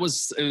 because it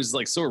was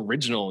like so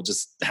original,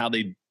 just how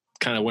they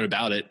kind of went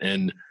about it,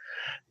 and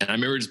I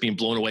remember just being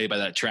blown away by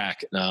that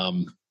track.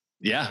 I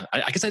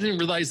guess I didn't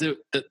realize that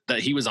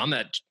he was on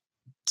that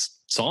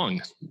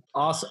song.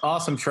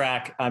 Awesome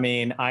track. I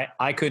mean,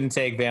 I couldn't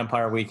take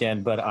Vampire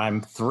Weekend, but I'm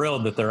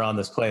thrilled that they're on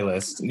this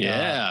playlist.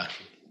 Yeah.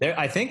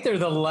 I think they're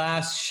the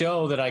last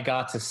show that I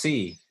got to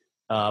see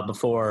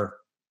before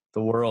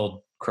the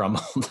world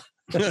crumbled.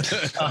 I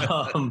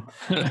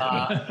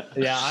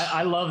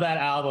love that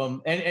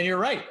album. And you're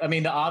right. I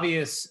mean, the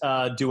obvious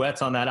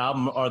duets on that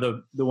album are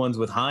the ones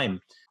with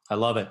Haim. I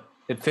love it.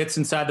 It fits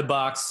inside the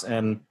box.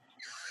 And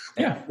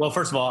well,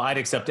 first of all, I'd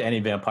accept any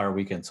Vampire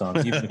Weekend song,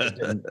 even if it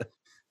didn't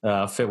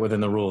fit within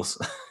the rules.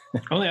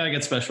 Only I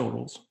get special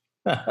rules.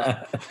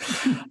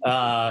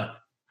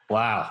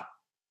 Wow.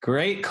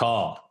 Great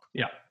call.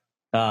 Yeah.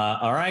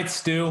 All right,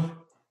 Stu.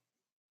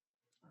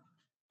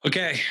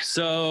 Okay.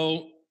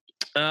 So,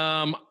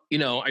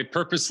 I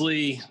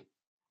purposely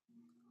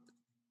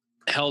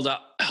held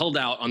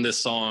out on this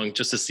song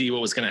just to see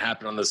what was going to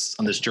happen on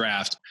this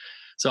draft.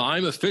 So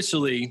I'm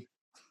officially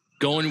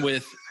going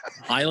with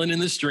Island in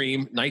the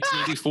Stream,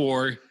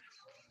 1984,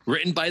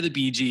 written by the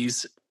Bee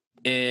Gees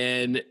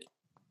and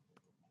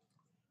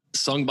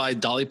sung by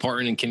Dolly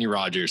Parton and Kenny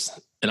Rogers.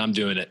 And I'm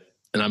doing it.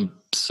 And I'm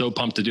so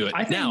pumped to do it.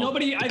 I think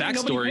nobody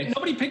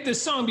picked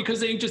this song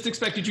because they just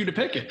expected you to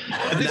pick it.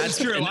 That's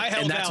true. I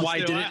held that's out. why I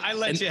did it. I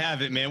let you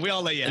have it, man. We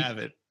all let you have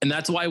it. And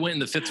that's why I went in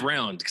the 5th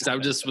round, because I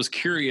just was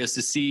curious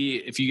to see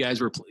if you guys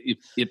were,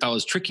 if I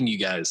was tricking you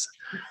guys.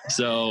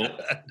 So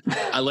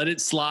I let it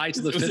slide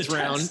to the 5th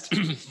round.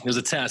 It was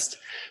a test.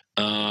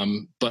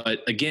 But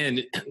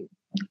again,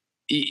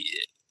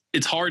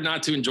 it's hard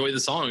not to enjoy the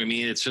song. I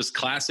mean, it's just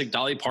classic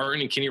Dolly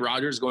Parton and Kenny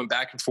Rogers going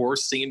back and forth,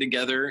 singing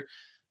together.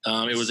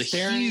 It was a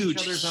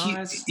huge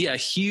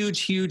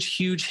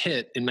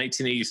hit in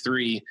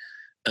 1983.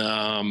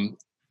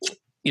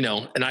 you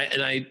know, and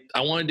I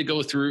wanted to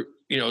go through,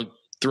 you know,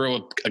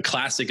 throw a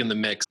classic in the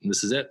mix, and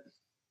this is it.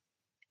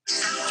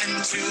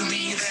 Something to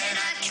me that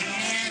I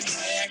can't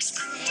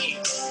explain.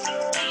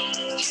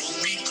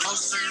 Hold me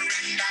closer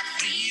and I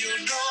feel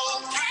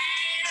no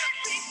pain.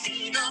 A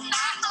beat of my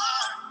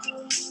heart.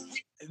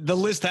 The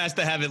list has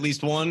to have at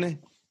least one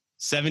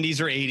 70s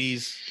or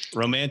 80s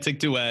romantic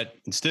duet.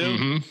 And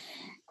Stu,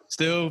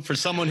 for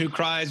someone who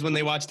cries when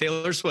they watch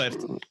Taylor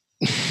Swift,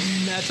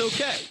 that's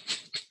okay.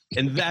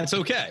 And that's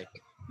okay.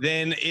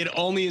 Then it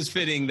only is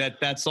fitting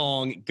that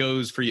song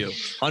goes for you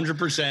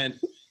 100%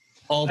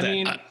 all day. I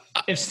mean,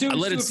 if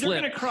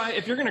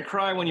you're gonna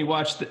cry when you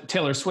watch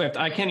Taylor Swift,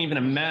 I can't even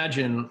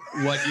imagine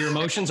what your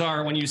emotions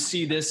are when you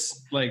see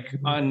this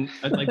video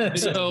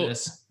So, of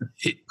this.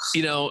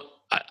 You know,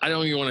 I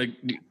don't even want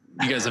to.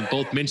 You guys have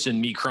both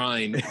mentioned me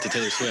crying to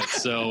Taylor Swift,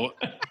 so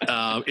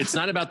it's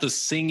not about the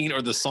singing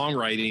or the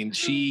songwriting.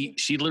 She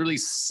literally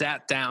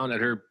sat down at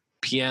her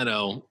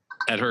piano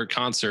at her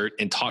concert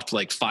and talked for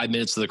like 5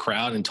 minutes to the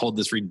crowd and told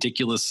this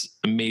ridiculous,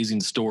 amazing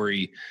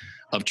story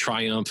of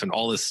triumph and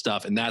all this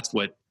stuff, and that's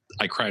what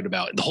I cried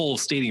about. The whole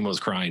stadium was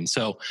crying.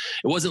 So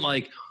it wasn't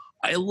like,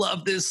 I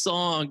love this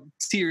song,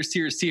 tears,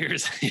 tears,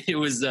 tears. It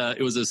was a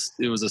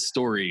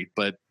story,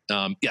 but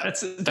yeah,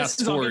 this is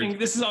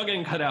all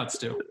getting cut out,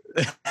 Stu.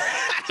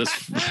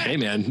 Hey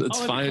man,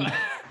 that's fine.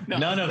 No.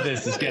 None of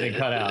this is getting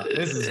cut out.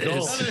 This is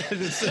gold.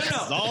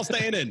 It's all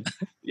staying in.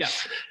 Yeah.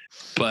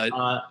 But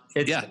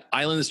Island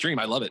of the Stream,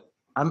 I love it.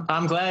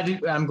 I'm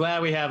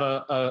glad we have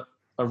a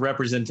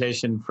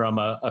representation from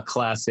a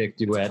classic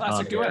duet.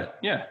 Classic duet.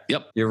 Yeah.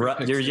 Yep.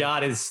 Your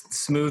yacht is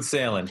smooth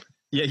sailing.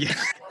 Yeah.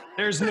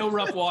 There's no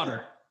rough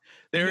water.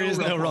 There is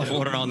no rough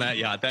water on that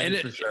yacht. That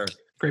is for sure.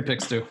 Great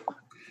picks, Stu.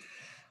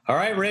 All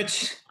right,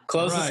 Rich,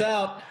 close us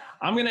out.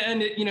 I'm going to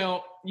end it. You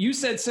know, you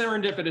said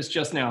serendipitous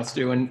just now,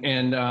 Stu,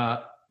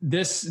 and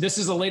this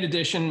is a late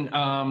edition.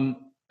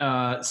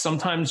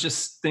 Sometimes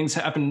just things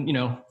happen, you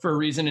know, for a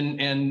reason.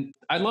 And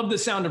I love the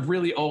sound of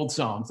really old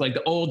songs, like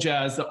the old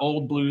jazz, the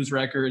old blues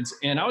records.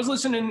 And I was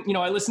listening, you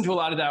know, I listen to a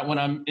lot of that when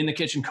I'm in the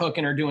kitchen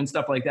cooking or doing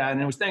stuff like that.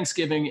 And it was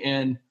Thanksgiving,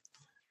 and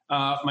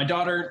I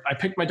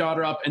picked my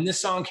daughter up, and this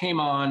song came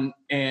on,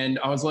 and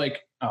I was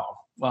like, oh,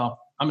 well,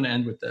 I'm going to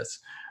end with this.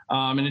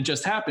 And it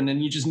just happened,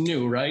 and you just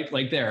knew, right?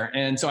 Like there.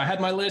 And so I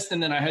had my list,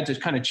 and then I had to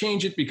kind of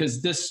change it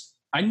because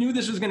I knew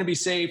this was going to be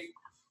safe.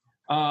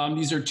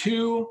 These are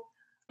two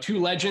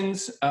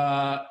legends,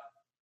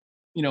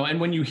 you know, and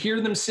when you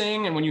hear them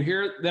sing and when you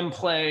hear them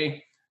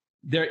play,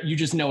 you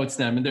just know it's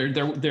them. And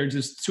they're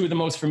just two of the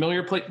most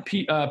familiar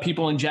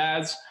people in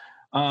jazz.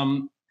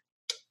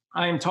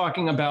 I am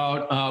talking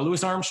about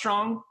Louis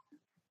Armstrong,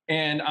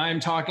 and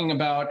I'm talking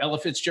about Ella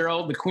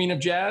Fitzgerald, the Queen of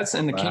Jazz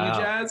and the King of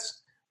Jazz.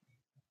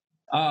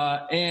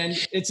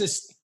 And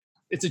it's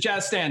a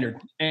jazz standard.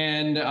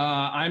 And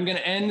I'm going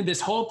to end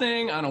this whole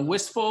thing on a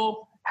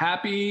wistful,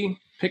 happy,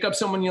 pick up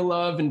someone you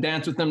love and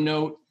dance with them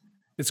note.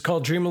 It's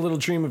called Dream a Little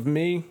Dream of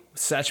Me,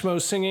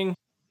 Satchmo singing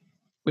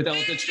with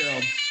Ella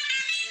Fitzgerald.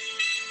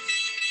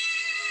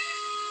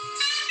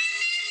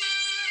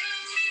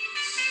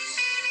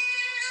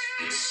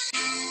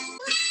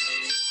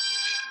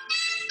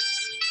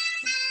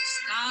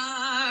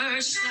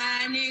 Stars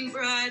shining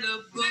bright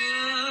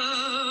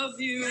above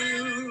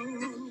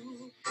you.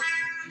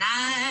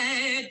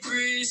 Night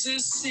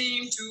breezes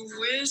seem to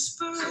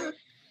whisper.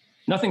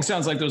 Nothing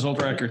sounds like those old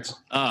records.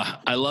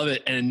 I love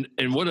it. And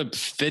what a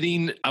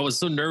fitting, I was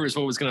so nervous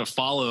what was going to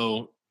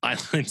follow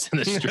Islands in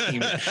the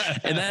Stream.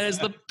 And that is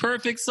the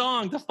perfect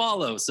song to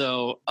follow.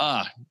 So,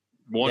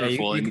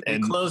 wonderful.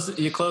 Yeah,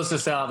 you close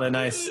this out in a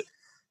nice,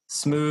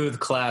 smooth,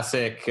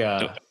 classic.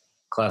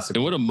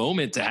 And what a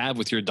moment to have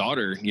with your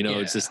daughter. You know,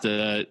 it's just,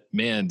 now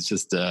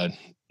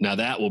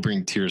that will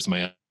bring tears to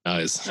my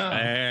eyes.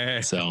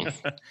 So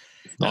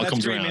all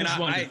comes great, around. Man.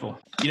 Wonderful.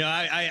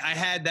 I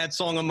had that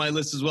song on my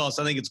list as well.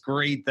 So I think it's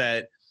great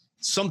that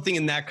something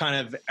in that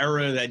kind of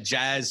era, that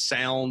jazz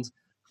sound,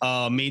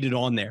 made it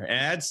on there.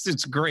 And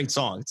it's a great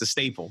song. It's a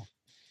staple.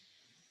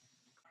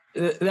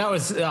 That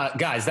was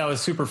guys, that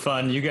was super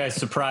fun. You guys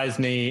surprised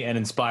me and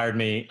inspired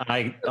me.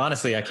 I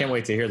can't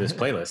wait to hear this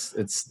playlist.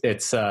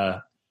 It's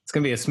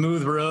gonna be a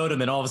smooth road,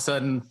 and then all of a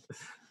sudden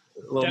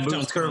little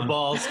Moose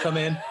curveballs come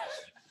in.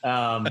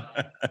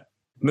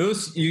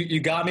 Moose, you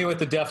got me with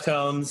the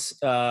Deftones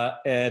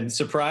and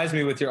surprised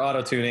me with your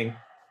auto tuning.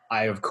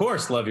 I of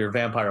course love your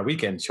Vampire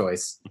Weekend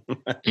choice.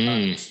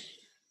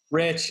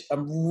 Rich,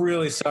 I'm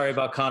really sorry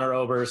about Connor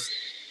Oberst.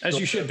 As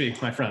you should be,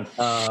 my friend.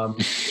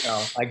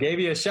 I gave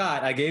you a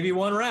shot. I gave you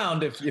one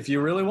round. If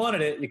you really wanted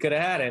it, you could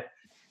have had it.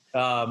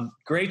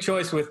 Great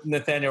choice with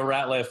Nathaniel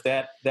Ratliff.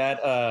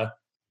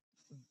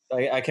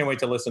 I can't wait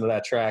to listen to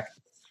that track.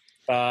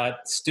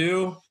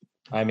 Stu,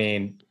 I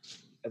mean,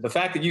 the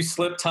fact that you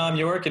slipped Tom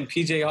York and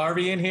PJ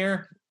Harvey in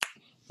here,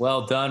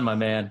 well done, my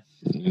man.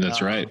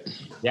 That's right.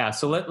 Yeah.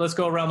 So let's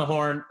go around the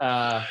horn.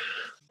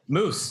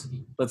 Moose,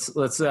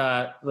 let's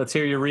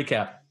hear your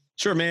recap.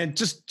 Sure, man.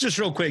 Just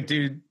real quick,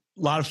 dude.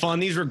 A lot of fun.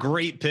 These were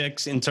great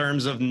picks in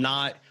terms of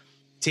not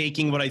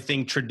taking what I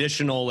think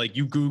traditional, like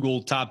you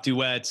Google top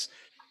duets.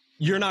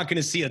 you're not going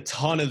to see a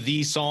ton of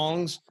these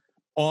songs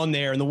on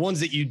there. And the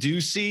ones that you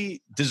do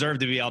see deserve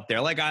to be up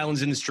there. Like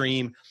Islands in the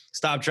Stream,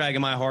 Stop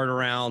Dragging My Heart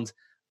Around,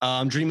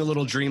 Dream a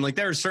Little Dream. Like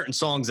there are certain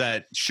songs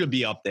that should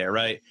be up there,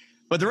 right?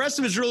 But the rest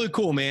of it's really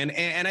cool, man.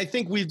 And I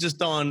think we've just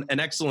done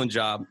an excellent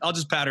job. I'll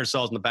just pat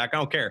ourselves in the back. I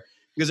don't care.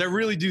 Because I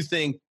really do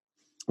think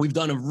we've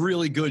done a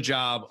really good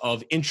job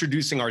of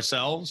introducing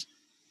ourselves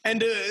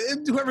and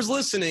whoever's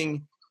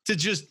listening to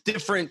just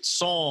different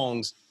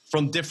songs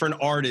from different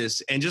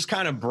artists and just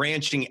kind of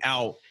branching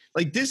out.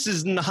 Like this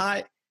is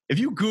not, if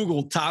you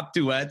Google top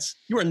duets,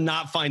 you are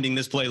not finding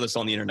this playlist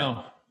on the internet,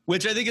 No.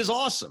 which I think is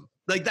awesome.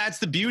 Like that's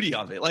the beauty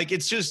of it. Like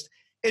it's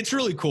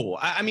really cool.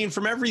 I mean,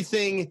 from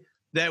everything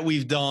that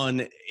we've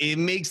done, it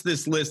makes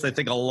this list, I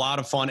think, a lot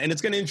of fun. And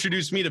it's going to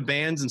introduce me to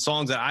bands and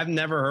songs that I've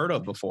never heard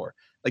of before.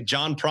 Like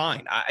John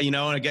Prine,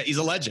 and he's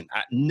a legend.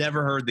 I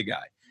never heard the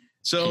guy.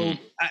 So,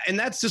 and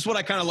that's just what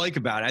I kind of like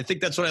about it. I think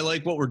that's what I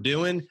like what we're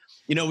doing.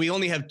 We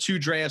only have 2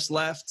 drafts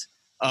left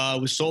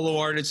with solo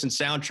artists and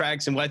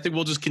soundtracks. And I think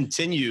we'll just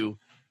continue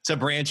to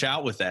branch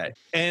out with that.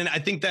 And I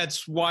think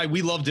that's why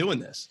we love doing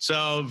this.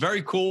 So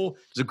very cool. It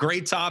was a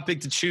great topic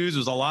to choose. It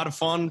was a lot of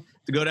fun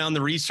to go down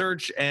the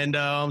research, and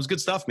it was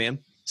good stuff, man.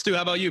 Stu,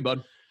 how about you,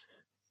 bud?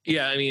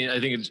 Yeah, I mean, I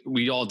think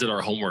we all did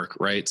our homework,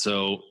 right?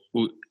 So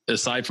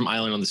aside from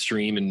Island on the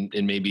Stream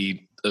and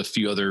maybe a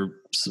few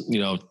other,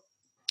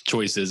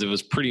 choices, it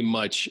was pretty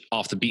much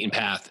off the beaten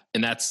path,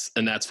 and that's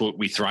what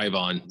we thrive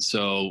on.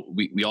 So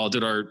we all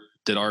did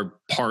our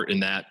part in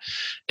that.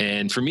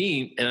 And for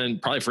me,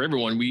 and probably for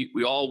everyone,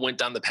 we all went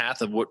down the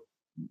path of what,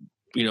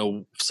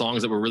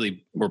 songs that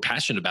we're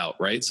passionate about.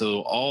 Right. So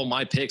all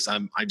my picks, I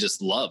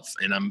just love,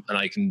 and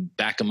I can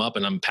back them up,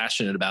 and I'm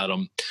passionate about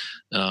them.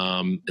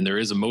 And there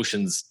is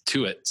emotions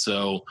to it.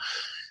 So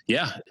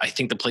yeah, I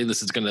think the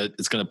playlist is going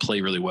to play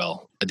really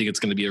well. I think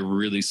it's going to be a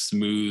really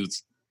smooth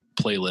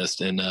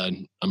playlist, and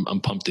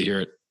I'm pumped to hear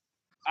it.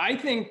 I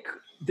think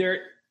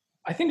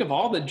of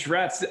all the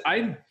drafts,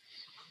 I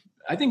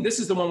think this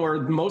is the one where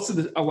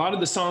a lot of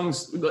the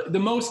songs,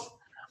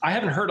 I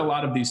haven't heard a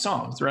lot of these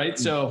songs, right?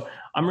 So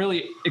I'm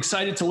really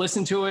excited to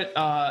listen to it.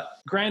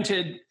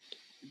 Granted,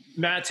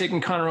 Matt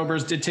taking Conor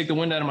Oberst did take the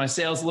wind out of my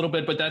sails a little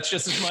bit, but that's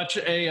just as much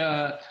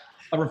a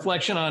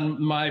reflection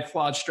on my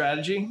flawed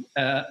strategy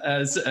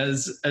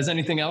as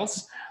anything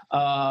else.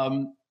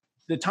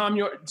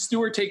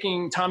 Stewart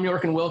taking Tom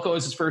York and Wilco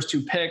as his first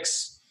 2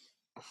 picks.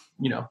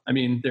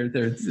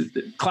 They're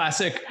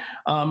classic.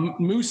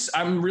 Moose,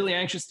 I'm really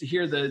anxious to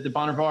hear the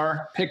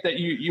Bonnevere pick that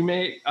you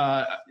made.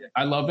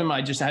 I love him.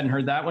 I just hadn't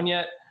heard that one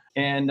yet.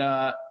 And,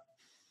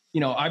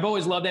 I've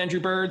always loved Andrew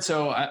Bird,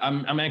 so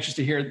I'm anxious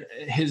to hear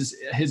his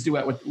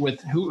duet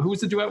with who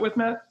was the duet with,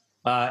 Matt?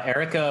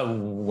 Erica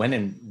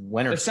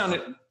Winter.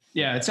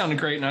 It sounded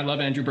great, and I love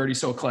Andrew Bird. He's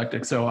so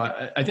eclectic. So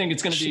I think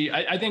it's going to be.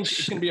 I think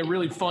it's going to be a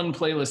really fun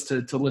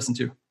playlist to listen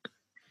to.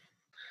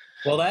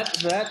 Well,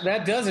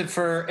 that does it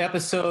for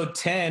episode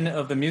 10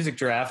 of the Music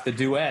Draft, the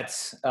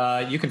duets.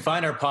 You can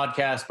find our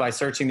podcast by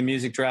searching the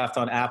Music Draft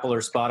on Apple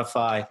or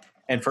Spotify.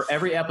 And for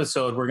every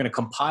episode, we're going to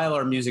compile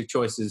our music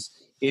choices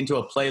into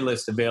a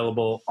playlist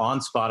available on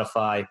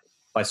Spotify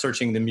by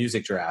searching the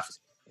Music Draft,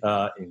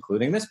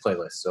 including this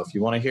playlist. So if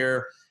you want to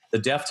hear the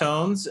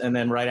Deftones, and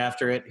then right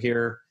after it,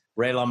 hear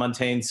Ray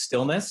LaMontagne's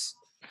Stillness,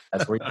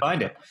 that's where you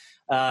find it.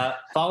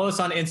 Follow us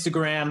on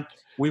Instagram.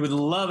 We would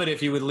love it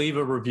if you would leave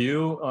a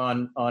review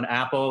on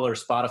Apple or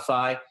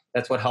Spotify.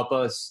 That's what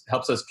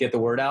helps us get the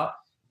word out.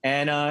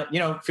 And,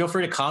 feel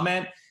free to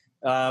comment.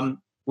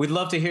 We'd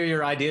love to hear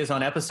your ideas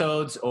on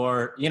episodes,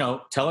 or,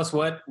 tell us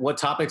what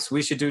topics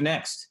we should do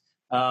next.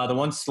 The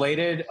ones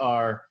slated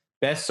are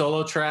best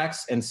solo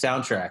tracks and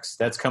soundtracks.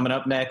 That's coming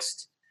up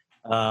next.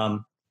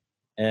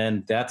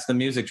 And that's the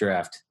Music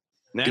Draft.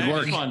 Good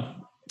work.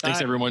 Fun. Thanks,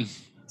 everyone.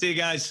 See you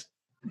guys.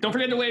 Don't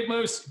forget to wave,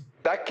 Moose.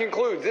 That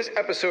concludes this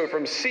episode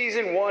from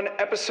Season 1,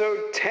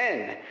 Episode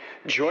 10.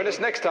 Join us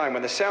next time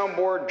when the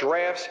soundboard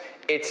drafts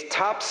its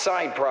top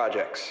side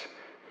projects.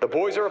 The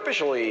boys are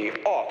officially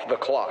off the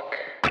clock.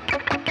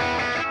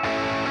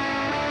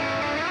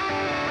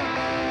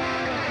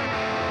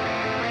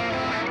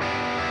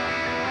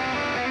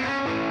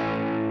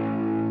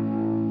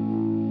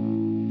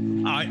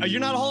 You're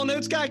not a Hall &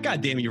 Oates guy?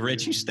 God damn you,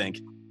 Rich. You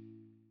stink.